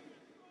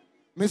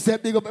 Me say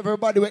big up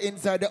everybody we're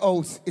inside the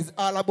house. It's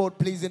all about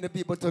pleasing the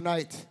people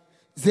tonight.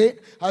 See?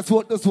 I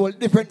sword to sword,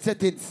 different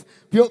settings.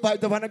 Pure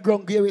vibes of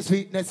underground, Gary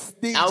Sweetness,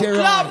 Now DJ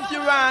clap Ron.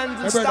 your hands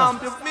Hey, and brother.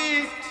 stamp your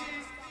feet.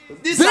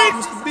 This See?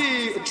 happens to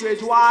be a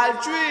treat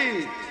wild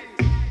treat.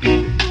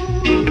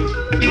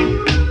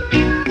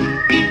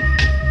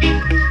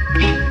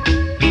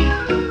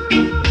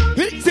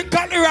 Hits the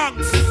Cali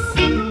ranks.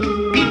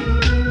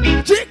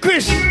 G.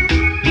 Chris.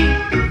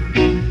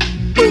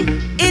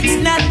 It's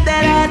not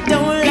that I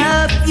don't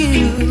love you.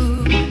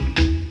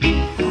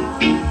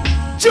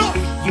 Joe.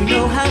 You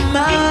know how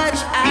much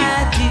I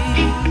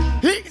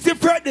Hits the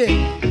Freddy. do.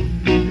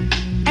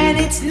 And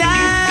it's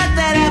not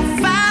that I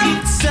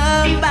found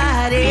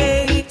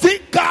somebody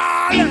Think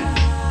all.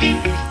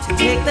 to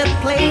take the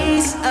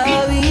place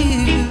of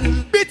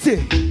you. Bitty.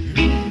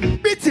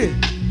 Bitty.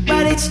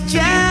 But it's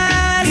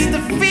just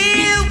a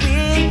feel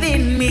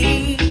within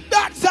me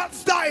That's that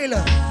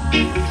style.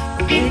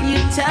 when you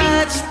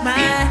touch my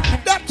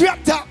hand. That we are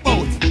talking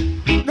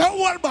about. No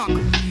hold back.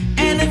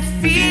 And a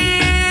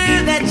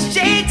fear that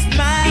shakes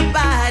my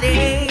body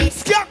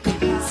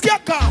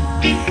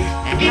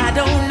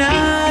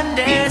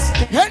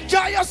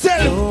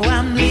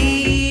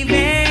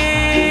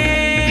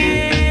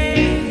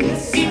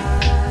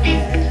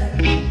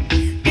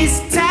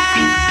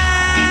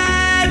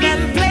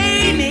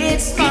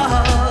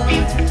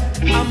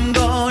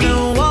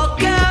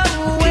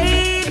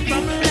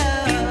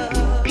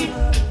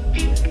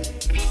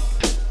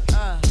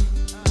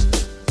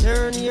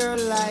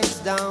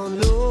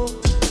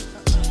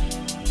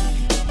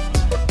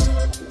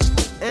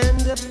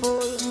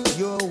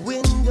your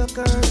window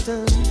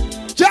curtain.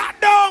 Jot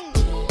down.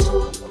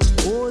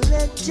 Oh,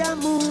 let your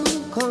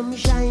moon come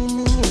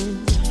shining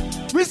in.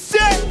 We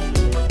say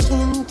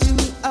into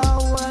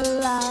our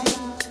life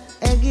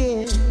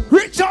again.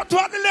 Reach out to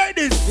all the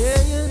ladies.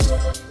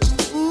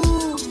 Yeah.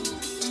 Ooh,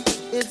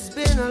 it's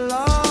been a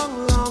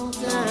long, long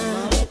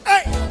time.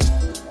 Hey,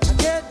 I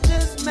get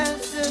this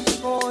message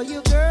for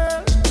you,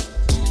 girl.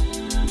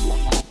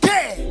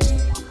 hey.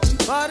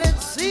 But it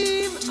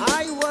seemed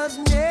I was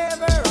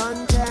never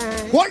on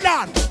time. Hold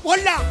on,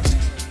 hold on.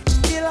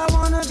 Still I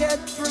wanna get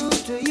through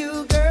to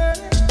you, girl.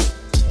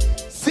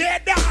 Say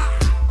that.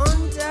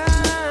 On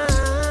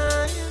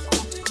time,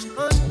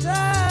 on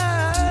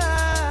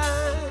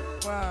time.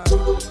 Wow.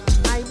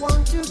 I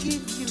want to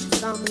give you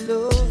some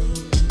love.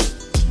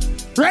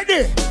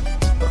 Ready?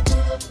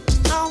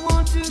 I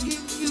want to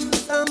give you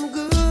some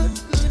good,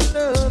 good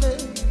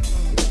loving.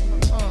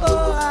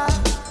 Oh, I.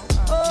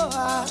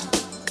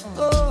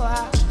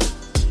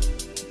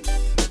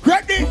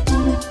 Ready?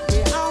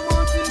 Yeah, I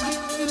want to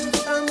give you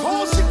some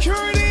All good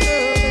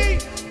security.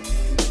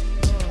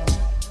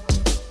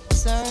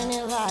 Turn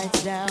your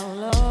lights down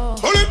low.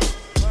 Hold it.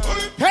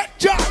 Head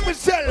job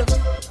myself.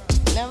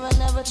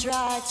 Never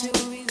try to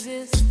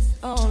resist.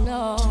 Oh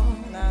no.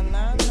 Nah,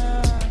 nah,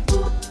 nah.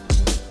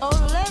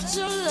 Oh, let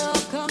your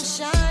love come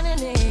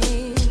shining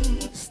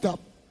in. Stop.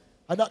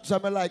 And that's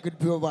what I like with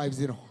Pure Vibes,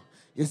 you know.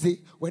 You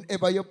see,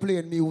 whenever you're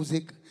playing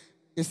music,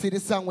 you see the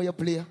song where you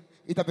play,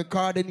 it have to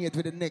coordinate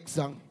with the next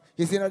song.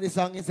 You see that the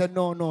song, you say,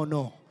 no, no,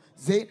 no.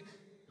 See?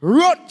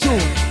 Road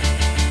tune.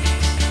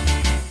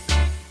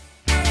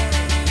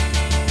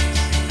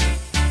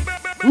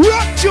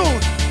 Road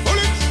tune.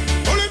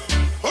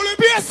 Hold it.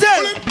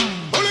 PSL.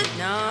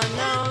 No,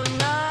 no,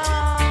 no.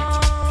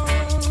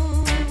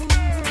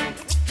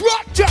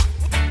 Drop job.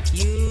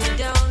 You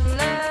don't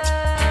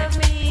love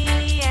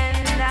me,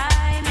 and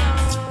I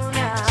know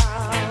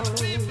now.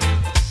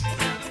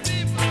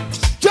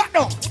 Drop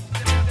down.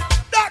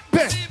 That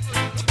pen.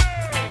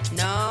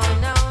 No,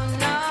 no,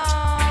 no.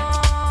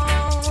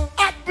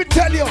 I will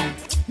tell you.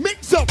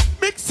 Mix up.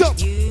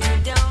 You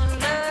don't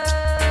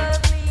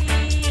love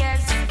me,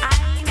 yes,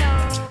 I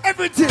know.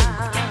 Everything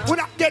we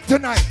not get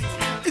tonight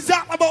is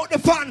all about the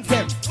fans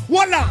them.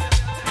 Voila.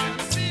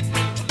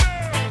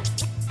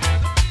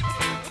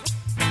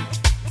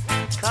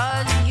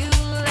 Cause you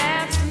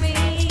left me,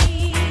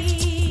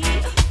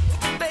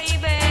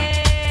 baby.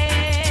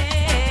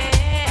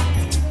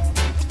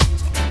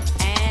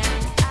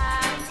 And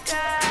I've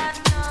got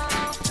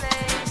no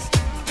place to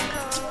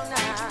go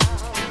now.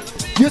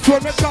 Just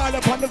when me call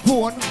up on the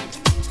phone,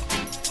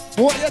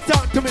 won't you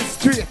talk to me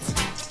straight?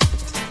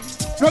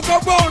 No go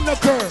round the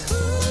curve.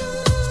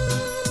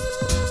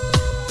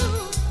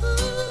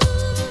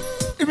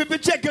 If we be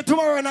check you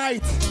tomorrow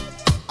night,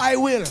 I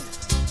will.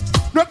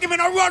 Not giving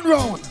a run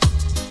round.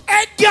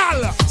 Hey,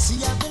 girl.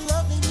 See, I've been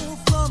loving you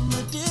from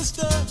a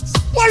distance.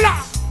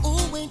 Voila.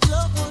 Oh, ain't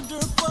love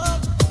wonderful?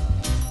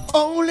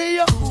 Only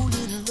you.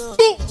 Love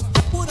Boom.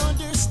 would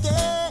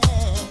understand.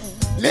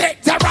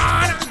 Later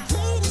on. The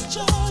greatest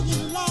joy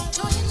in life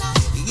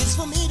is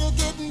for me to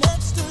get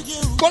next to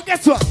you. But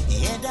guess what?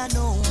 And I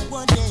know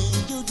one day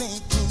you'll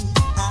make me a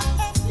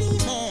happy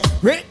man.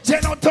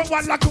 Reaching out to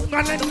one like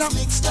Those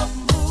mixed up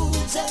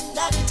moods and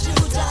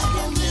attitudes, I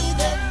can leave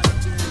them.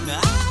 I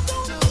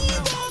don't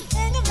need them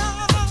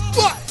anymore.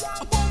 What?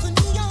 I want the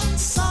neon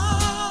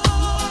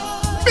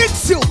sign.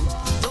 Mix you.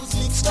 Those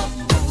mixed up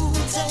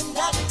moods and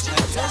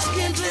attitudes, I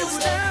can't live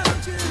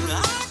without you. I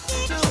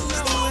need you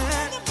anymore.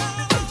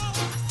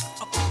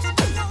 I want the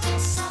neon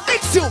sign.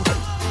 Mix you.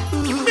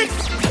 Mix.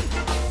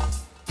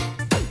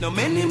 Now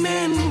many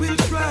men will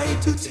try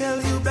to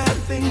tell you bad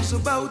things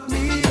about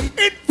me.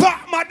 In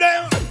fact,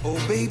 madam. Oh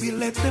baby,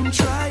 let them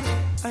try.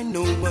 I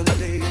know one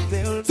day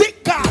they'll Think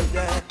do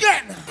that.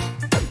 again.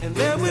 And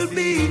there will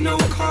be no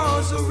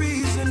cause or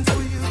reason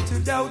for you to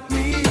doubt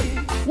me.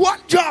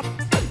 What job?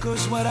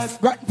 Cause what I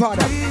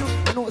Grandfather. feel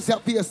I know it's your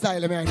peer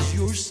style, man. is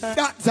your side.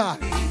 That's all.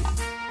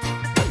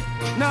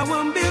 Now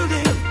I'm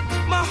building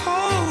my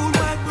whole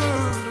wide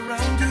world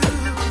around you.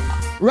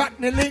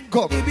 Ratney link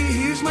up. Baby,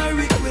 here's my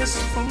request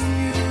from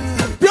you.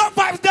 Pure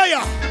Vibes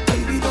there.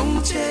 Baby,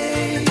 don't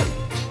take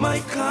my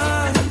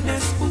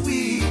kindness for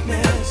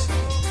weakness.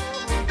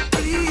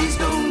 Please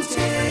don't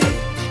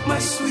take my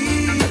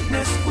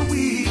sweetness for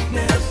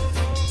weakness.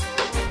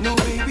 No,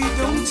 baby,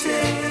 don't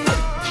take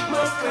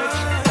my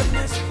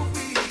kindness for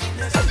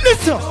weakness.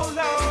 Listen. Oh,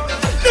 Lord.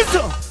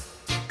 Listen.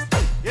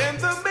 In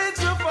the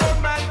midst of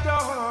all my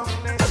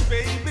darkness,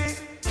 baby,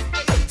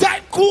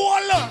 Time cool.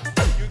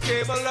 you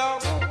came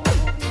along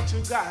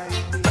to guide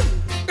me.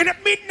 In the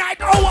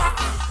midnight hour.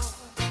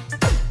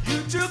 You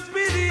took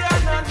pity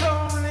on a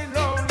lonely,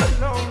 lonely,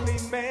 lonely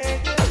man.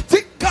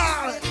 Think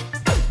God.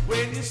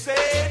 When you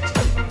said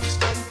you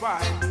stand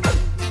by me.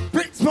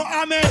 Prince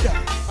Mohammed.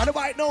 And the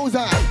white nose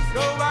eye.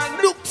 No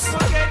one Looks.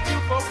 forget you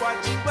for what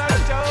you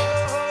have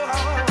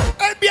done.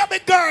 Hey,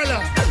 baby girl.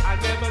 I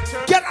never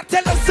turned Can I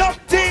tell you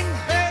something?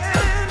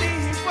 any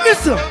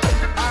Listen.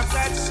 I've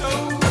got so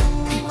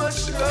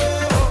much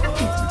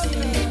love.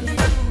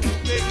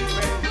 Baby,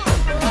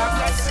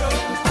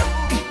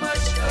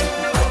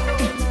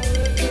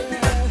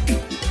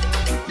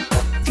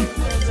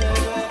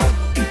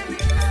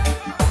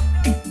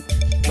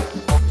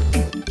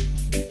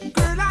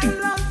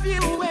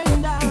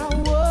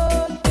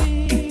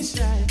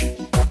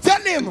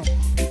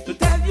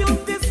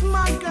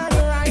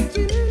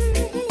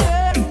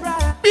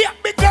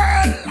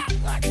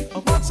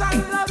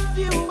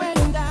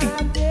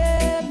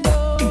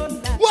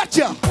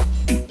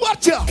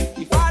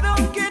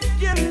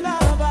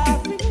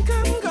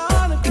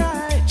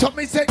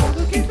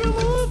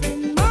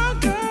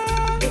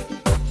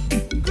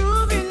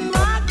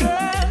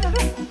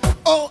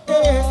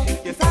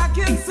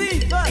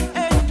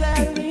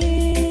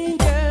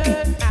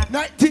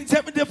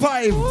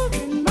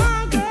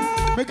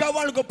 Make I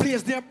want to go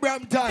place near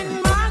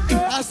Brampton.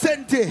 I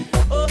sent it.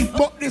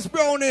 But this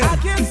brownie,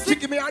 she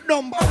give me a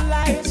number.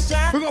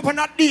 We go up on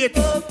a date.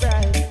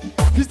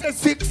 She said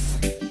 6.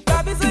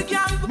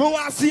 Me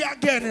want to see her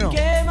again, you know.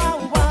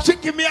 She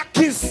give me a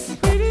kiss.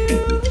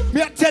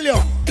 Me I tell you.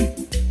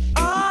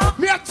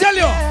 Me I tell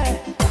you.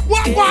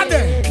 What one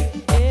day?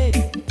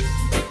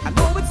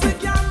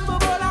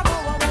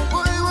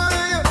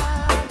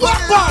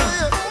 What one?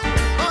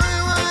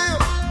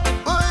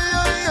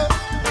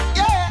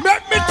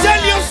 Let me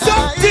tell you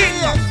something.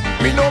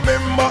 Me no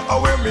remember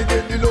where me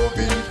get the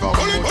loving from.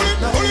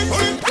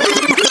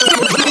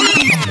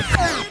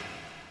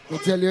 I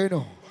tell you, you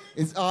know,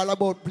 it's all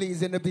about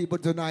pleasing the people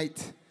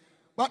tonight.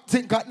 But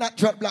think at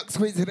Natural Black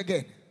squeeze it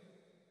again.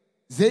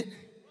 Is it?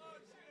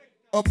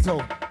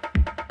 Uptown.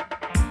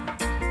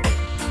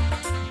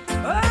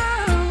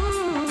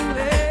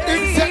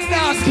 Insect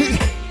nasty.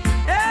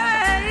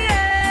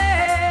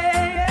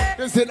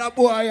 This is a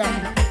boy,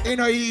 you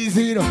know,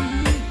 easy, you know.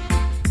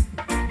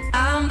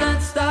 I'm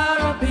that star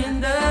up in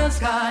the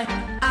sky.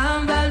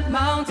 I'm that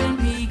mountain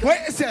peak.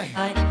 Wait a sec.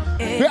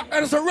 Yeah,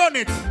 let's run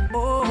it.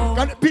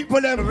 Got the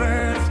people them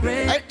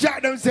enjoy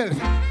themselves.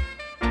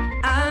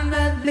 I'm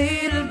that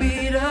little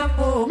bit of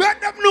hope. Make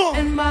them know.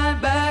 And my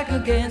back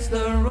against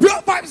the road.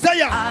 Pure vibes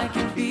there. I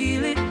can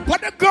feel it.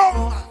 What the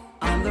go?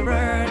 I'm the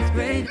bird's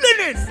great.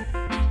 Lilies.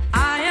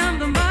 I am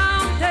the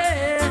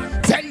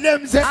mountain. Tell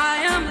them, say.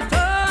 I am the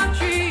tall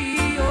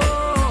tree.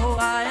 Oh,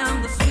 I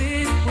am the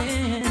swift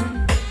wind.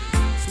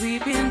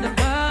 Sweeping the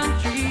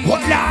country.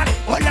 Hold on,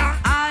 hold on.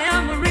 I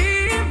am a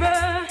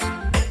river.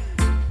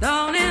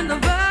 Down in the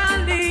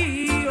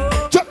valley.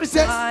 Oh,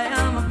 say. I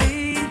am a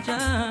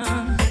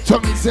vision.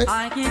 Say.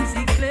 I can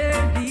see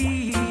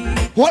clearly.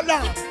 Hold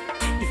on.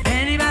 If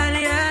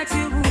anybody asks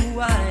you who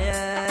I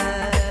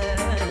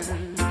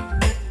am,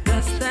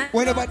 just stand.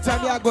 Whenever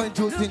time you are going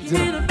through things, you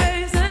know,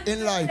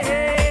 in life,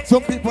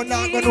 some people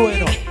not gonna know, you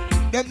know.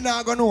 Them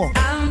not gonna know.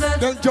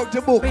 Don't judge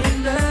the book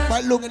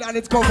by looking at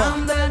its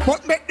cover.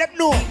 But make them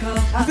know.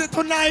 Is it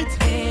tonight?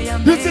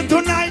 Is it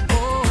tonight?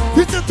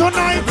 Is it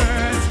tonight?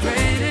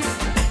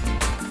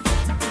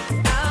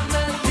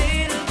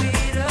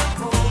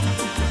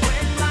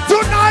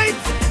 Tonight!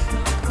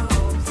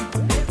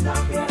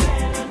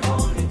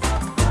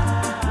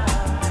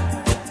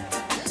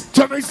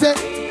 Somebody said,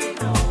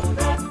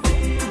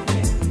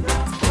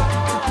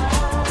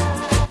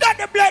 not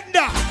the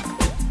blender.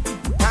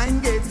 Time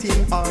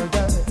getting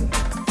harder.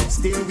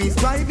 Still we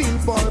striving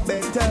for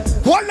better.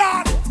 Hold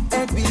on.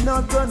 And we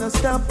not gonna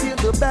stop till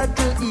the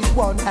battle is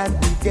won and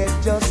we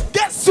get just.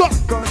 Guess what?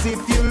 Cause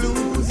if you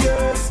lose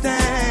your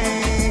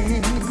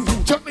stand,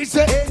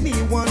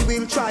 anyone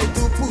will try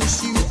to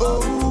push you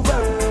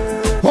over.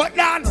 Hold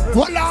on,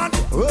 hold on.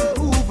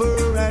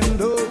 Over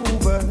and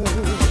over.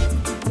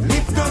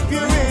 Lift up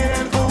your head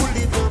and hold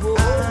it up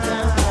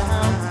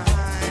high.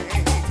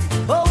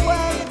 Oh, well.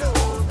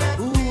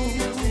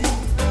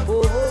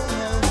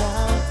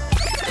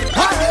 I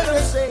heard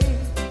her say,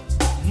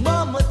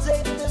 Mama,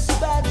 take this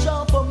badge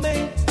off of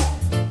me.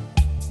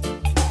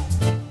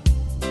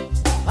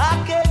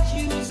 I can't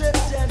use it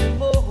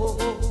anymore.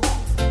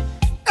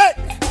 Hey,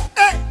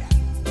 hey.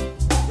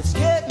 It's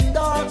getting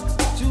dark,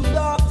 too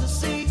dark to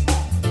see.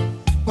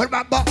 What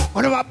about back?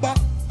 What about back?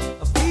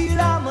 I feel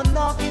I'm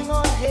knocking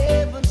on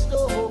heaven's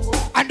door.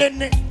 And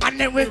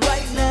then we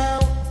right now,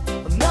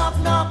 I'm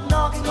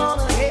knocking on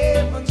a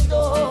heaven's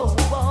door,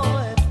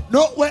 boy.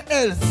 Nowhere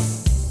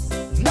else.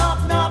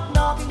 Knocking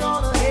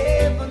on a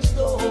heaven's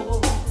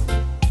door.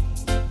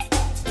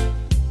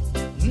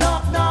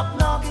 Knocking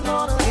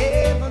on a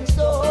heaven's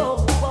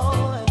door,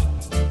 boy.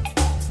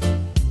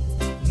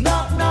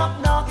 Knocking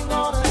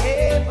on a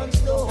heaven's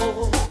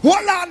door.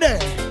 Hold on there.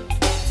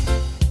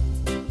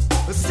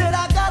 I said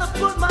I gotta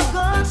put my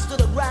guns to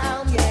the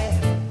ground, yeah.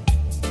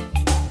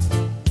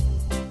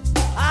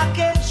 I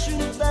can't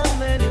shoot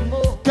them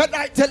anymore. Can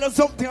I tell you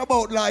something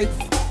about life?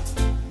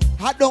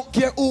 I don't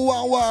care who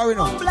want war, you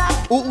know.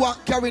 Who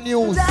want carry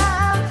news.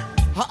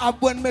 I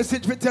have one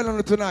message for telling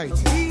you tonight.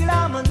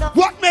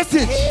 What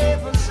message?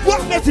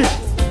 What message?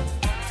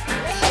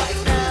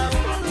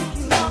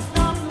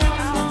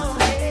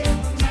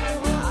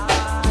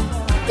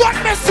 What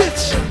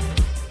message?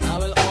 I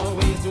will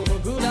always do the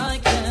good I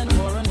can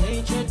for an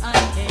hatred I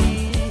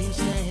can't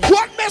stand.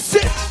 What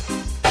message?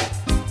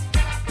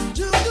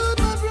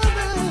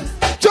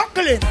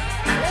 Juggling.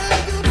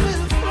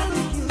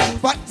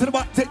 Back to the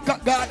back, take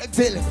God and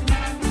tell him.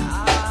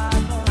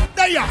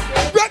 There you are,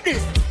 ready.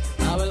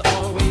 I will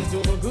always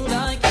do the good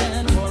I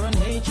can for an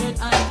hatred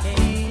I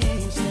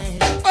can't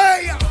stand.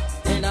 Hey.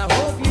 And I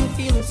hope you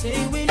feel the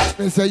same way.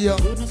 They say, yo.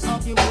 Goodness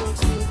of your works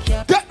still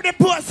kept. Get me the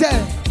pussy.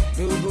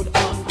 Do good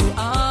unto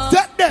others.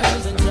 Take them.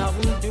 And I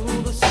will do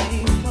the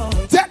same for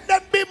you. Take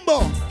them, bimbo.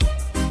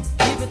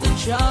 Give it a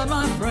shot,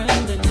 my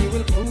friend, and you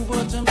will prove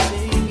what I'm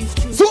saying is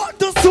true. Soul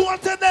to soul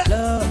to them.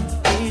 Love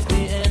is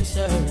the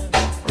answer.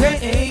 There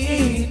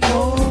ain't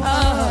no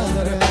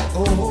other.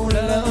 Oh,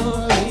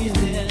 love is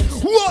the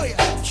answer. Whoa.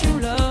 True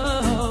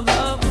love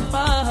of the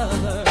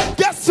Father.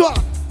 Guess what?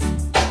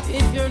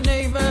 If you're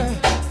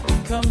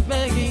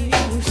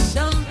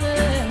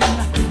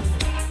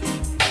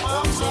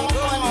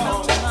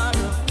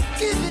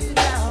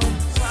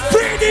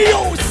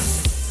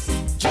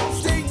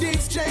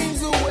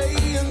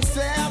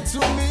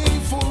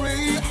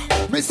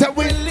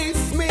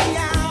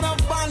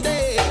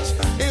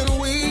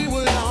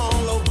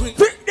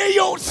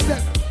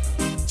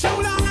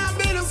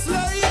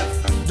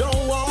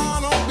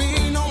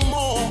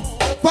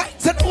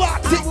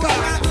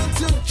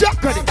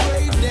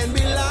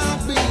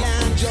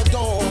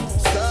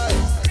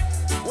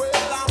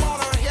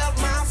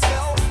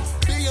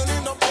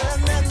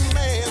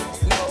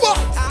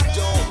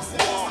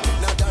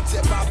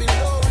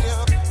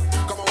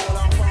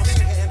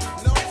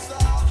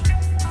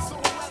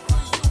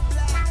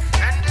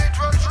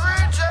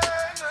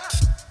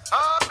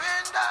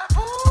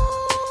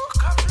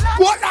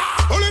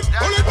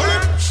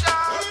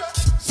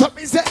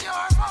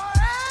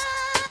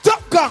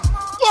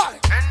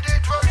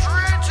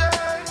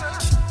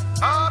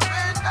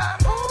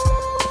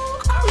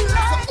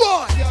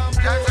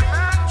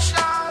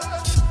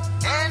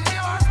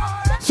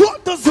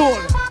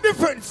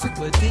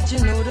Well, did you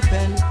know the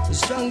pen is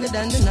stronger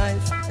than the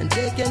knife, and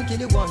they can kill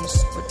you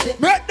once, but they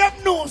make them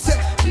know, say.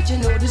 Did you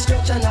know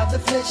destruction of the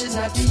flesh is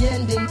not the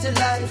ending to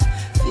life?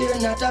 Fear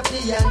not of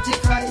the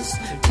Antichrist.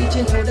 Did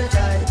you know that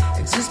I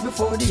exist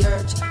before the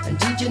earth? And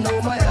did you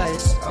know my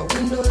eyes are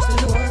windows to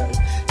the world?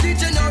 Did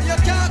you know you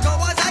can't go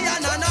as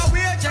Zion and now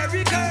wear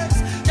Jerry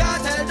curse?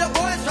 Can't tell the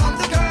boys from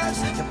the curse.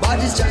 Your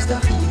body's just a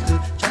vehicle,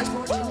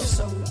 transporting your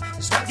soul.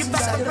 It's what's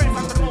inside the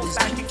vehicle.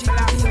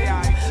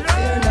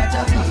 Fear not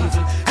of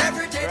evil.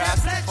 Every day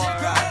that flesh will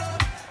grow.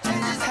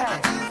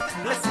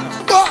 Listen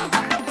up.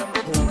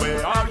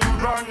 Where are you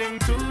running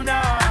to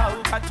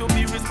now? Got to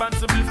be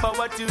responsible for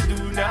what you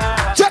do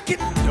now. Check it.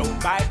 Don't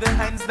buy the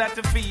hands that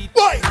defeat.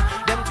 Boy.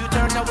 Them to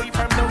turn away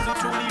from those who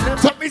truly love.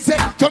 Tell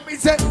me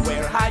say.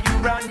 Where are you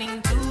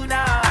running to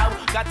now?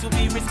 Got to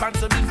be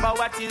responsible for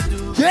what you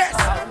do. Yes,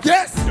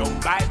 yes. Don't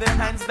buy the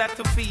hands that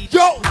defeat.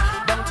 Yo.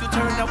 Don't you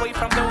turn away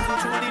from those who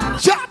truly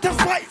love. Shut the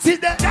fight in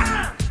there.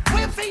 Damn.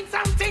 We've seen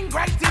something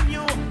great in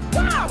you.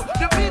 Wow.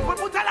 The people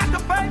put a lot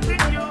of faith in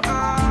you.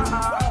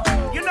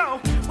 You know,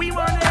 we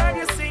want to hear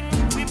you sing.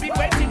 We've been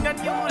waiting on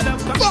you.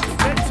 Love comes to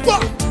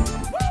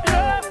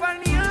love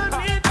and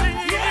unity.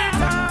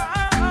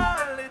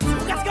 Yeah.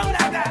 Let's go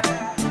like that.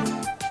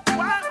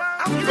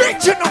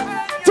 Original.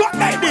 Talk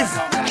like this.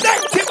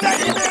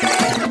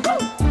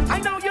 I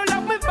know you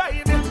love me,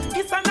 baby.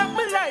 It's a love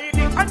me,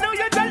 lady. I know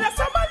you're jealous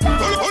of my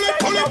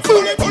love.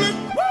 Pull it.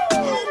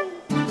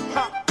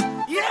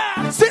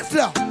 Yeah.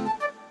 Sister.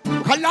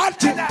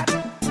 Halachi.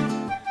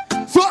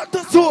 Soul to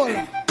soul.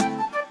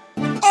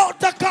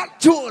 Out of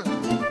control.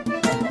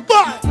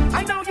 Boy.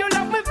 I know you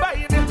love me,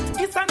 baby.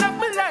 It's a love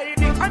me,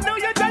 lady. I know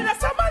you're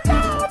jealous of my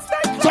love.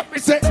 What me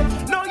say?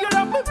 No, you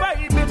love me,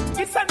 baby.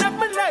 It's a love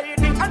me,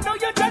 lady. I know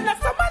you're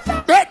jealous of my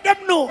love. Let them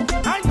know.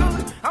 I'm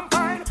good. I'm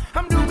fine.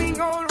 I'm doing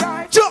all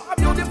right. Sure. A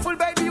beautiful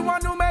baby,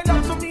 one who made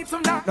love to me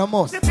tonight. No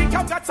more. You think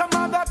I've got some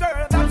other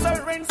girl that's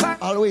her inside?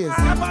 Always. I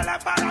have a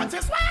left her out,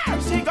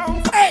 where she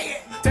gon'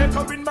 hey. Take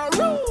her in my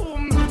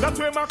room. That's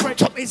where my friend.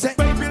 Chop me say.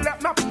 Baby,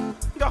 let me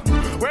go.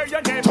 Where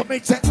your name? Chop me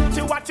say.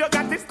 See what you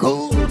got is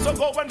cool. So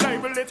go and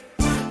label it.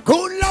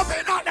 Good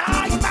loving on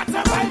nah, you got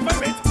to pay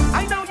for it.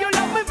 I know you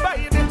love me,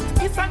 baby.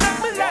 It's a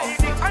love me,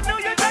 lady. I know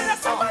you're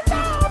jealous of my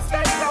love.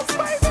 Stay close,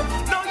 baby.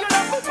 No, you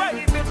love me,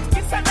 baby.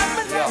 It's a love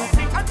me,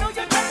 lady. I know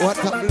you're jealous what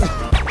of my love.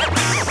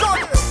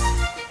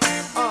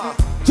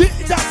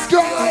 Jesus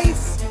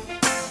Christ.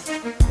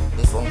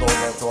 This one goes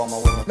out to all my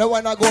women. The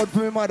one I go out for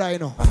my mother, you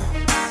know.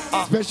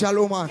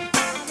 Special woman.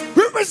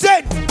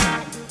 Represent.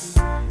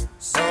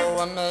 So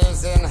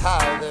amazing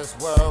how this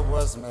world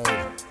was made.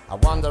 I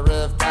wonder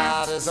if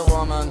God is a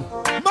woman.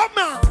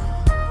 Mama,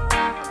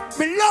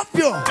 me love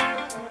you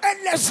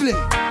endlessly.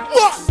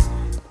 What?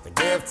 The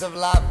gift of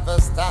life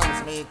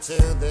astounds me to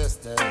this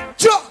day.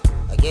 Sure.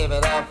 I give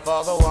it up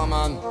for the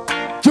woman.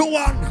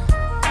 Joanne,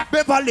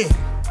 Beverly,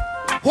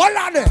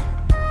 Hollande.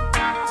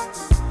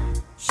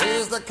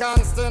 She's the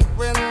constant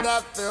wind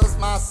that fills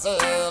my sail.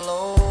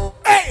 Oh,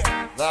 hey,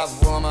 that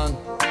woman.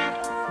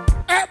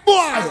 Hey,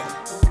 boy.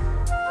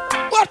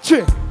 Watch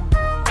it.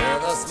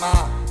 With a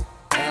smile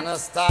and a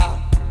star,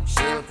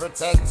 she'll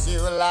protect you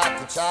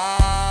like a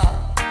child.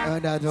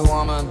 That's a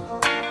woman.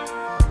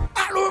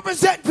 I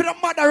represent for the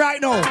mother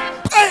right now.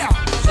 Hey.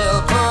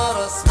 She'll put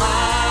a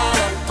smile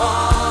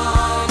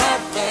upon her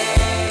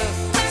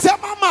face. Say,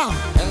 mama.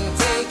 And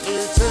take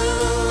you to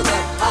the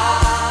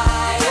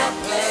higher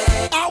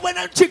place. I when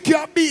I chick you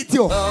and beat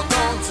you. So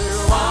don't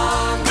you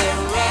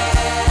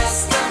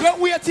underestimate. Don't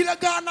wait till you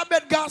go on the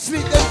bed, go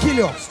sleep, then kill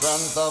you.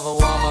 Strength of a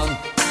woman.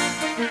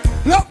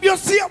 Love you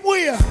same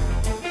way.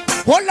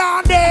 Hold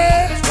on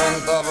there.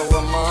 Strength of a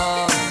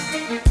woman.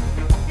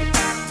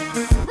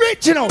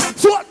 Original,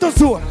 soul to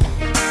soul.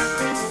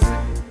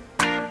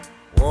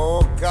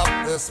 Woke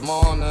up this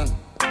morning.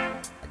 I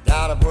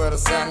got up with a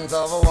scent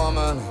of a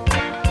woman.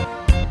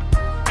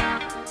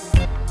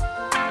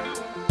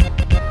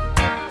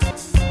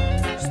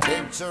 Just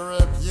picture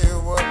if you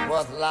would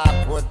what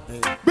life would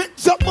be.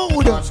 Bitch up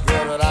mood. Much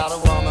good without a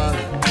woman.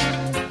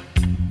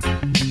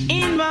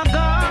 In my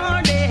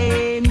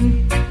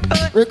garden.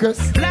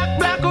 Rickers. Black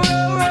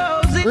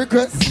roses.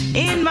 Rickers.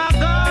 In my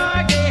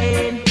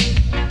garden.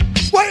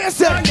 What you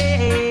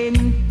say?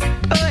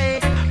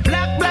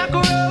 Black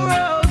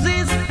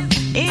roses.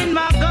 In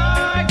my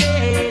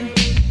garden.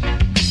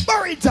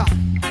 Marita.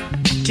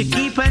 To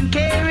keep and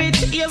care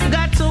it, you've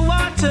got to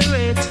water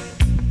it.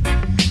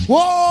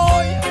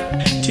 Whoa.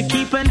 To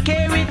keep and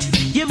care it,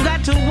 you've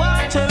got to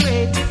water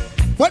it.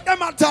 What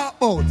am I talking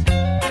about?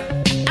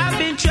 I've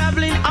been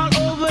traveling all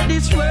over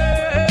this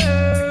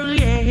world,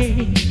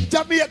 yeah.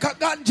 Jamaica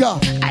ganja.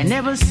 I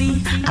never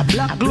see a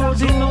black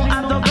rose in no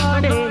other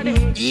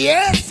garden.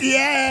 Yes,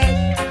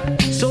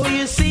 yes. So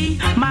you see,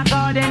 my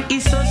garden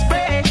is so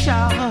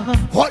special.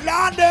 Hold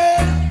on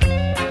there.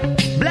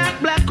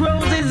 Black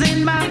roses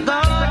in my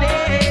garden.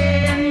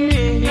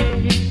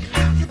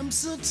 Yeah. I'm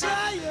so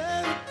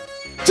tired.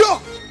 Joe.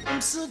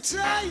 I'm so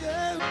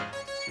tired.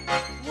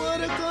 What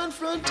a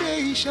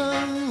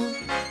confrontation.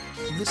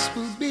 This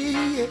will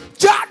be it.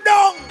 Jot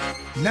down.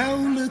 Now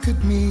look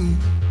at me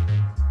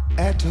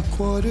at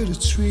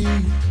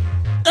 2:45.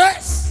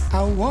 Yes.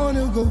 I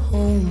wanna go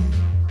home.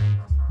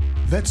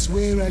 That's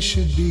where I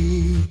should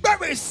be.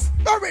 Barris.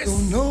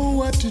 Don't know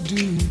what to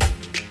do.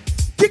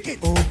 Kick it.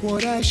 Or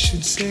what I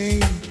should say.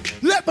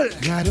 Level.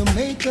 Gotta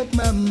make up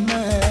my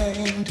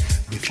mind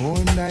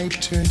before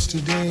night turns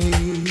to day.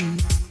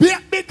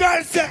 Big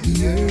girl said.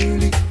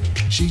 Early,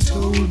 she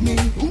told me.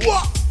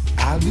 What?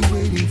 I'll be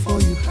waiting for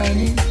you,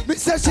 honey.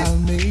 I'll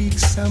make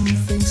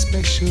something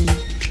special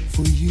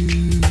for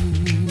you.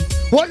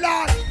 Hold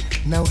on.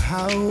 Now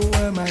how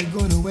am I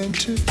gonna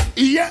enter?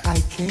 Yeah. I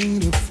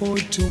can't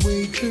afford to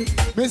wake her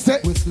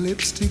with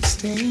lipstick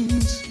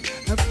stains.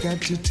 I've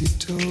got to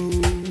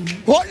tiptoe.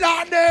 Hold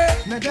on there.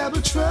 Now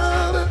double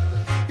trouble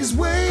is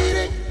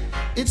waiting.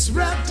 It's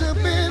wrapped up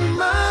in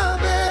my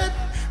bed.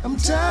 I'm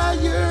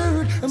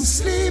tired, I'm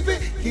sleepy.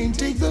 Can't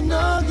take the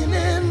noggin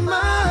in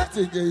my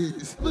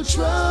face. Double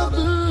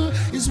trouble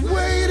is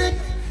waiting.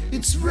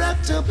 It's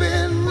wrapped up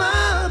in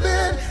my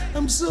bed.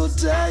 I'm so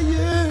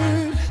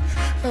tired.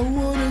 I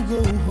wanna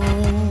go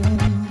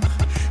home.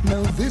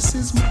 Now this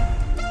is my...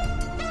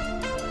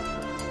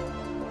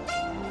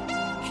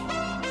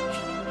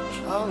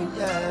 Oh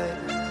yeah.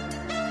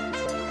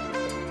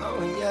 Oh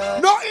yeah.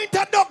 No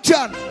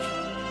introduction.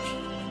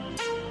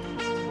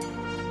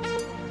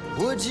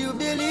 Would you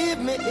believe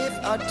me if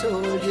I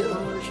told you?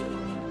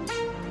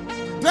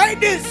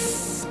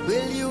 Ladies.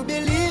 Will you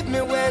believe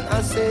me when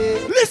I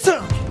say?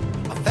 Listen.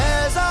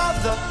 Affairs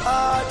of the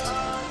heart.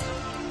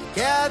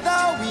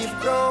 Together we've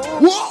grown.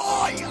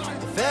 Whoa.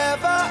 If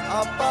ever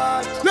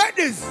apart.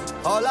 Ladies.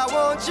 All I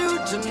want you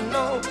to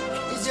know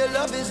is your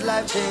love is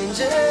life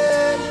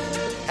changing.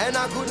 And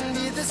I couldn't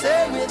be the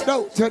same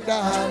without you,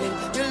 darling.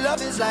 Your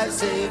love is life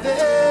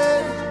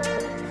saving.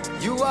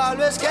 You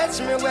always catch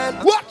me when.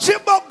 Watch your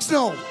box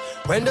now.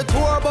 When the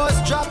tour bus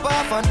drop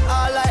off and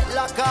all light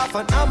lock off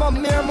and I'm a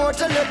mere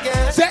mortal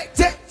again. Say.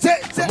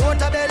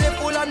 Motor belly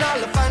full and all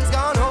the fans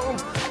gone home.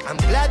 I'm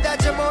glad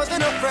that you're more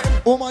than a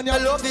friend. Oh man, your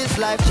love is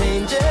life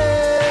changing.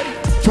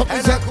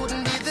 And I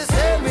couldn't be the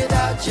same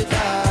without you,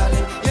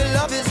 darling. Your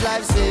love is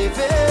life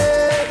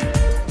saving.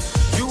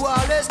 You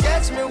always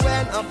catch me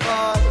when I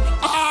fall.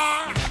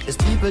 There's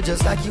people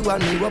just like you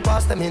and me, we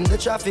pass them in the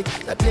traffic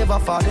that never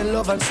fall in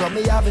love, and some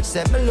me have it,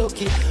 said me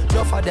lucky.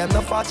 Enough of them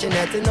not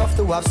fortunate enough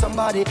to have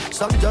somebody.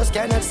 Some just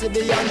cannot see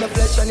beyond the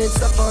flesh, and it's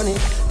so funny.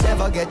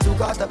 Never get too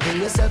caught up in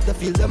yourself to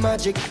feel the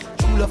magic.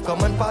 True love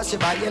come and pass you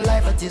by in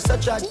life, it is so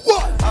tragic.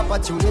 What?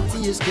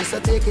 Opportunity is good, so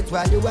take it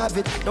while you have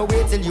it. Don't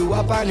wait till you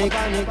are panic.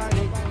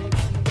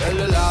 Well,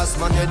 the last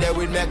man you there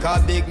will make a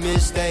big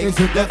mistake.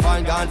 Left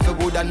and gone for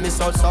good and miss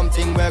out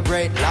something we're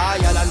great.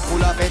 Loyal and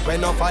full of it when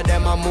enough of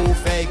them a move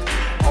fake.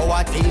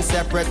 Our things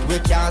separate, we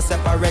can't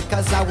separate.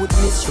 Cause I would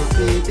miss you,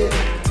 baby.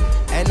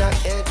 And I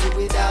can't do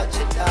without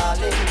you,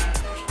 darling.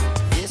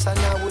 Yes, and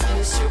I would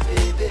miss you,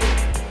 baby.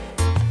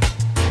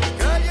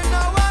 Girl, you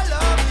know I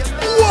love you,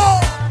 man. Whoa!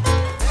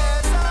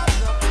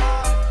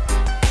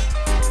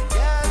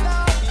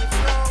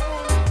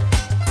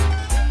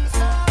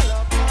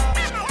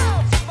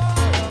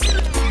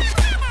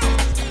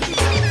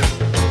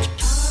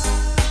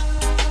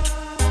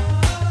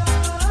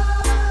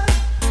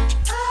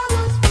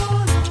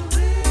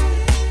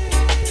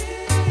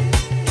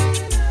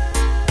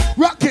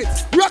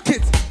 Rock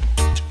it.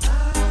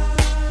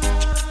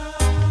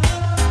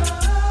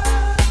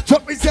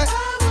 Drop me say.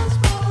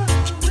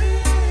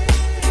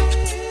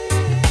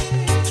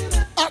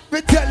 Up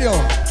me tell you.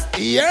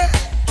 Yeah.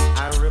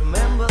 I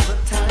remember the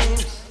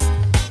times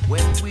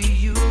when we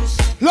used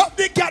love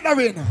the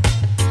gathering.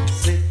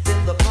 Sit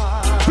in the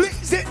park.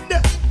 Please in the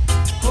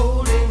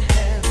holding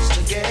hands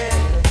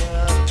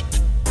together.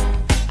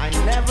 I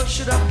never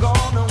should have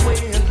gone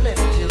away and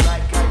left you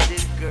like I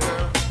did,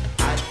 girl.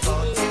 I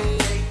thought you'd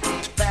take me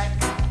back,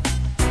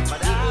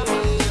 but I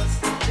was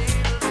just a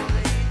little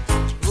late.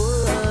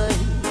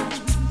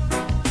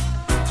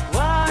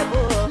 Why,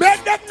 boy?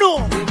 Make them know.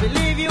 We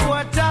believe you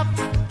were tough.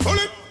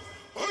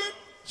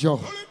 Joe,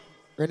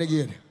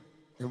 renegade.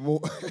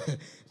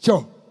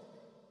 Joe.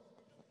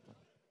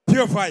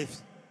 Pure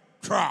vibes.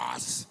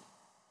 Cross.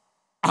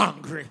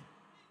 Angry.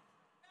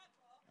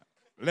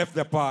 Left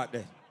the part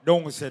there.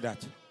 Don't say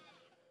that.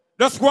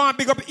 Just go and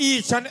pick up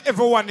each and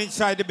everyone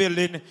inside the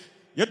building.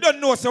 You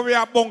don't know, so we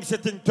are bong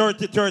sitting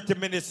 30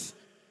 minutes.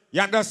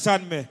 You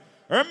understand me?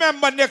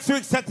 Remember next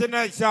week Saturday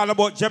night is all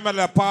about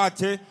Jamila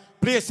party.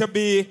 Place to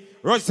be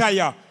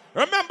Rosia.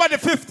 Remember the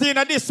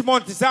 15th of this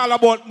month is all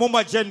about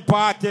Mama Jen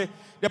party.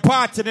 The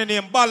party in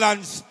name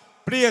Balance.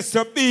 Place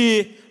to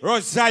be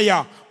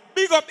Rosia.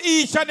 Big up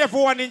each and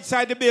everyone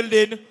inside the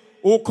building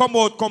who come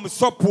out, come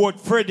support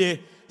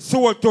Freddie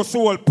Soul to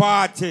Soul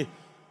party.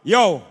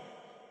 Yo,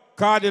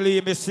 Cardinally,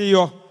 me see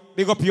you.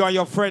 Big up you and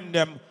your friend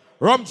them.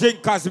 Rum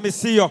Jinkers, me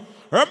see you.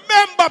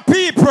 Remember,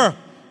 people,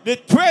 the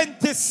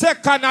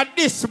 22nd of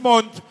this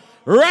month,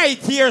 right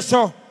here,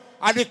 so,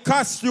 at the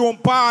costume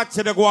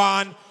party they go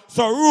on.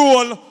 So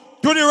roll,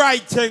 do the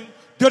right thing,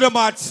 do the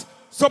match,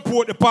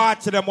 support the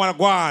party them wanna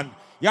go on.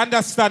 You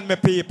understand me,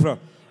 people?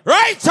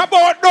 Right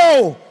about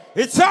now,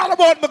 it's all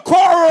about my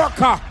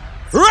co-worker.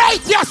 Right,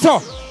 yes,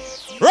 sir.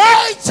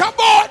 Right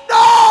about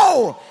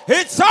now,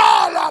 it's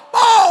all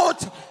about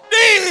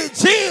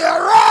DJ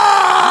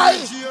Roy.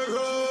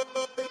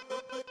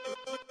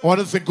 I want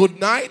to say good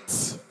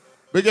night.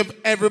 Because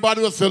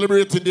everybody was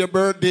celebrating their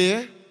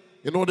birthday.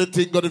 You know the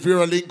thing, God, if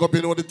you're a link up,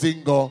 you know the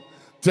thing, go.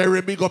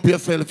 Terry, big up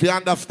yourself, you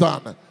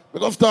understand?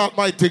 Because start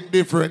my thing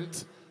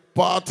different.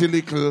 Party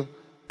little.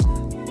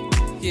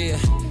 Yeah.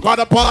 Got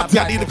a party,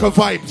 I need little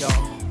vibes.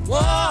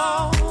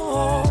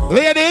 Whoa.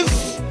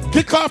 Ladies,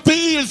 kick off the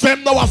heels,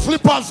 them now a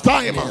slippers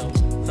time.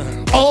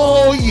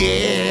 Oh,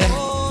 yeah.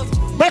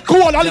 Make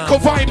all a little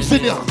vibes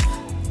in here.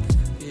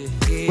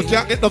 But you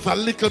can't get us a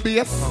little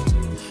bass.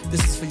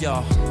 This is for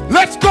y'all.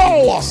 Let's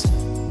go!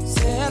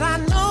 Said I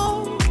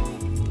know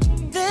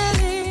that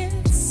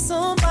it's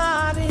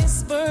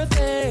somebody's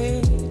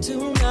birthday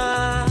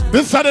tonight.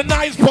 This is a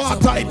nice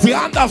party, you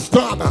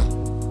understand?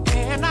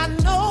 And I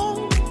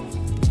know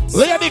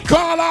Lady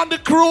call on the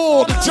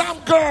crew, the jam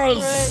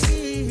girls.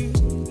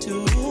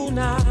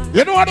 tonight.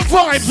 You know what the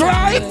vibes,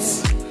 right?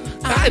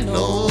 I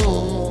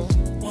know.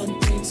 One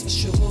thing's for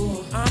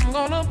sure. I'm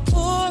gonna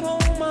put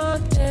on my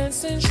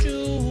dancing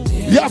shoes.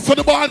 Yeah, so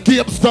the ball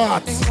game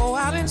starts. And go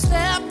out and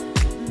step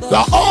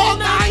the all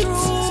night.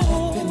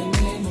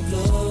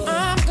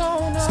 I'm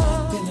gonna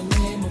stop in the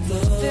name of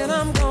love. Then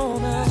I'm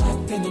gonna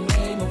stop in the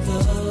name of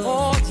love.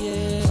 Oh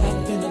yeah.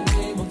 Stop in the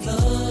name of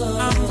love.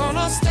 I'm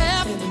gonna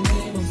step in the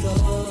name of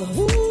love.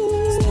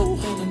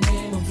 Step in the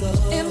name of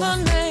love. In the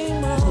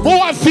name of Boy,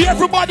 I see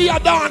everybody a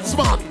dance,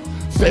 man.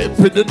 Step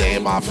in the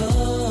name of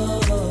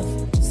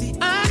love. See,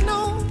 I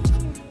know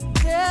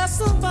there's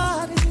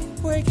somebody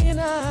breaking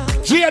out.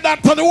 Cheer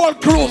that to the whole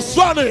crew,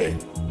 Sonny.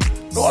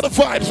 Know the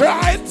vibes,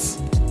 right?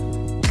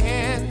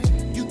 And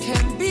you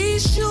can be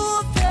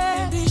sure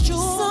that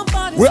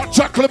somebody. We're a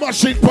chocolate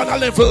machine on a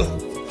level.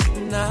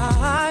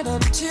 Night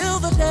until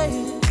the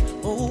day.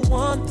 Oh,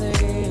 one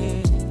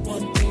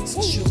thing's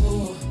for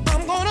sure.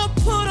 I'm gonna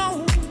put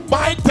on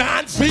my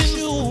dancing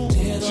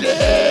shoes.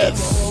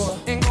 Yes.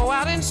 And go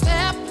out and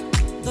step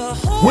the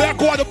whole. We're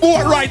going to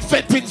board right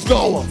settings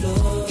now.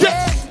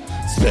 Yes.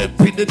 Step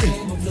in the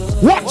name of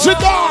love. Watch it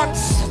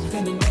dance.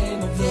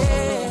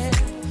 Yeah.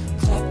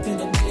 Clap in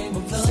the name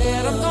of love.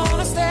 Said I'm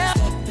gonna step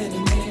in the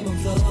name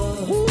of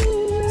love.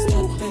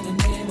 Step in the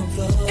name of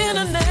love. In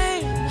the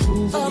name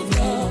of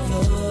love.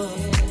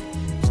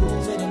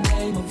 Prove in the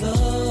name of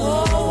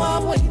love. Oh, I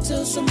wait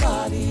till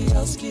somebody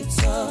else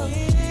gets up.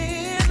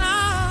 And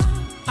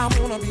I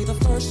wanna be the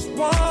first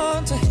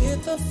one to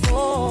hit the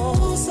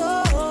floor.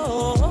 So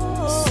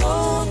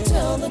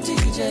tell the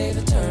DJ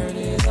to turn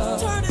it up.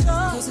 Turn it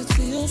up. 'Cause it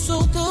feels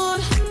so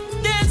good.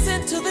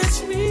 Dancing to this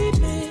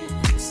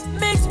remix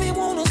makes me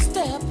wanna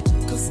step,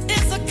 'cause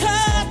it's a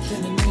cut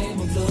in the name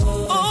of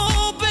love.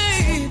 Oh,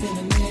 babe, in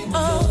the name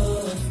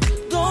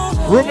of love.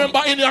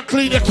 Remember, in your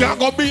clean, you can't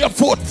go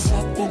barefoot.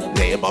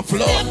 Name of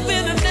love. Step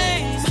in the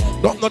name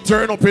Don't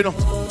turn up, you know.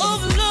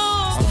 of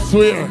love. I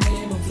swear.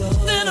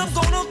 Then I'm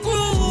gonna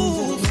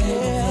groove,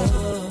 yeah.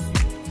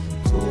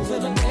 Groove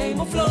in the name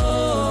of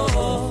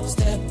love.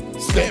 Step,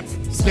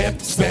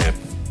 step, step.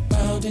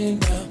 Round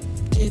and round.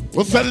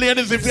 What's that,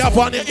 ladies? If you have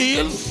on your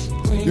heels,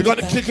 you're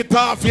gonna kick it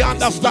off, you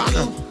understand?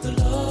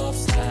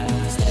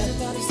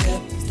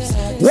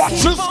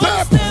 Watch your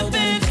step. Round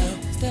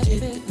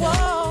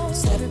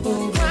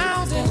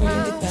and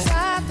round,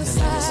 side to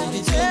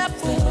side.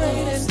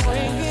 Separate and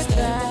bring it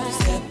back.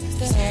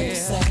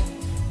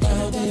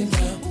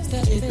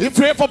 If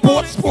you ever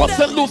bought Sports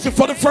and Lucy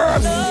for the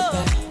first.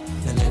 While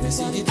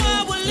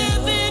we're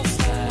living,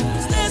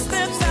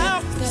 steps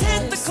out,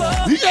 hit the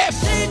club.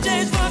 Yes.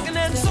 DJ's rocking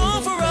that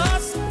song for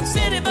us. If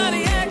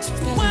anybody asks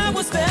why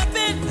we're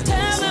stepping,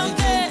 tell them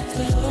that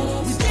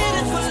we did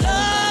it for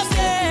love,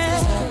 yeah.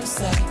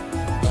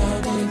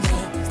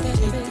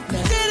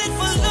 Did it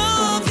for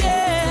love,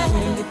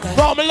 yeah.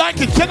 No, me like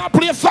it. Can I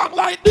play a song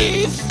like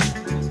this?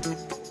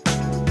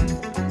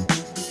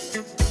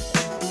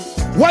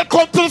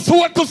 Welcome to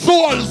Soul to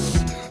Souls.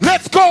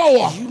 Let's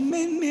go. You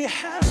made me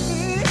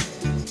happy.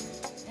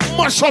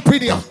 Mash up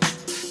in here.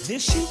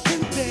 This you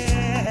can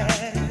bear.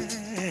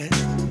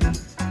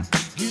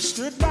 You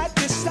stood right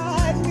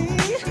beside me.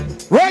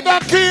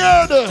 Reggae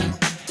Kid.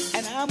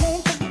 And I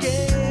won't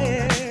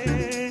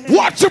forget.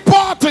 Watch your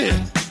party.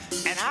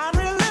 And I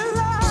really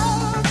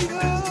love you.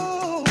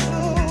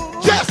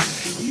 Yes.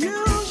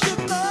 You should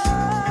know.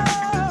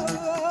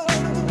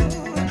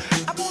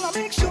 I wanna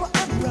make sure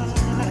I'm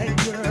right,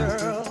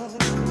 girl.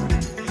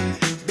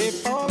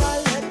 Before I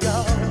let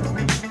go.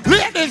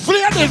 Ladies.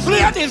 We've had a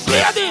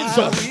good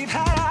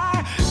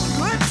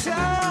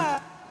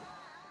time.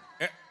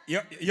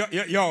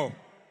 Yo,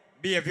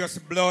 behave your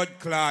blood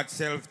clot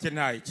self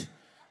tonight.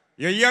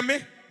 You hear me?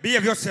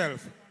 Behave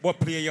yourself, but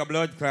play your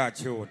blood clot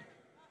tune.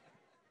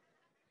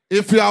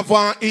 If you have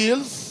on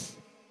heels,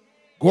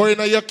 go in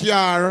your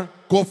car,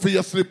 go for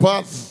your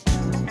slippers.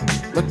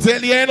 But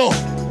tell you, you know.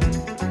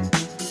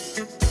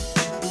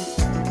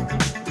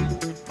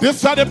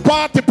 This are the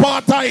party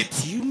part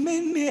night. You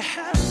made me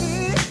happy.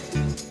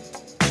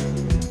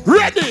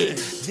 Ready?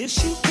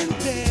 This you can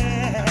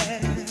bear.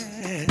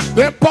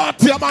 Them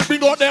party, I'm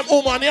bring out them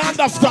woman, you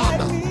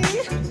understand?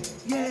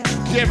 Yeah.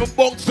 Give a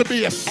bunks to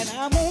bass. And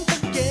I won't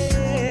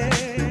forget.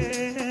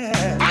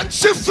 And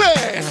she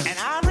say, And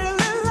I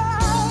really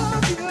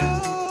love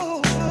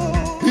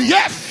you.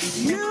 yes.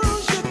 You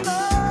should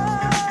know.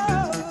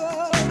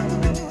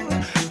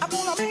 I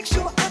wanna make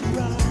sure I'm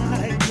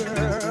right,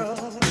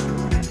 girl.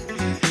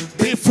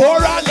 Before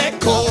I let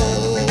go,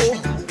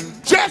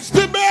 just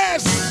the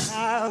best.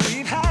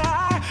 We've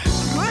had a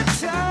good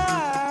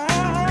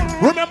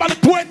time. Remember the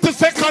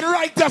 22nd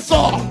right there,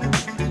 sir.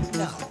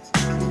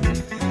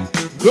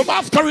 The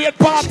masquerade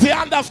party,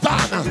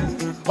 understand?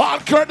 All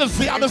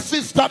courtesy, I'm a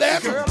sister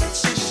them.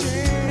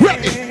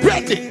 Ready,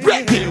 ready,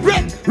 ready,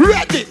 ready,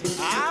 ready.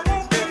 I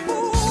won't be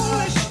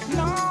foolish,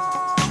 no.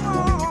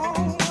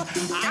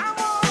 I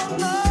wanna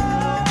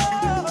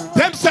love.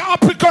 Them say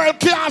happy girl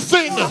can't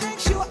sing. Make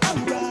sure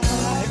I'm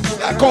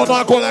right. Go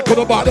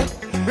nobody.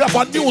 We have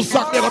a new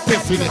song we are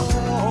testing it.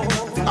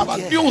 Have a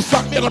new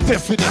song we are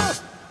testing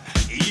it.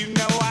 You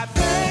know I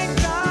think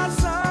the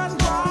sun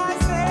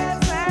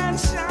rises and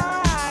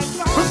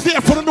shines. We stay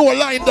for the new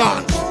line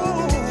down.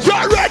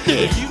 You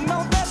ready? You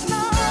know there's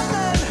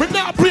nothing. We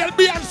now play the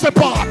Beyonce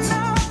part.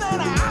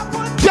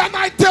 Can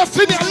I test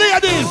in you,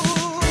 ladies?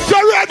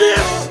 You ready?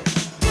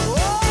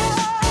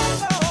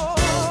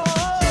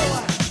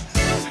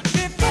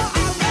 Before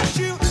I let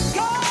you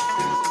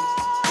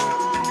go.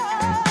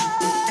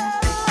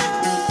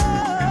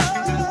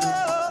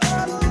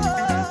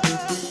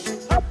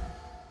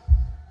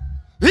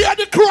 Hear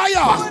the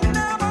crier.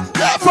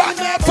 Never,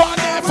 never,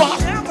 never.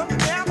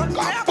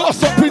 Come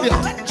bust up in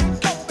here.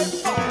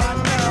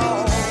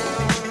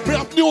 We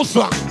have new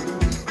song.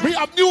 We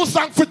have new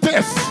song for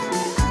this.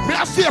 We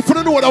are safe for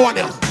the new one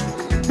here.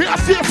 We are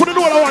safe for the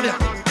new one here.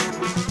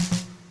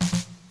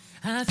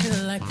 I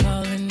feel like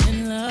falling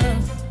in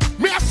love.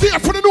 We are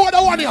safe for the new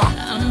one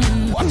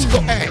here. Watch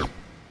the hey.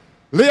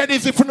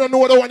 Ladies, if you don't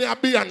know the one here,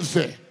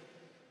 Beyonce.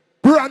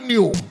 Brand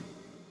new.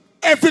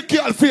 Every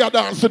girl feel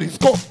dance to this.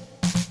 Go.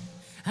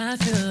 I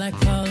feel like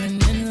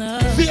falling in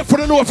love. See if you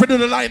don't know if you do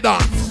the line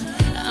dance.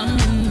 I'm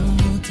in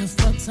the mood to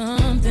fuck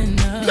something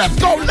up. Let's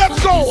go,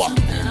 let's go.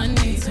 I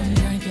need some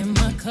drink in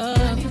my cup.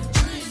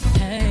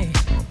 Hey,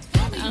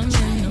 I'm in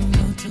the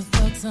mood to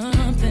fuck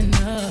something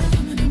up.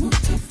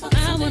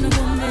 I wanna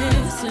go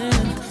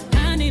missing.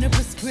 I need a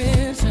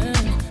prescription.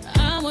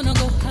 I wanna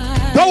go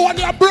high. The one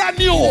you're brand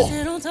new.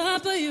 Sit on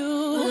top of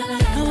you.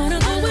 I wanna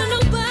go where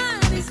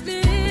nobody's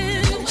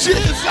been.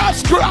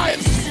 Jesus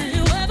Christ.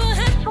 You ever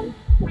had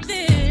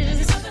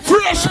this?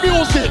 Fresh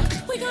music.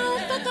 We gon'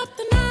 fuck up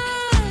the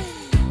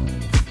night.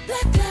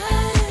 Black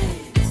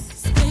lights,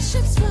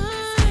 spaceships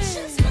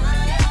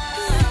fly.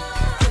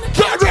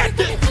 Get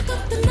ready. Fuck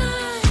up the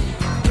night.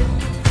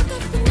 Fuck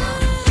up the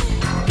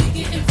night. We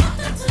getting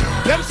fucked up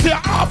tonight. Them say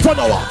half an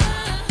hour.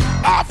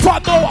 Half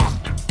an hour.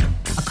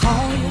 I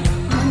call you,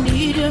 I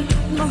need you,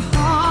 my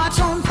heart's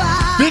on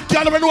fire. Big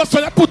girl, when you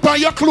say you put on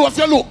your clothes,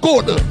 you look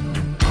good.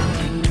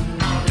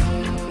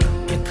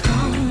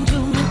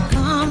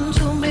 Come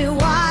to me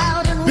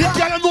wild and Big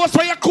girl, you know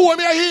so you comb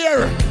your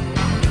hair.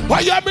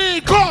 What you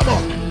mean? Come.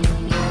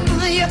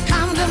 you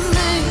come to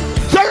me.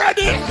 You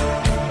ready?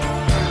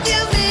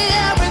 Give me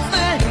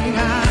everything I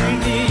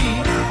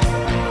need.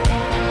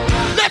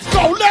 Let's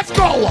go, let's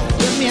go.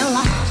 Give me a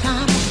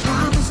lifetime of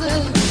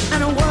promises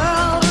and a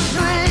world of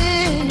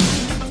dreams.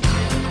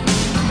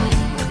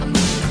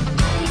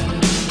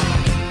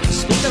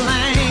 Speak the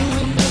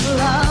language of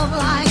love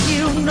like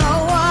you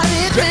know what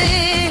it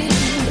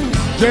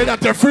means. Say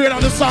that you're afraid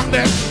of the song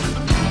then.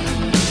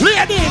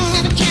 Ladies,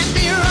 It can't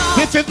be wrong.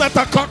 this is not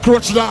a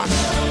cockroach dance.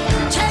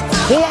 Take my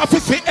Who want to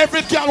see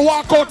every girl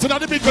walk out in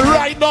the middle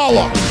right now?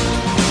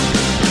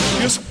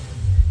 Yes.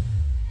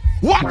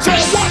 Watch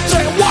it, watch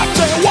it, watch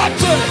it,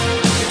 watch it.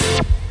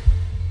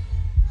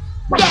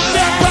 That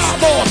there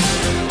problem.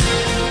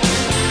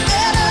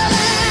 better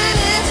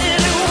than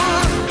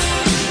anyone.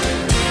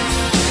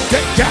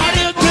 Get down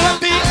into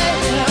the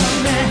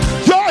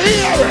you're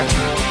here.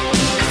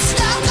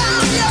 Stuck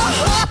on your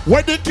heart.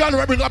 When the girl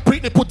will bring a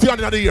Britney put you on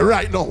in the ear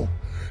right now.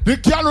 The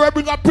girl will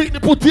bring a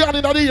Britney put you on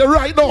in the ear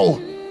right now.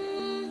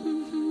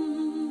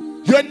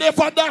 You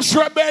never dash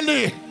your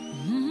belly.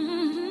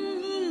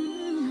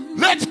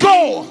 Let's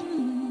go.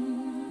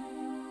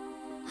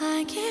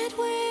 I get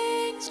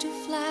wings to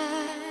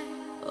fly.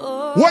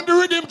 Oh, When the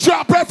rhythm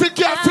drop, every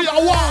girl feel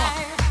a walk.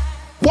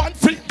 One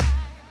thing.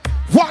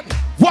 One.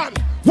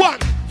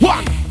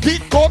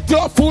 Kick out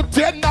your foot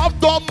and have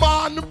the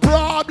man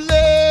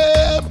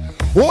problem.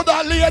 Oh,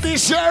 the lady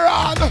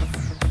Sharon.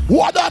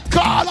 What that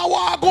call a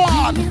walk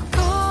on?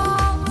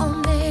 call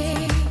on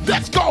me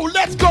Let's go,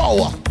 let's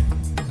go.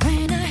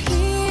 when I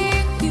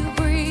hear you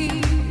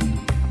breathe.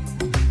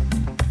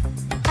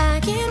 I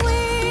get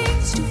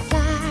wings to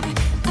fly.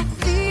 I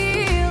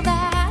feel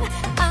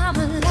that I'm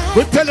alive.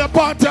 We tell the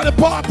party and the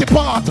party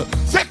part.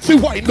 Sexy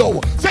wine now,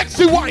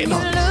 sexy wine.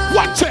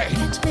 Watch it,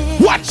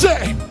 watch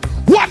it,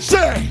 watch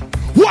it,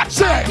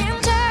 Watch I it.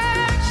 can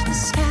touch the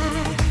sky.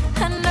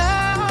 I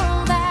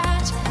know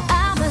that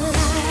I'm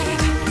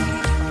alive.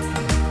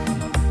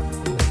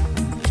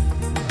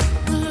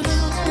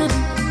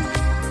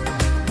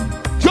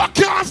 You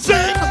can't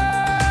sing.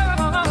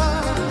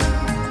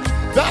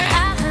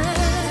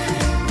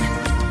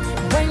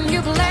 When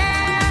you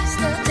bless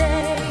the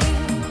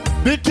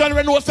day. Big girl,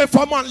 when you say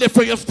for man live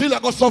for you, still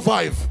gonna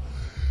survive.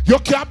 You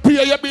can't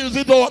pay your bills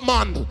without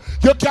man.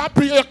 You can't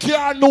pay your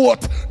car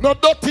note. No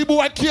dirty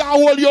boy can't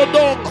hold you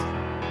down.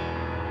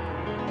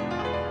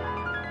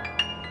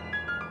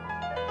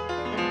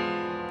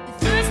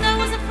 First I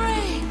was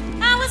afraid,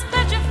 I was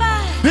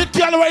petrified. Big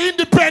girl, we're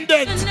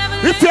independent.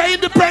 If you're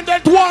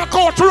independent, walk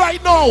out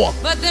right now.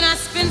 But then I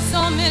spent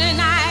so many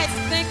nights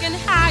thinking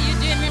how you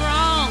did me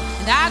wrong.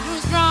 And I grew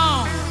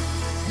strong.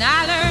 And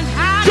I learned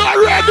how You're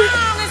to ready. be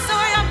strong. And so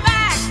you're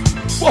back.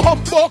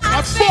 Fuck, I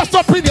burst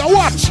up in your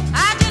watch.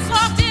 I just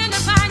walked in to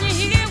find you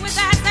here with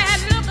that sad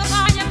look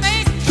upon your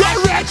face. Get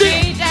ready.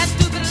 Change that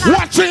stupid life.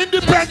 Watch your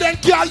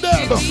independent girl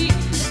them.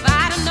 If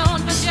I'd have known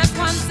for just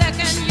 1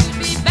 second you'd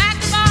be back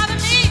to bother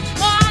me.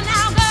 Oh,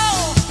 now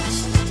go.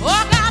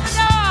 Walk out the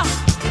door.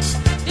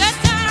 Just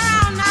turn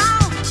around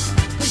now.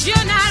 'Cause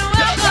you're not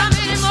welcome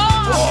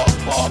anymore.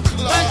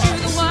 Weren't you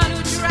the one who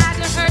tried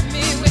to hurt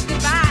me with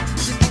goodbye?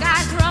 You think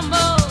I'd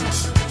crumble?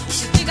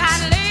 You think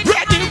I'd lay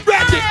Ready.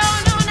 Oh,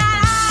 no,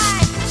 not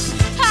I.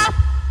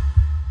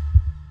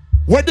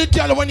 When the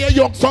girl, when you're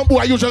young, some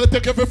boy usually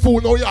take every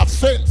fool. Now you have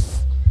sense.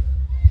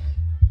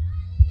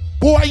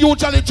 Boy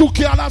usually juke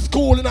you at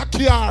school in a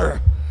car.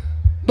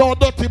 No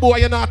dirty boy,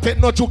 you not take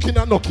no juke in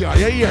a no car.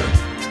 You hear?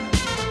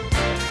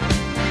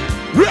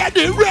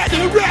 Ready.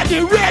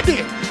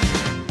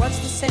 What's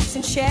the sense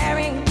in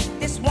sharing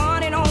this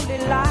one and only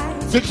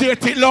life?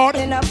 Security, Lord.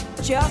 Ending up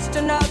just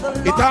another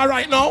It all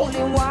right now?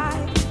 lonely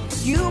wife.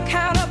 You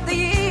count up the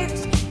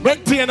years,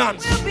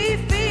 Maintenance. we'll be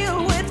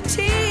filled with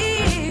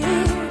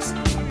tears.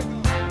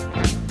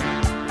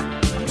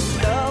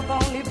 Love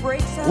only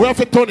breaks us We have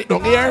to turn it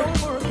down here.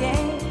 over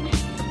again.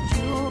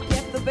 You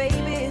get the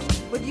babies,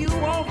 but you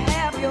won't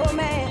have your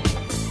man.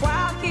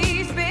 While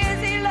he's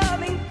busy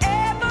loving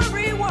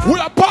everyone. We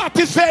are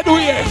party said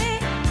we here.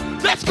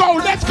 Let's go.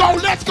 Say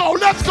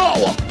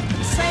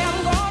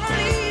I'm gonna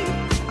leave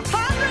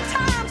 100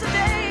 times a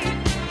day.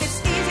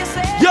 It's easier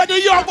said. You're the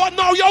young one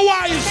now, you're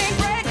wise. Can't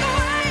break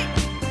away.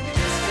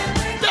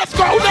 Let's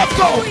go. Young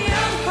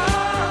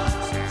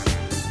hearts,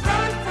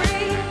 run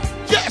free.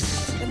 Yes.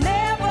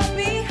 Never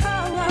be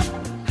hung up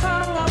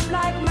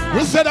like mine.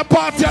 We said the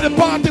party and the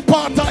party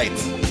part tight.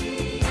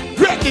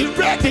 Ready.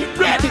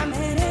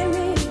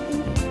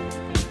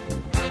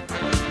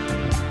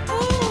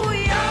 Ooh,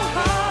 young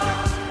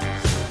heart,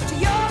 to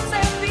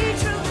yourself be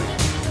true.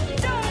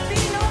 Don't be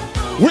no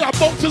fool. We are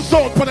bouncing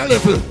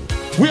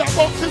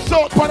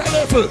zone for the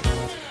level.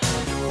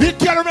 You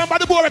can't remember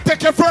the boy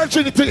take your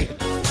virginity.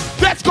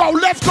 Let's go.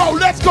 There's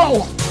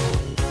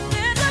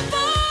a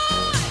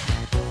boy.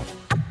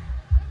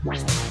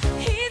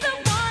 He's the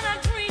one I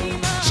dream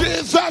of.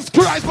 Jesus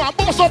Christ, man,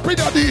 boss up in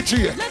your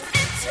DJ. Look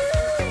into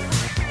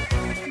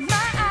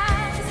my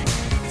eyes.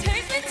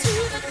 Take me to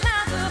the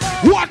clouds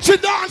above. Watch the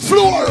dance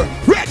floor.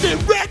 Ready.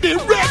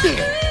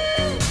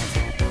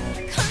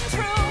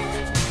 Control.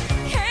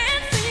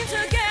 Can't seem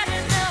to get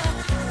enough.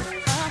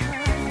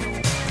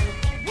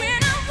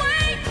 When I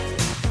wake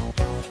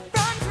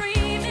from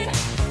dreaming,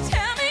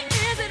 tell me,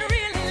 is it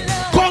really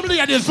love? Come,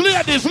 ladies.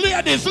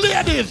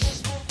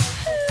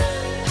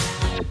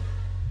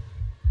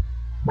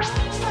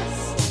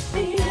 Just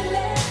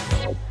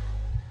feeling.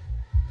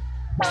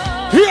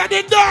 Hear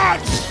the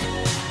dance.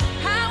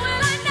 How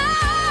will I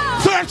know?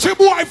 Search your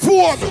boy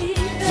phone.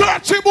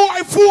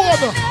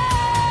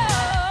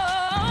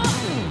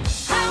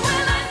 How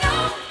will I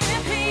know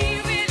if he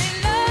really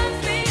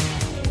loves me?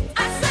 I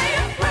say a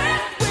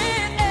prayer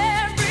with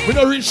every. We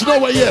don't reach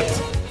nowhere yet.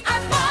 I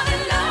fall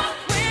in love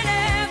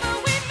whenever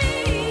we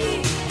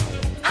meet.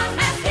 I'm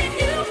asking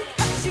you,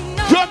 but you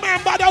know. You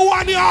remember the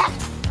one here?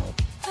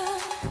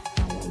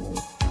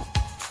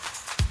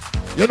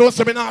 You know,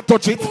 so me not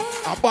touch it.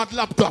 A bad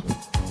laptop.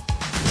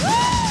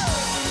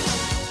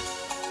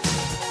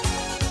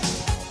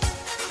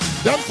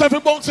 Them seven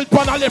bounce it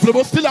on a level,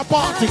 but still a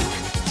party. Ooh,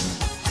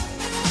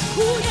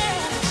 yeah.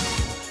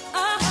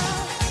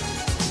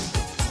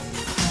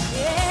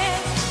 Yeah.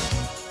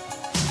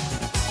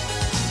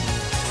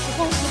 So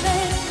won't you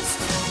dance?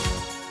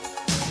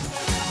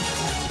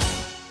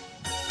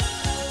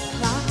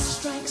 Clock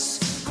strikes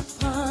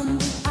upon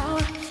the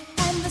hour,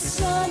 and the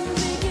sun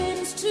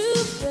begins to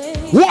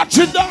fade. Watch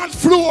the dance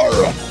floor.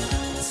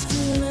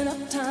 Still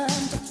enough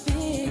time to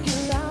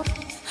figure out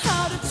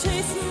how to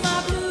chase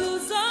my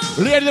blues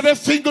away. Lady, the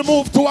best single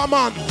move to a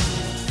man.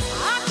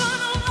 I'm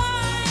gonna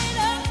ride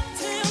up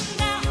till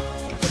now.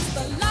 It's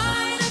the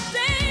light of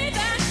day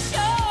that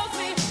shows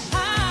me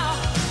how.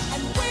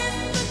 And when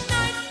the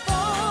night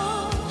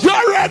falls, You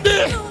ready?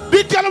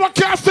 The girl who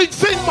can't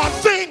sing, man,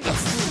 sing.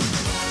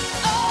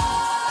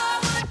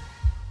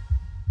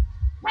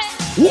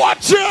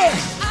 Watch it. I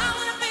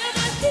wanna feel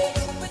the deep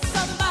with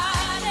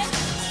somebody.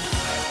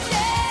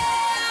 Yeah.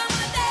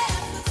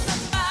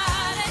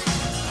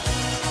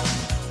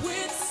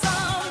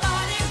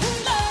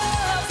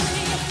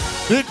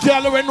 The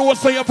girl when knows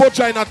say your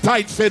vagina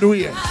tight said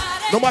way.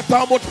 No matter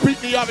how much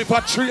pit you have, if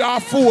a 3 or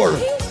 4.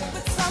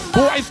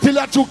 Boy, still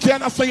at you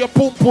can I say your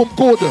pum pum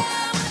good.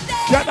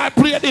 Can I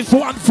play this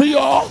one for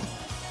you?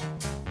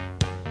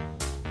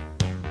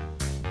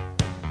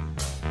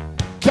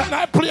 Can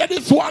I play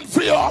this one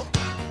for you?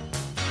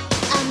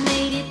 I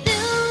made it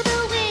through the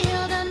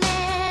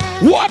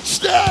wilderness. Watch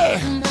there.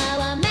 How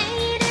I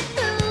made it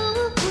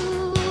through.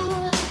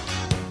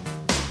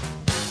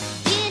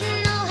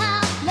 Didn't know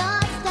how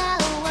lost I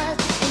was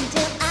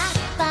until I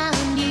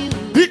found you.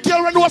 The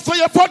girl when knows say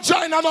your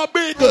vagina not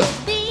big.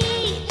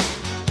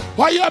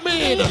 What you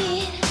mean?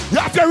 You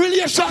have your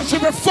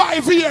relationship for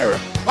 5 years.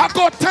 I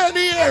got 10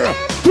 years,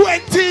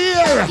 20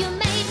 years.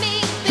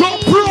 You're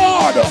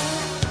proud.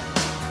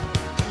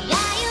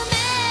 Yeah, you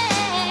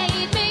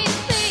made me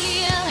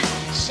feel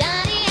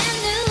shiny and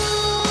new.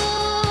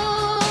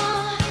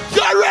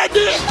 You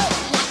ready?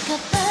 Like a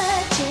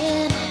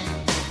virgin.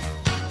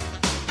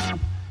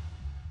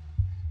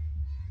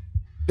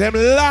 Them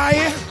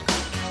lie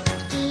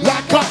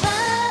like a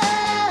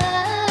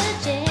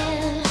Virgin.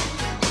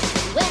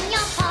 When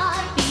your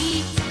heart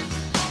beats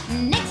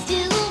next to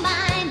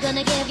mine,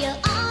 gonna give you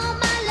all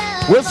my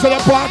love. we'll say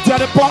the party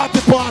and the party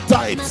part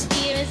tight.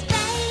 Here is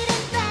bright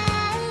and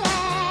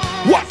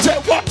bright. Watch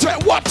it, watch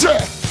it, watch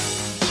it.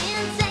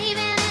 Been saving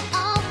it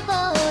all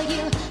for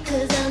you,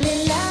 'cause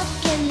only love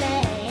can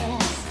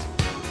last.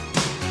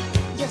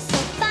 You're so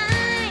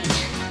fine,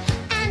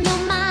 and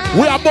you're mine.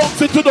 We are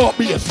bouncing to the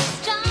bass.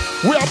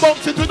 We are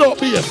bouncing to the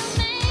bass.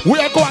 We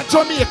are going to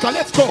Jamaica.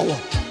 Let's go.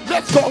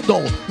 Let's go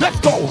now. Let's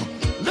go.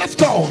 Let's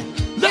go.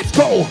 Let's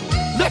go.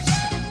 Let's.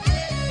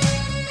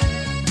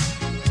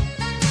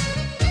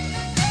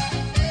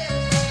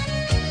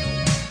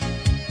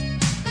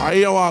 I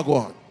hear what go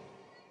on.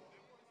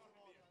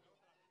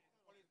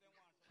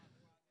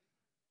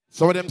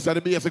 Some of them said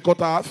the bass is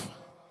cut off.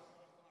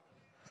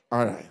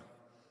 All right.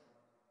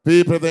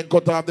 People then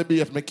cut off the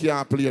bass. Me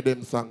can't play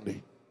them song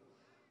there.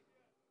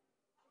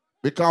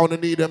 Because we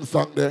need them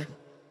song there.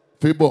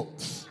 For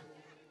bunks.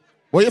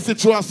 But you see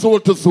through a soul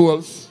to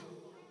souls.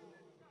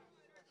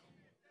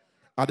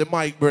 At the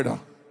mic, brother.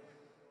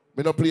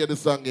 Me not play the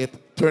song yet.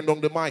 Turn down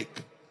the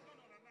mic.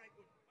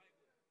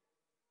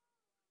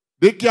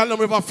 The girl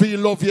them ever feel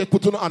love yet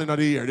put on hand in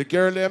the ear. The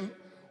girl them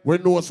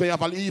when no say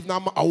have even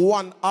a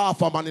one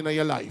half a man in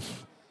your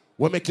life.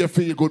 When make you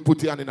feel good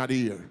put your hand in the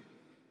ear.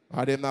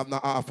 And them have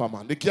not half a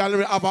man. The girl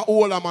them have a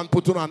older man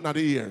put on hand in the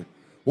ear.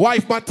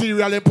 Wife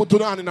material them put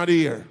on hand in the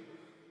ear.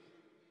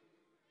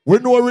 We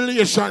know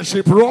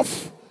relationship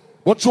rough.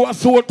 But through a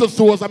soul to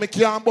souls and me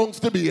can't bounce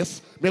the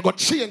bass. Me go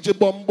change the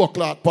bomb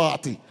buckler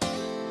party.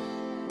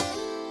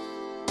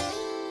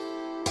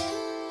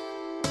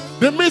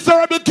 The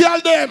miserable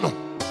girl them.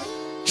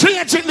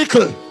 Change it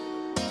little.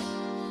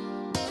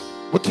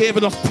 We can't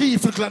even just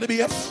teeth little at the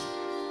bass.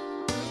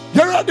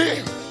 You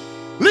ready?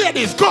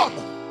 Ladies, come.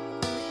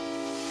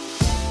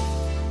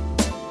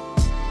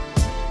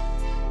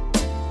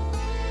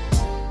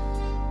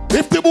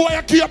 If the boy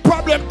a key a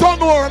problem,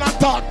 turn over and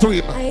talk to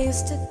him. I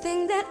used to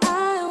think that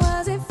I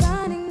wasn't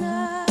fine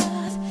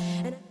enough,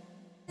 and I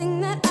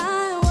think that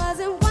I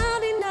wasn't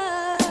wild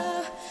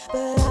enough.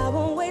 But I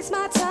won't waste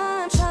my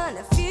time trying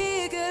to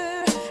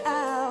figure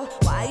out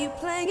why you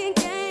playing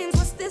games.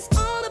 What's this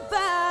all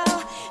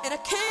about? And I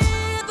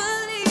can't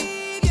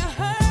believe you're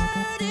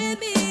hurting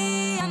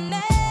me. I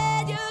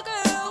met your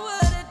girl,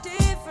 what a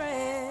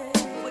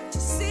difference. What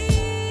you see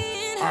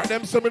in her. Alright,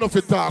 them say me no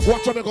fit talk.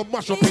 Watch how me go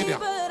mash up in here.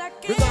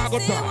 We not go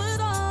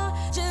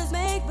talk. Just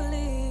make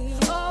believe.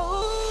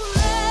 Oh,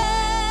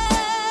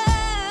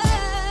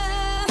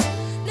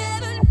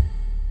 never.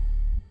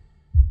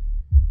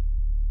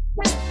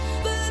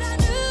 But I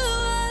knew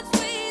once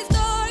we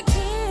start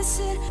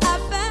kissing, I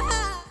found.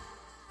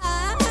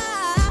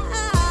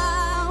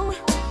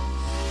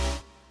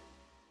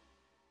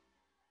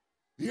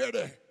 Hear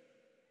that?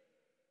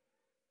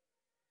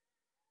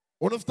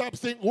 Wanna stop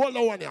singing? Hold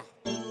on ya.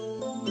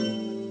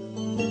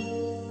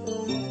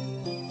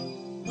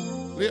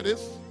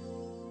 Ladies.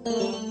 I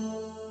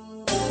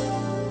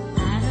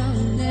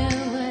don't know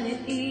what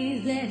it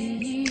is that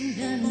you've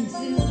done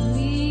to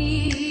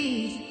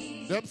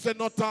me. Them say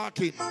not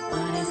talking.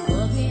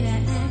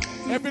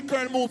 Every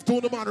girl move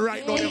to the man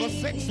right now. They're going to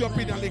sex you up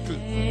in a little.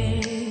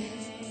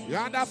 You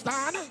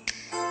understand?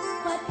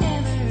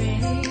 Whatever it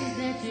is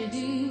that you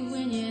do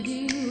when you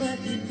do what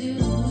you're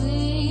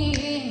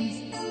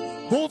doing.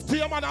 Move to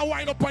your man and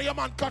wind up on your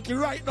man cocky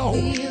right now.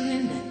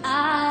 Feeling that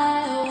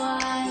I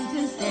want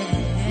to stay.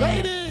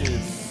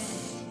 Ladies.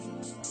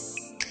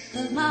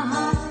 'Cause my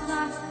heart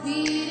starts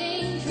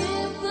beating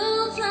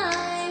triple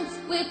time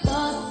with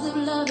thoughts of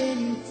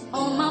loving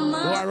on my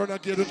mind. Oh, I run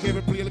again. We can't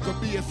even play like a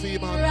BSC,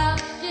 man.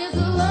 Just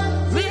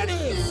what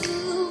Ladies. to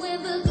do when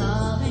the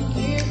loving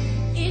here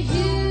is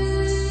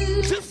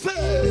you. Just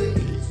say.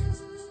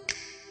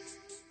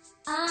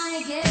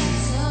 I get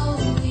so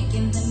weak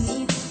in the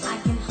knees, I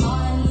can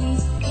hardly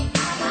speak.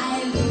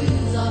 I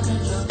lose all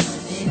control.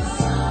 Then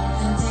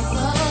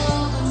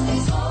something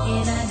takes over me.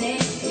 In a day,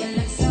 you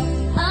look so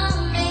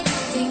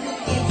amazing.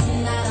 It's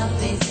not a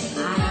big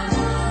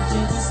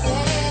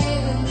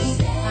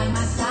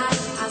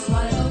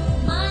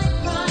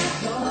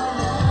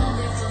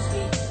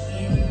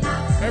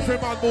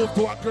move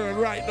to a girl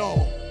right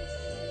now.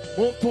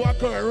 Move to a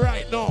girl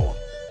right now.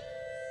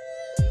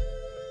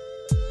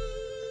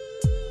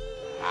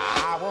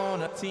 I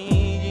wanna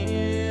tease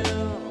you.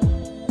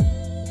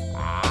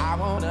 I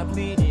wanna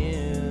please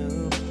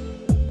you.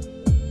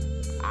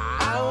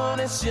 I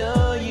wanna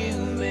show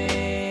you,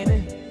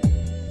 baby,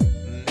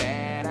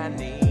 that I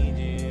need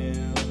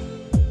you.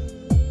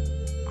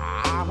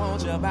 I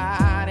want your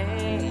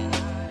body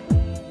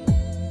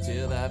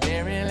till the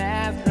very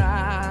last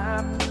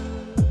drop.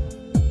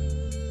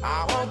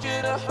 I want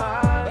you to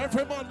hold.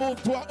 Every man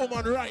move to a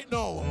woman right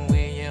now.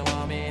 Where you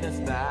want me to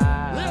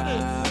stop?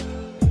 Ladies.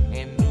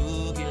 And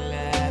who can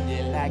love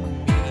you like me?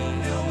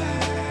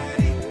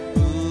 Nobody.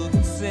 Who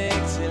can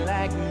sex you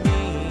like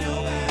me?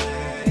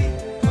 Nobody.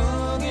 Who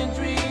can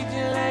treat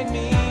you like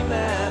me,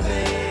 my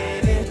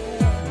baby?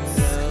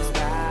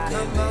 Nobody.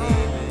 Come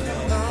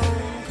on,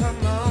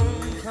 come on,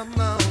 come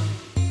on.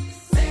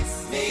 Sex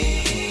me,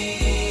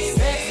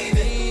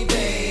 baby,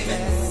 baby.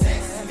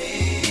 Sex me,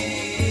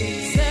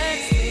 baby.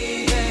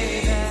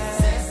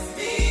 Sex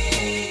me,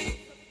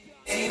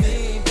 baby,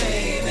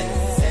 baby.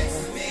 Sex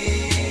me,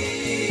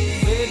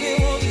 baby.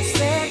 Won't you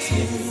sex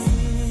me?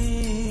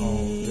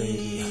 Oh,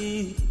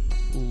 baby.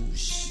 Ooh,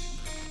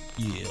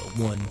 yeah,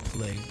 one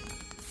play,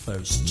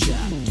 first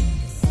chapter.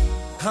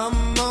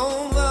 Come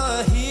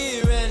over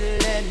here and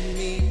let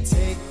me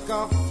take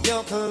off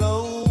your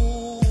clothes.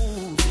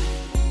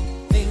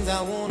 Things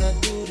I wanna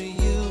do to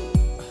you,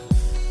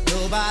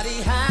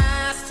 nobody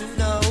has to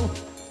know.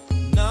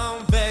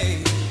 No,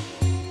 baby.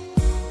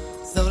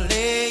 So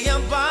lay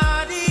your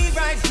body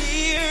right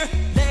here,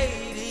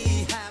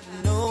 lady, have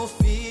no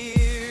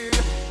fear,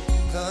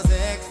 'cause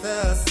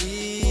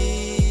ecstasy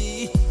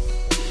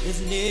is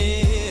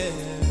near.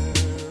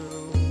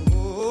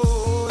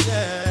 Oh,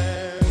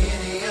 yeah.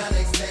 Any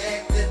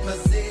unexpected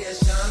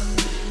position,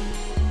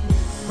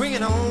 bring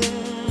it on.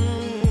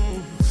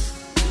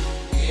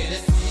 Any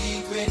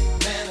secret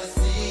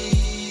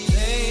fantasy,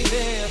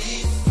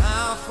 baby,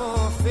 I'll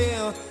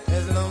fulfill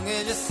as long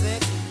as you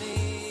sex me.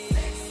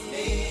 Sex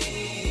me,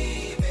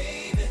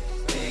 baby,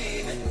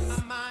 baby.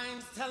 My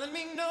mind's telling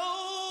me no,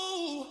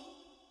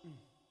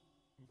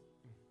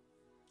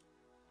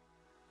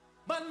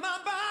 but my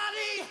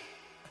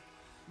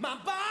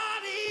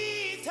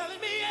body's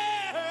telling me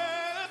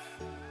yes.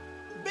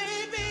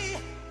 Baby,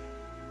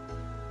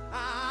 I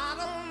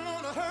don't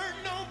wanna hurt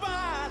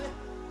nobody,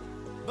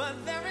 but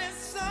there is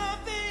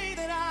something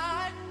that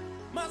I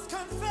must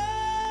confess.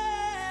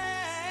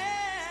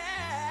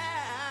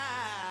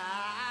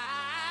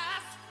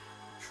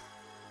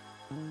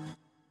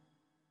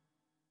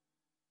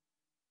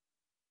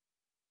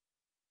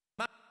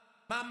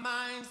 My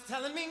mind's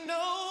telling me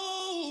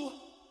no,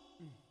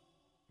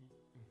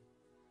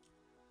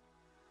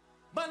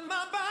 but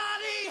my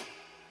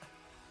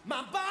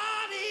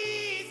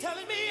body's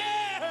telling me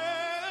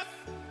yes.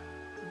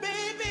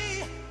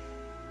 Baby,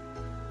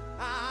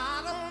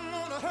 I don't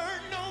wanna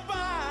hurt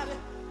nobody,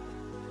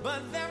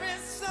 but there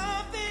is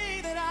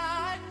something that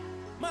I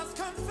must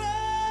confess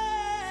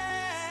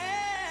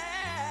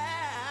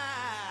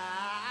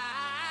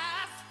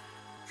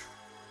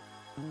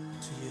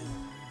to you.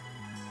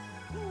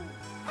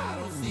 I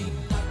don't see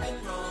nothing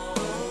wrong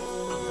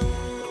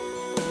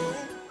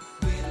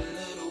with a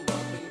little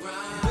bump and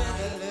grind.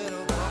 With a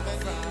little bump and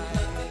grind.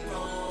 Nothing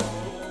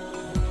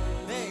wrong,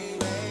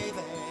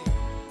 baby.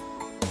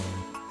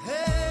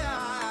 Hey, I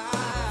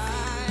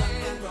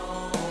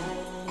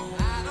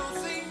don't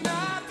see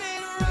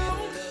nothing wrong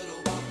with a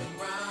little bump and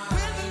grind.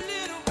 With a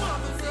little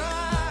bump and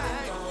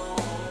grind.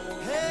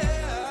 Hey,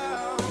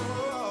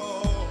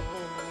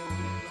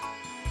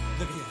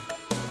 look here.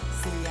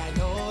 See, I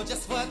know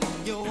just what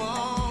you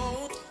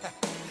want,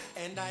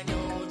 and I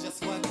know just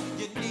what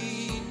you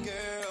need,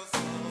 girl. So,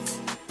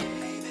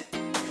 baby,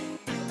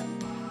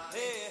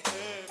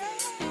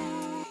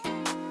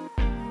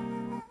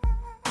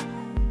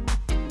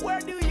 Where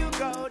do you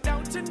go?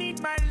 Don't you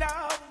need my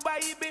love,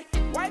 baby?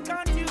 Why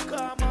can't you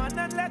come on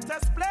and let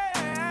us play?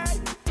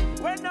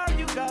 When are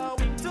you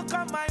going to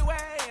come my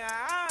way?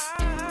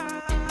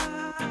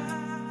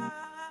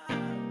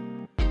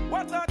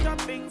 What sort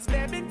of things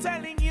they've been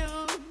telling you?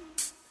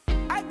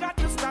 I got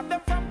to stop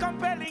them from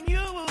compelling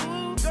you,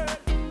 girl.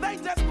 They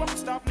just won't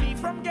stop me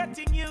from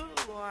getting you.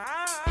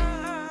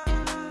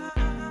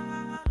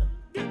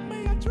 Give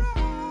me a try,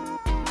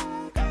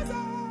 'cause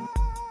I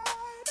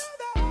know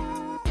that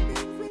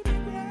things will be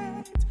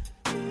great.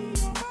 Me,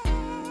 your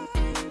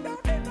mind,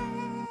 don't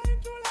deny.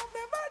 True love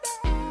never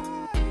dies,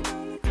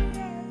 only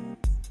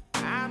creates.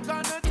 I'm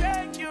gonna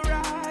take you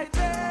right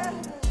there.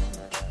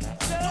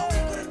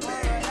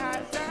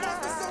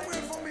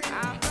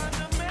 I'm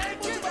gonna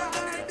make you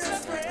right there.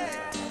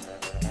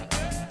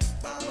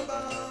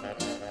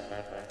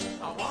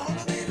 I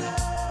wanna be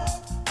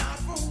loved.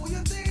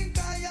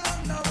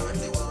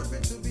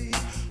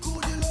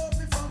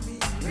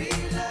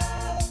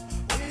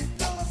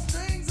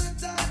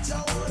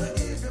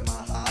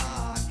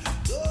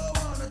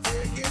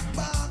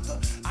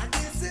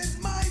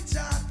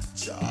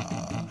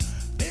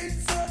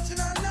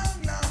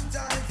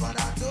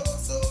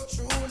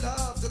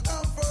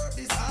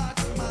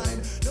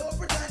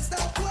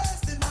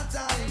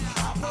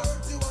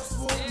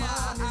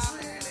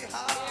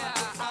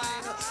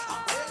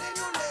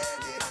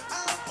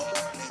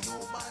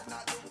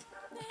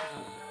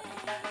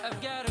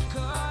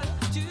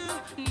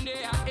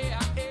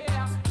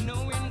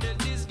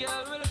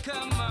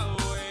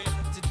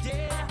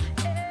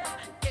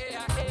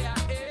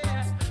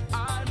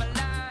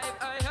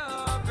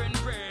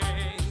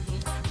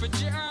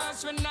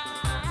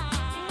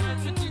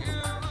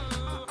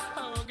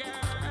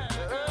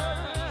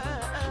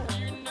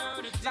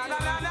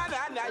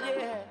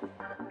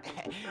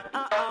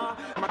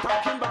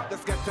 rocking back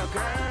this ghetto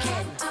girl.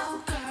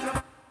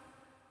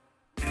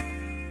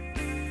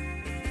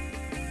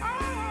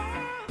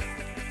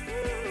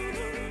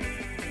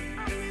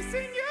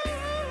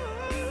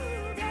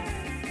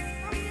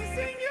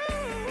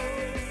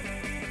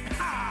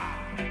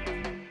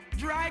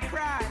 Dry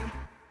cry,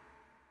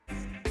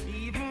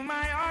 even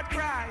my heart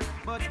cries,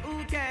 but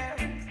who cares?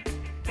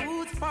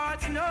 Whose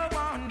fault's no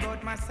one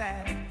but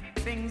myself.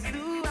 Things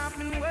do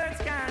happen, words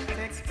can't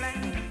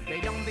explain.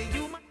 They don't be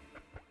human.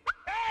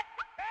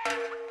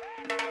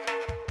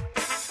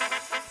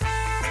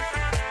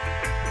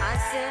 I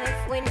said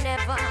if we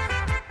never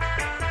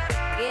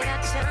get a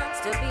chance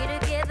to be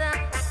together,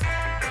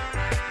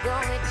 go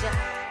with ya,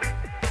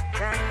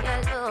 trying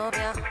to love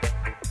ya.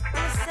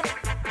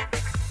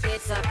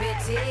 It's a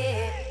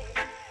pity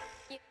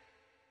you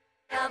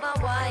have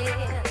a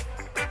wife,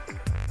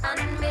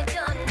 and me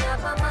don't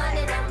have a man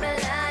in my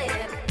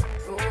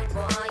life. Rude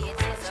boy,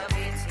 it is a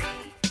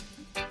pity.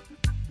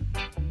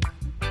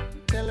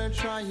 Tell her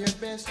try your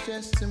best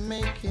just to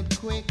make it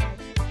quick.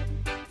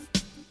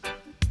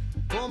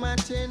 Come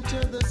attend to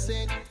the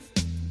sick.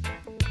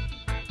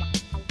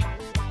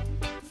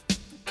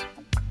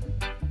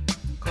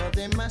 Cause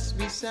there must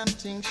be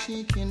something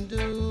she can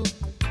do.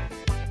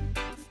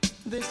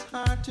 This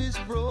heart is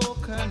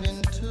broken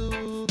in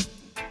two.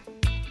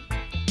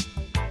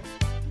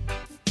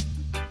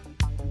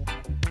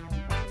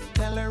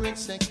 Tell her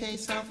it's a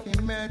case of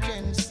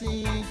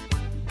emergency.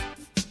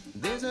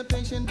 There's a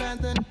patient by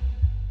the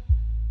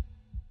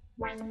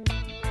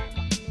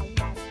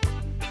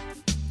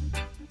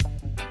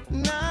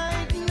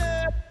night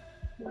nurse.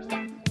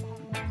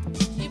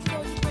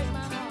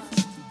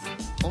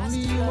 Only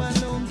you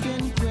alone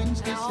can quench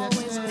this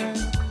affair.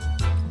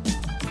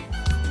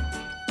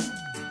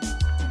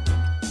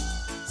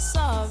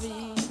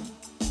 Sorry.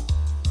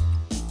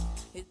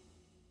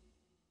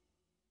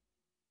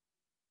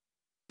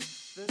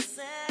 The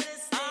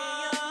saddest day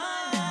of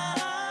my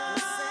life.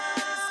 The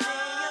saddest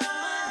day of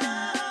my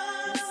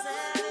life. The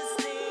saddest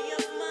day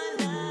of my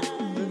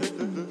life.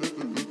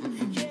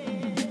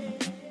 Yeah.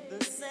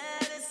 The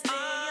saddest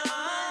day of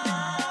my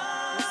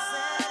life. The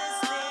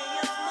saddest day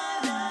of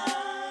my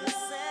life. The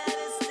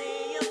saddest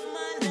day of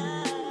my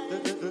life.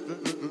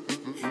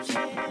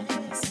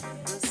 Yes.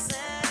 The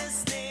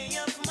saddest day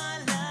of my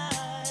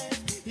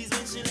life is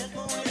when she left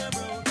me with a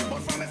broken. But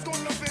from it's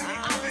gonna feel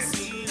I was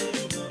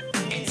feeling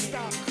good. it's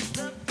stuck.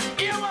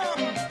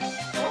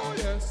 Oh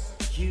yes.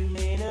 You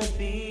may not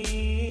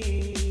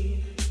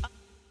be,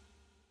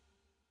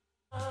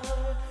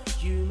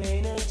 you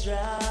may not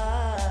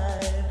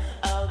drive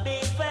a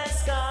big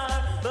fast car,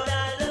 but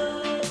I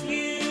love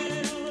you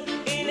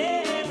in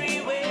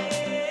every way.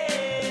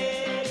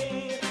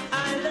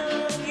 I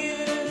love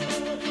you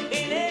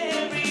in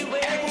every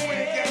way. Every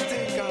way you can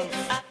think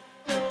of. I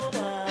know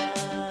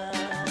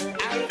why.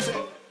 I'll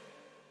tell.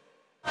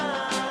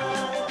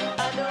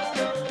 I don't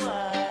know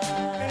why.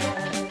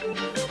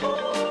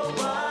 Oh,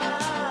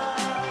 why?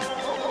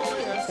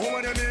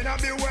 Woman, you may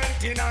not be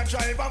wealthy, not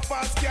drive a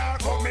fast car.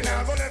 Come me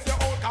now, go left your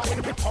out, cause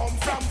we come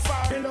from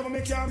far. Me love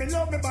me car, me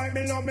love me bike,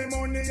 me love me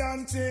money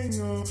and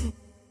thing.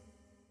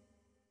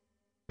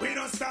 We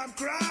don't stop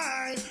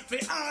crying, we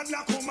hard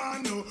like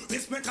commando.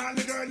 Respect all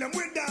the girl them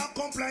with dark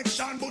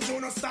complexion, but you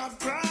don't stop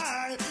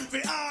crying, we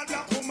hard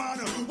like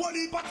commando. What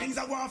heap of things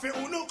I want for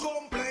uno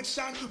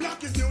complexion.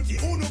 Black is beauty,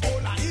 uno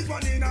cola is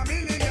one in a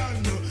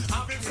million.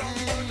 Happy from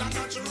birth, a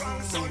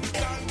natural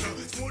suntan.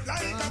 Smooth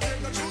like a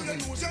break, no true, you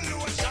lose your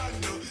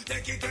lotion.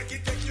 Take it,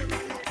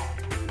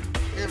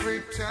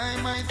 Every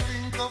time I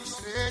think of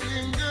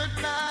saying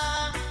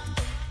goodbye,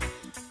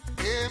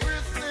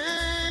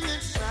 everything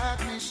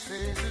inside me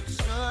says it's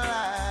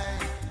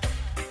alright.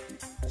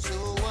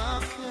 So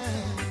I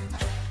can,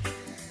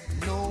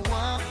 no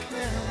I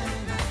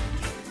can,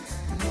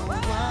 no I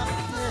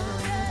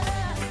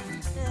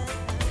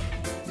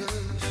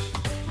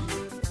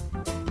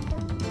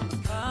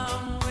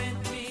Come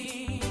with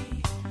me,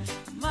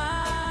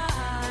 my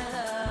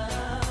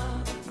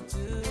love,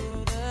 to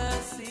the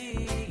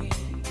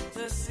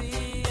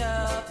sea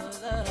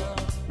of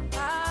love.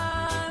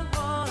 I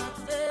wanna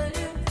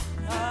tell you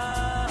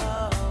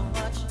how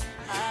much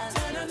I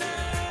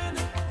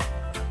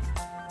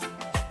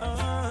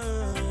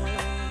love you.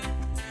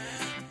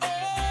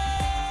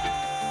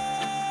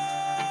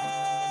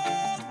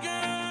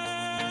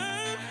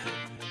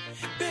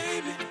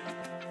 Baby,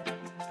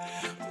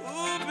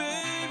 oh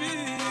baby,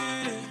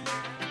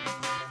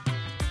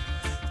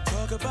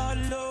 talk about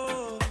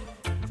love,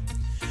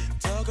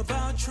 talk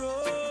about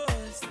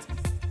trust,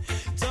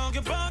 talk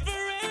about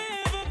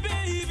forever,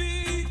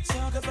 baby,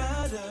 talk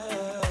about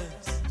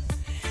us.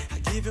 I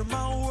give you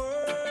my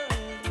word,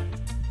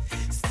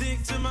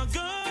 stick to my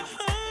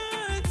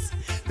guns,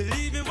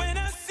 believe it when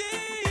I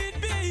say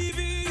it,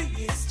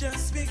 baby, it's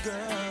just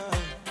begun.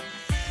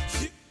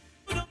 You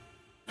don't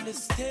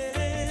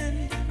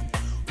understand,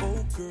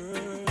 oh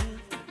girl,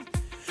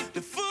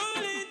 the full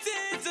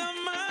intent of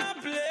my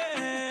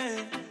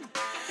plan.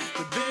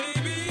 But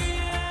baby,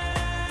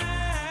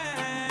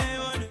 I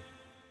wanna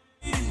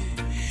be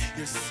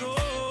your sole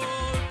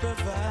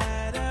provider.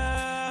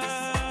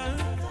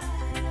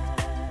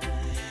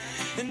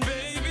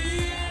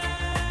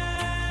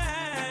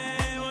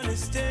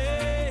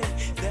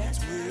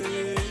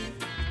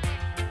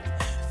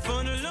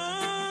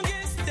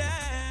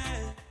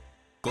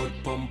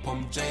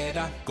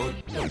 Jada, good.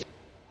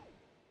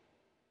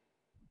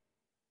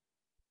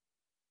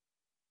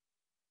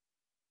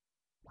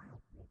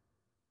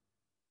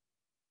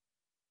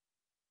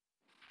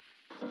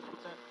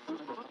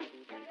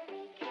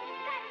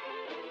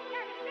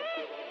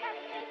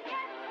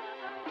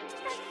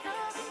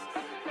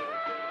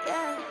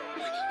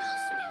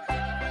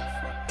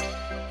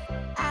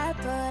 I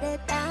put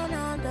it down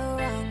on the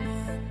wrong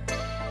one.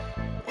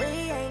 We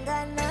ain't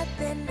got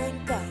nothing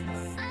in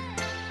common.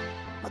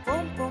 My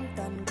boom boom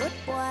done good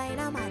boy and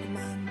I'm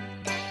madman.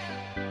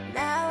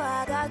 Now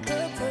I got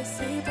good to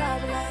see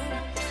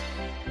problems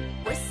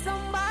with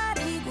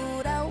somebody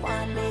good I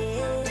want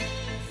me.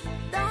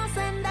 Don't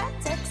send that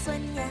text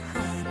when you're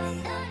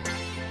honey.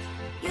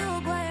 You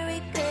gonna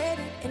regret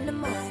it in the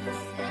morning.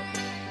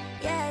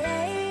 Yeah,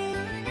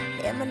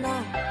 yeah, yeah, me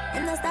know.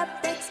 And don't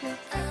stop text me.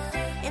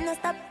 And don't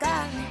stop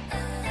call me.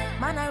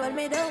 Man, I roll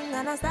me down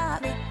and I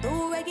stop me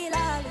too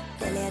regularly.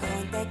 Tell you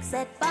don't text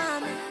it for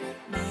me.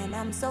 Man,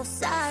 I'm so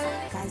sorry.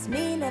 Cause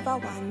me never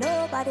want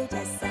nobody,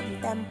 just some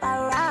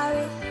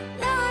temporary.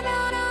 No,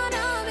 no, no,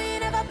 no, me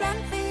never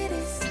plan for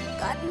this.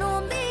 God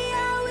know me, I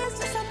always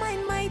just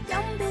mind my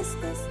damn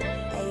business.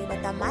 Hey,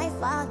 but I'm my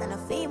fault and I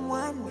fame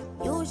one.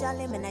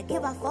 Usually me not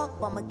give a fuck,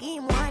 but my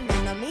game one.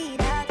 And I me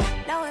that,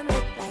 now I'm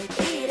look like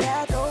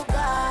Peter, oh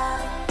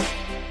God.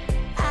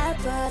 I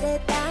put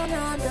it down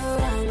on the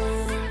wrong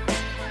one.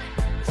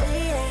 We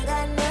ain't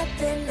got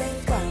nothing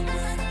in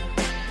common.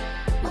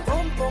 My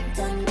boom boom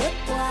done good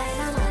boy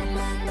and I'm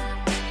man.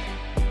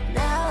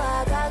 Now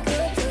I got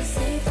good to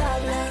see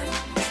problems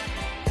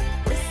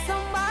with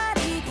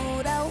somebody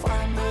good I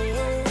want me.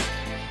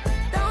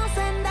 Don't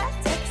send that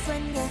text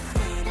when you're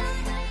honey.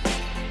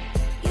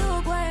 You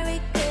gonna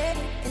regret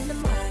it in the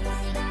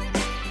morning.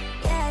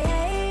 Yeah,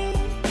 yeah.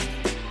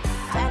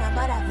 Tryna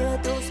but I feel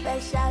too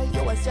special.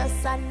 You was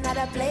just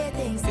another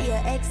plaything. See you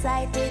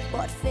excited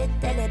but fit.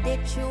 Tell you the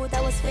truth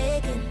I was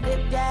faking.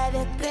 Whip drive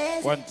you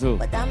crazy. 1, 2.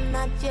 But I'm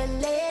not your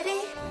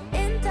lady.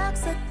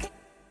 Intoxicated.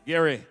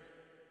 Gary,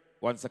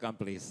 1 second,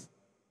 please.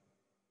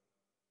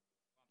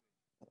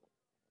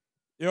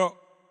 Yo,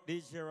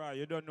 DJ Rai,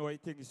 you don't know what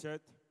things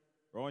yet?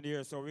 Around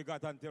here, so we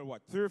got until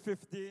what?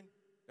 3:15?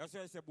 That's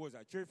why I said,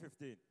 Boza,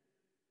 3:15.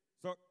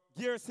 So,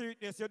 Gear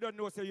Sweetness, you don't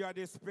know, so you are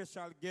the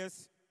special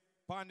guest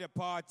on the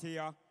party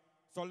here.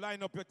 So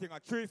line up your thing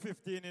at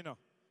 3:15, you know.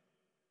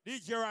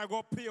 DJ Rai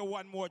go play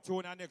one more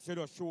tune and next you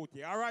just shoot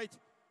it, all right?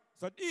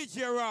 So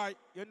DJ Rai,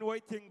 you know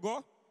what thing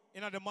go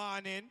in the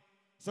morning.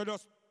 So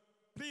just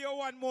play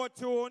one more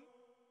tune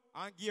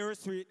and Gear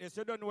Sweetness.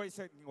 You don't know what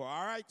second go,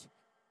 all right?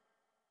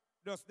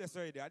 Just this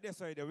way there, this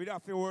way there. We don't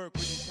have to work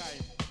with the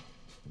time.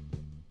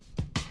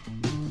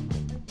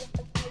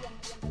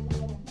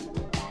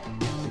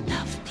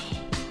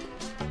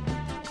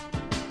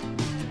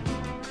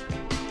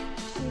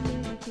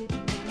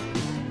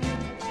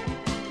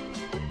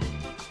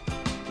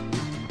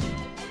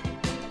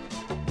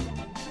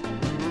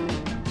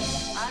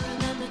 I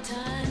remember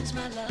times,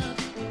 my love,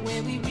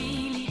 where we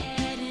really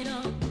had it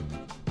on.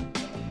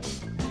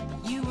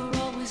 You were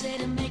always there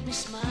to make me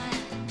smile,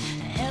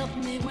 help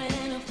me when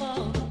I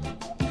fall.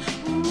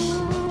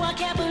 Ooh, I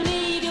can't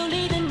believe you're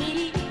leaving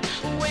me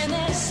when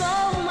there's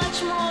so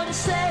much more to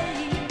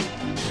say.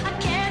 I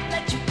can't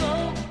let you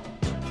go.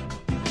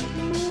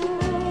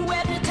 Ooh,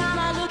 every time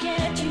I look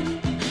at you,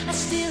 I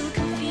still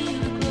can feel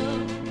the glow.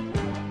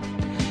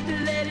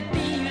 Let it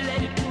be,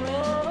 let it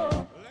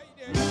grow.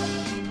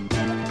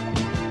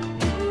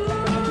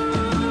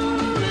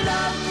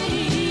 Love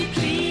me,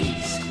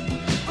 please.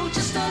 Oh,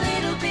 just a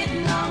little bit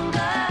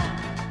longer.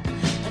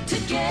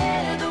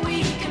 Together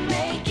we can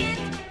make it.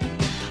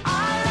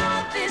 Our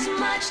love is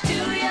much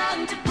too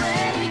young to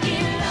break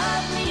it.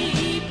 Love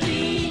me,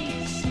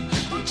 please.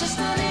 Oh, just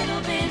a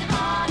little bit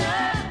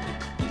harder.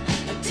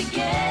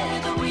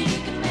 Together we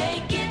can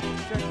make it.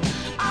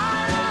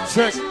 Our love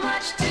is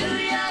much too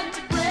young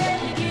to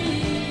break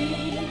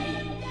it.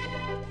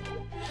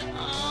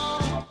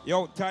 Oh.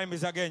 Yo, time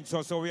is against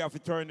us, so we have to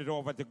turn it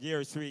over to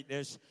Gear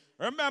Sweetness.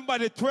 Remember,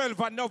 the 12th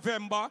of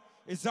November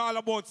is all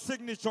about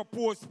signature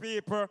post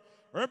paper.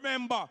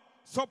 Remember,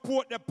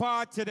 support the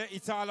party that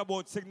it's all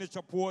about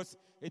signature post.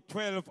 It's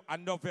 12th of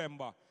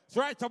November.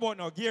 So right about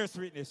now, Gear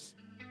Sweetness.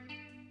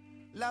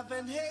 Love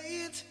and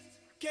hate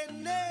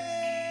can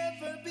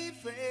never be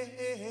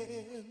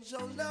friends.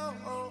 Oh no,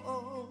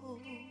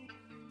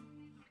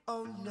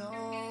 oh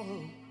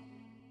no.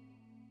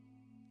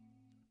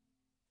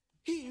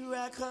 Here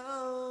I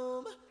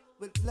come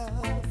with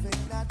love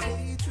and not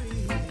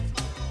hatred.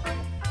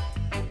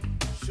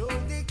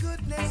 Surely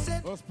goodness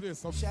and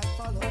shall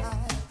follow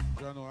I.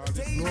 The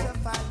days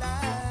of our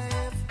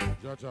life.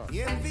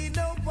 Envy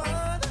no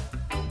one,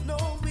 no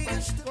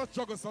wish to. Let's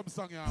juggle some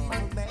song, yeah.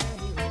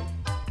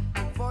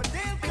 For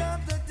there'll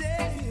come the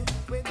day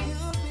when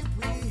you'll be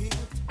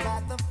whipped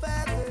by the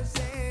feathers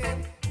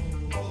and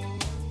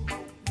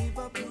leave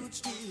up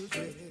huge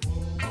children.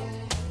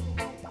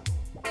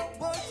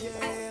 Oh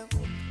yeah.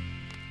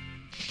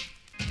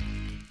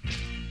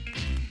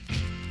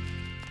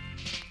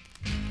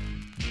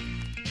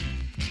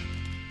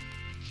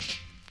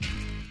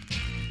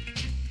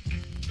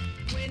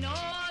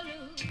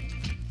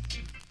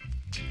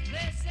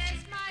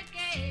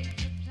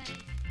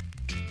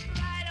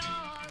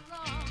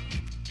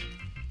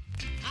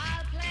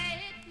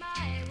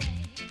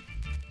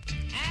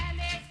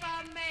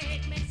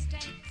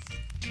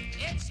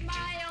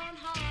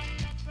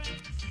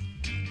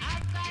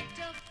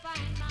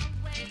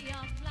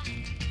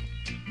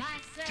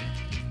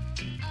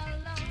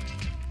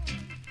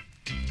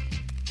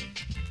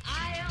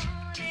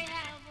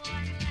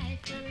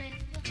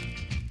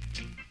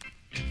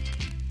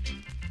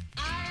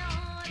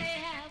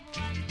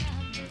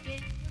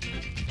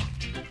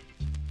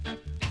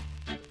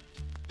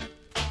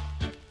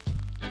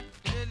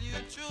 you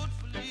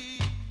truthfully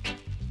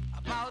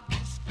about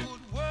this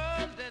good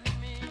world and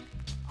me.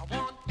 I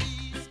want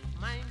peace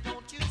of mind,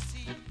 don't you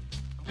see?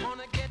 I'm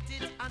gonna get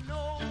it, I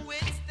know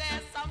it's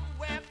there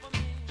somewhere for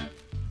me.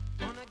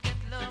 Gonna get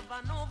love,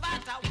 I know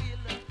that I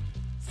will.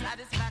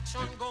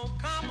 Satisfaction gon'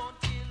 come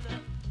until.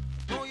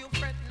 Don't you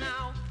fret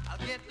now,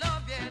 I'll get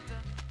love yet.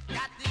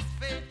 Got this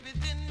faith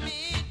within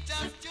me,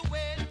 just you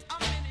wait a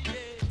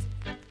minute.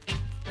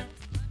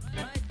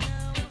 Right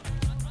now,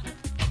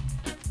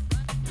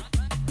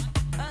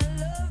 I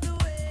love the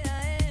way I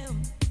am.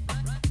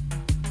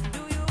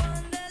 Do you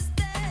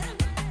understand?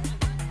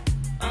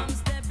 I'm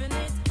stepping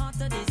it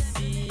hotter this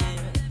year.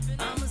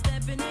 I'm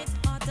stepping it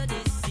hotter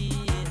this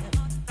year.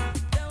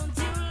 Don't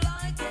you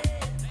like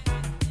it?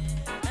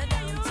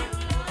 Don't you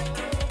like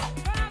it?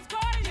 God's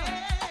calling you.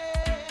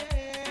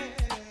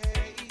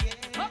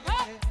 Up,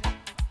 up.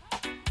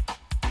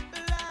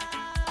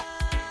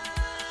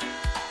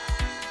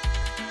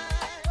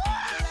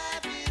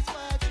 Life is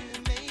what you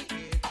make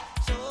it.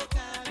 So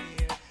come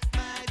here,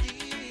 my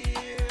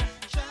dear.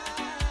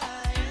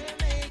 Try and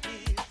make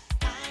it.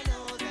 I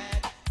know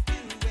that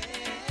you will.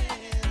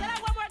 Say that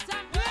one more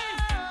time,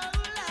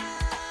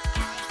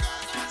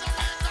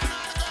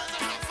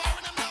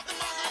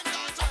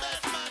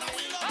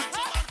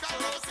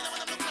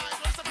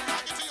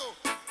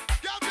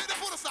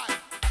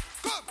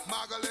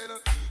 Magdalena,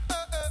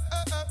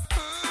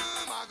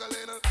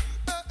 Magdalena,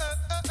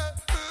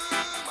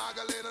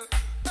 Magdalena,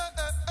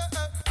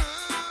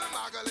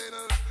 Magdalena,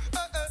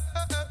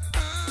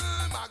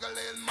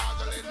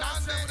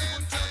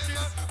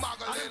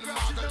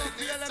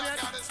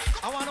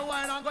 I want to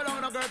wine and go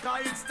down a girl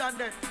cause it's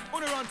standing.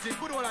 Wanna run it,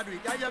 good all I do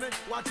it. You hear me?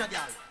 Watch a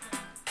girl.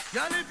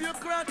 Girl, if your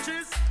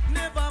crutches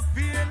never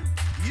fail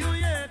you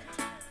yet.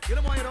 You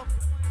know what you know?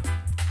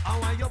 I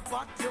want you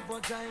back your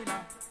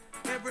vagina.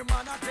 Every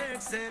man that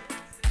takes it.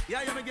 You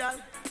hear me, girl?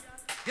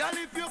 Girl,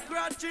 if your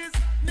crutches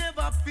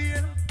never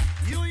fail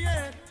you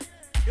yet.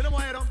 You know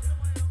what you know?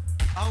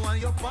 I want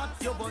you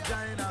back your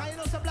vagina.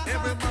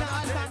 Every man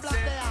that takes it.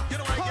 You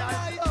know what,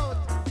 girl?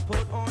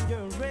 Put on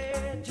your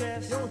red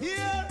dress. You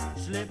hear?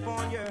 Slip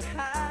on your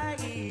high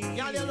heels.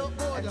 Girl, you look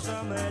good. And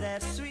some of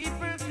that sweet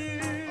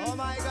perfume. Oh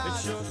my God.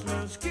 It's your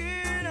smooth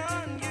skin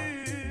on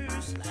you.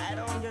 Slide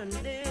on your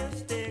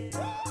lipstick.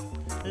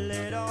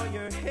 Let all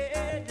your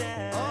hair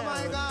down. Oh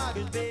my God.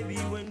 'Cause baby,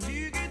 when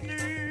you get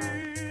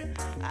through,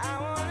 I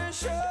wanna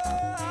show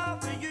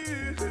off for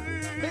you.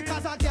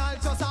 Because a girl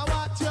just a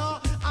watch you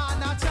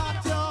and a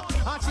chat you.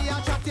 And she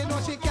a chat you know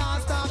she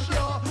can't stop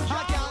you.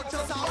 A girl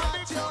just a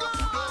watch you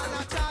and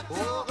a chat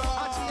you.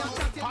 And she a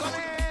chat you know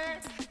she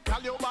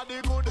Girl, your body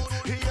good.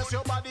 Yes,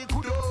 your body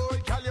good. Oh,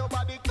 girl, your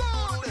body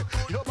good.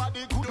 Your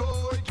body good.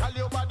 Oh, girl,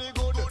 your body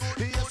good.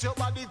 Yes, your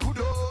body good.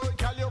 Oh,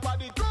 girl, your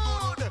body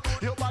good.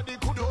 Your body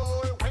good.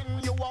 Oh,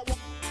 when you are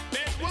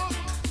bedroom,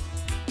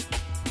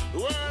 the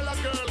world a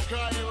girl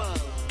crying man.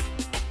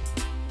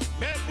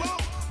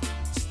 Bedroom,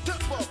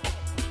 step up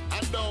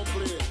and don't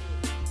play.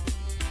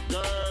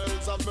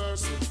 Girls of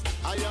mercy,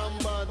 I am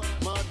bad,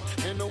 mad,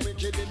 and no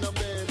wicked in the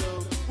bed.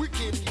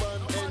 Wicked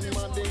man and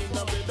mad in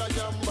the bed. I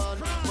am bad,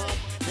 mad,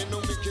 and no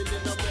wicked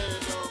in the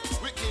bed.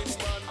 Wicked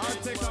man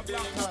and mad in the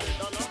bed.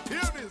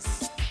 Hear this.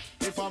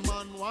 If a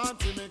man want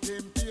to make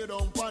him pay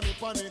down, panny,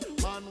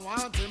 man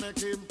want to make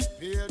him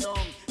pay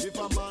down. If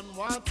a man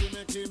want to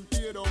make him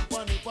pay down,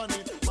 panny,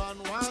 man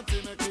want to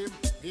make him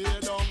pay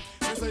down.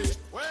 You say,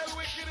 well,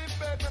 wicked in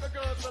bed with the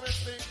girls that are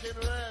stinking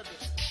red.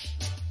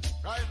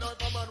 Right now,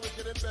 if a man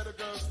wicked in bed, the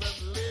girls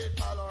them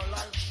late all our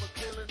lives for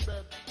killing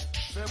bed.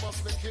 They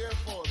must be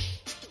careful.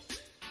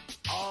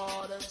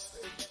 Hard and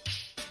stiff.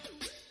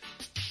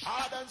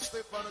 Hard and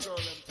stiff on the girl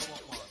them come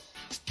up, man.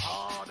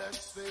 Hard and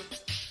stiff.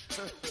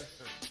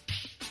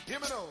 Hear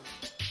me now.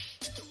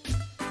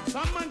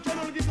 Some man can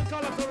only give the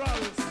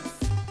collaterals,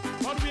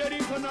 but where the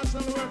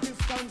international work is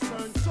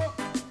concerned, so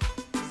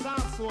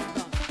start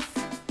water.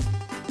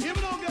 Hear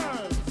me now,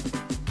 girls.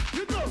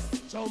 You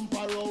just jump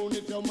around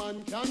if your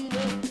man can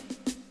walk.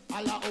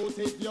 Holla out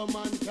if your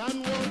man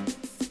can walk.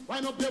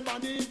 Wind up your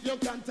body if you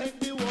can take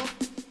the walk.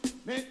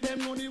 Make them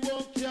know the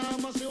work, yeah,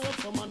 must you work.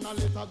 Some man a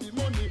little bit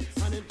money,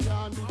 and it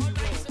can't do the work.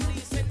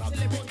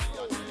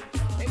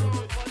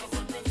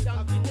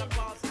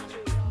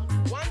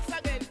 Once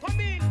again, come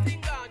in,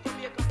 sing on,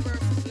 Jamaica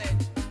Purpose Land.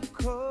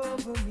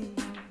 Cover me,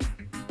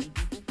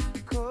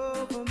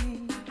 cover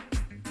me.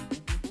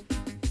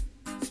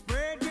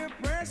 Spread your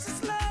precious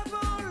love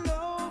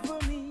all over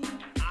me.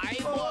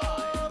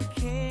 Oh,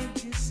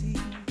 can't you see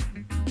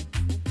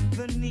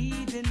the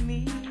need in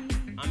me?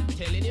 I'm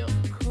telling you.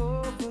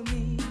 Cover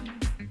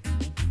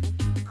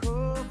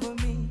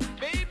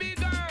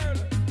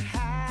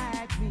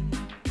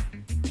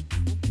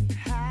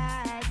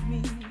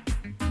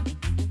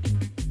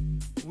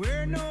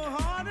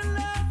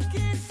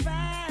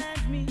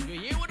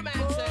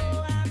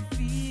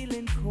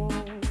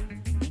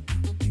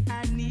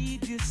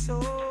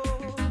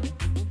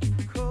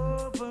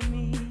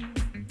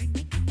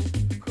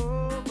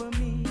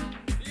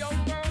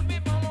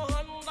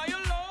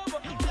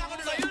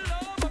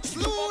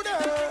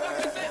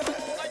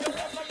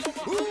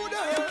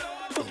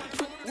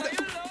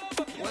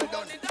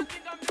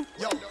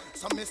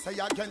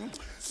say again.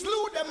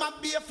 Slew them a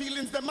bare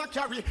feelings, them a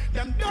carry.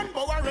 Them done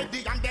bow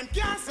already and them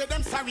can't say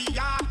them sorry,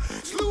 yeah.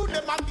 Slew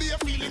them a bare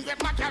feelings, them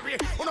a carry.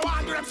 You know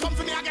I do them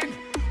something again.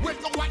 Well,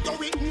 know what you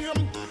with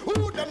name.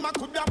 Who them a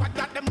could have what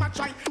that them a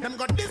try. Them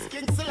got this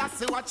king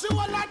Selassie, watch you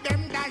all of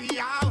them die,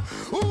 yeah.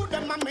 Who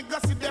them a make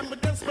us see them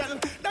with them spell.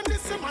 Them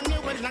this money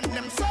well and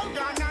them so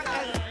gonna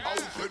hell. How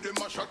say them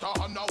a shut up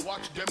and a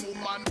watch them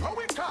woman? How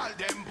we call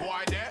them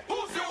boy there?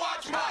 Who's the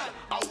watchman?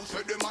 How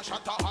say them a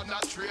shut up and a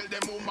trail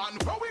them woman?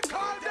 How we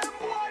call them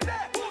boy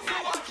there? Who's the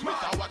watchman?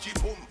 Mr. Watch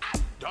it boom.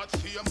 That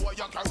same boy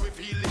you can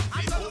reveal it.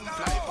 The boom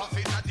fly puff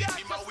in a the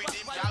him with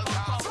him gal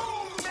car.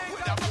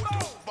 With a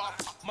foot back.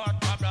 Mad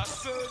Cabra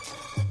search.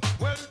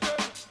 Well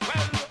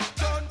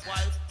done,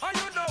 wife. And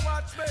you know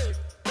watch me.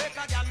 Make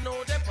a girl know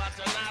the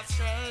pattern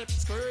and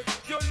skirt.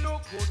 You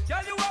look good,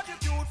 girl, you have the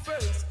cute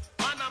face.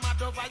 Man, I'm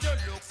mad over your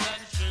looks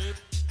and shape.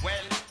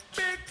 Well,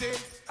 big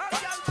things. A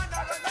girl, man, I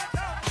run it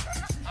down.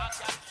 A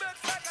girl, big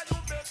second, you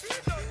make me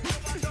done.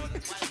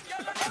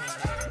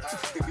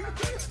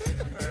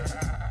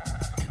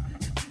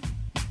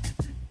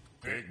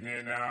 Big me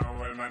now,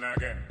 well man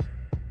again.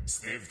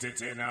 Stiff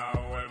titty now,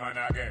 well man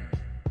again.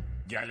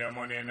 Girl your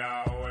money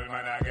now, well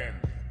man again.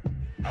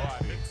 I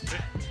want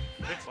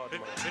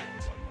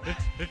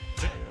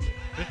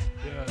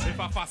If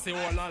I fussy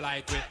all not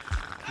like it,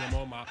 your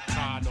mama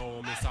can't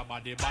know Mr.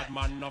 Body bad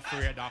man no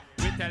afraid of.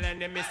 We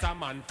telling him Mr.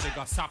 Man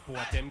figure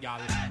support him gal.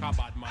 Cause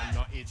bad man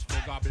no itch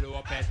figure blow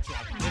up petrol.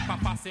 If I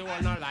fussy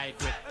all not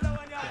like it, your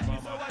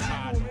mama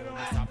can't know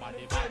Mr.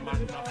 Body bad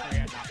man no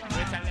afraid of.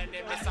 We telling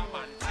him Mr.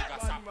 Man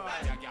figure support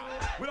him gal.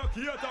 We don't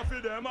cater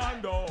for them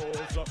and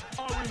those.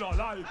 And we not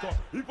like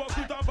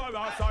hypocrite and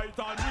parasite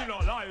and we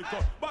not like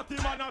Batty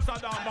man and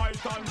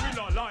Saddamite and we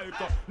not like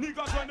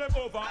niggas when them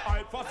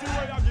overhype. Fussy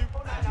way I give.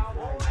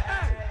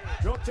 Hey,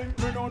 you think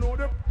me don't know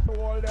the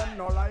all them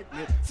no like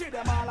me. See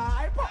them all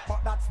hype up,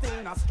 but that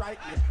still not strike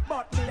me.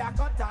 But me a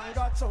cut and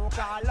got choke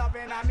all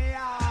loving a me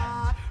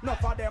heart. None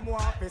of them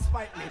want to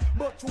spite me,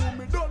 but who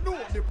me don't know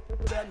the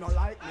them no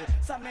like me.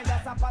 So me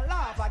just up a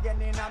laugh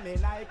again in a me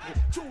Nike.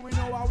 True we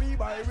know how we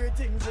buy we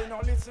things we no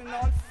listen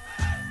on.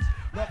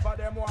 None of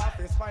them want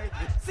to spite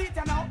me. See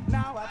them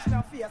now watch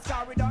no face,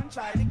 cause we don't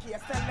try the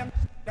case. Tell them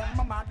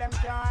mama them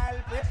can't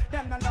help it.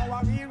 Them don't know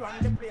how we run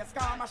the place.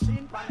 Car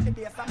machine pan the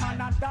base. A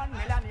man a done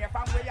millionaire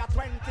from way at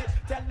 20.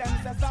 Tell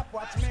them say stop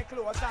watch me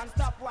clothes and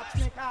stop watch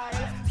me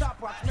Kyle. Stop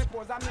watch me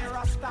pose and me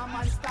Rasta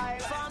man style.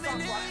 Stop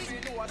watch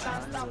me nose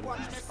and stop watch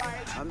me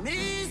fight. And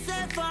me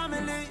say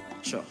family.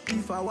 Sure.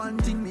 If I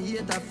want thing, me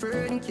hate a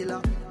fern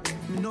killer.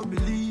 Me no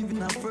believe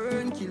in a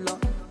fern killer.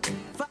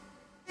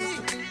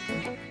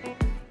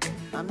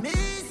 And me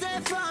say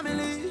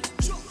family.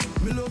 Sure.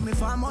 Me love me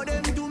family,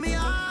 them do me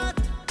heart.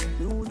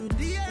 Me who do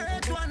the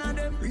earth, one of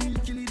them. Real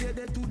killy dead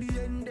to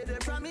the end,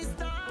 dead from me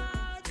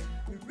start.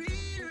 We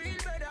real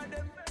better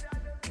them.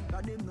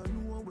 Cause them no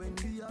know when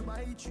we are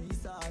buy 3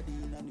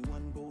 sardines and the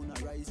 1 pound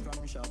of rice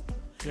from shop.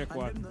 Check and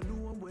one. them no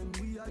know when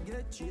we are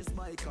get chased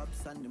by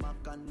cops and the mac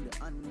and the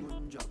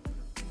handgun job.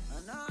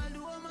 And all the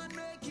woman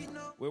make it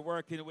now. We're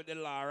working with the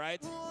law,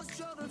 right?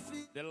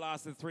 The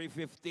last is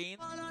 3:15.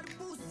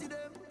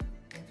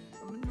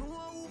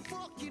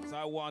 So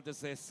I want to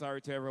say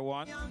sorry to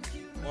everyone.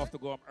 We have to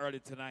go up early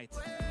tonight.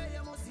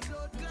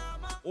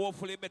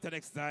 Hopefully better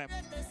next time.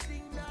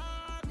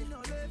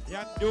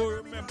 Yeah, do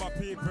remember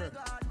people,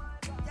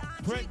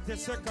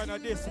 22nd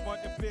of this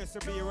month, the place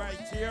will be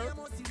right here.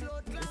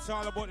 It's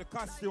all about the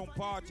costume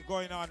party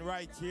going on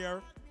right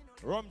here.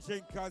 Rum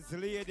drinkers,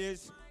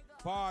 ladies,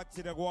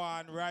 party the go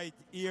on right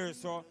here.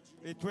 So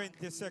the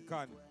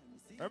 22nd.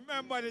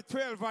 Remember the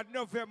 12th of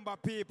November,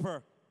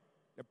 people.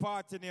 The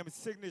party name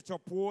Signature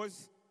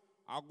Pose.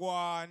 I go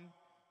on.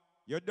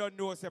 You don't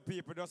know some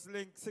people. Just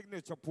link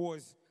Signature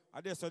Pose.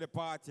 And this is the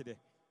party there.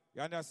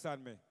 You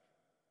understand me?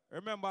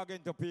 Remember again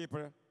to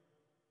people.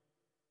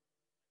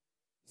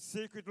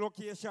 Secret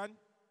location.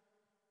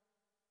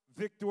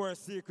 Victoria's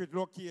secret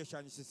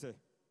location, she say.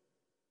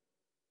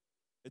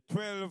 The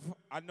 12th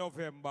of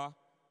November.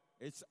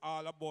 It's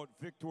all about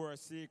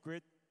Victoria's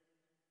Secret.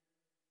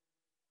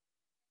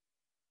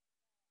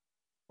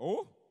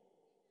 Oh?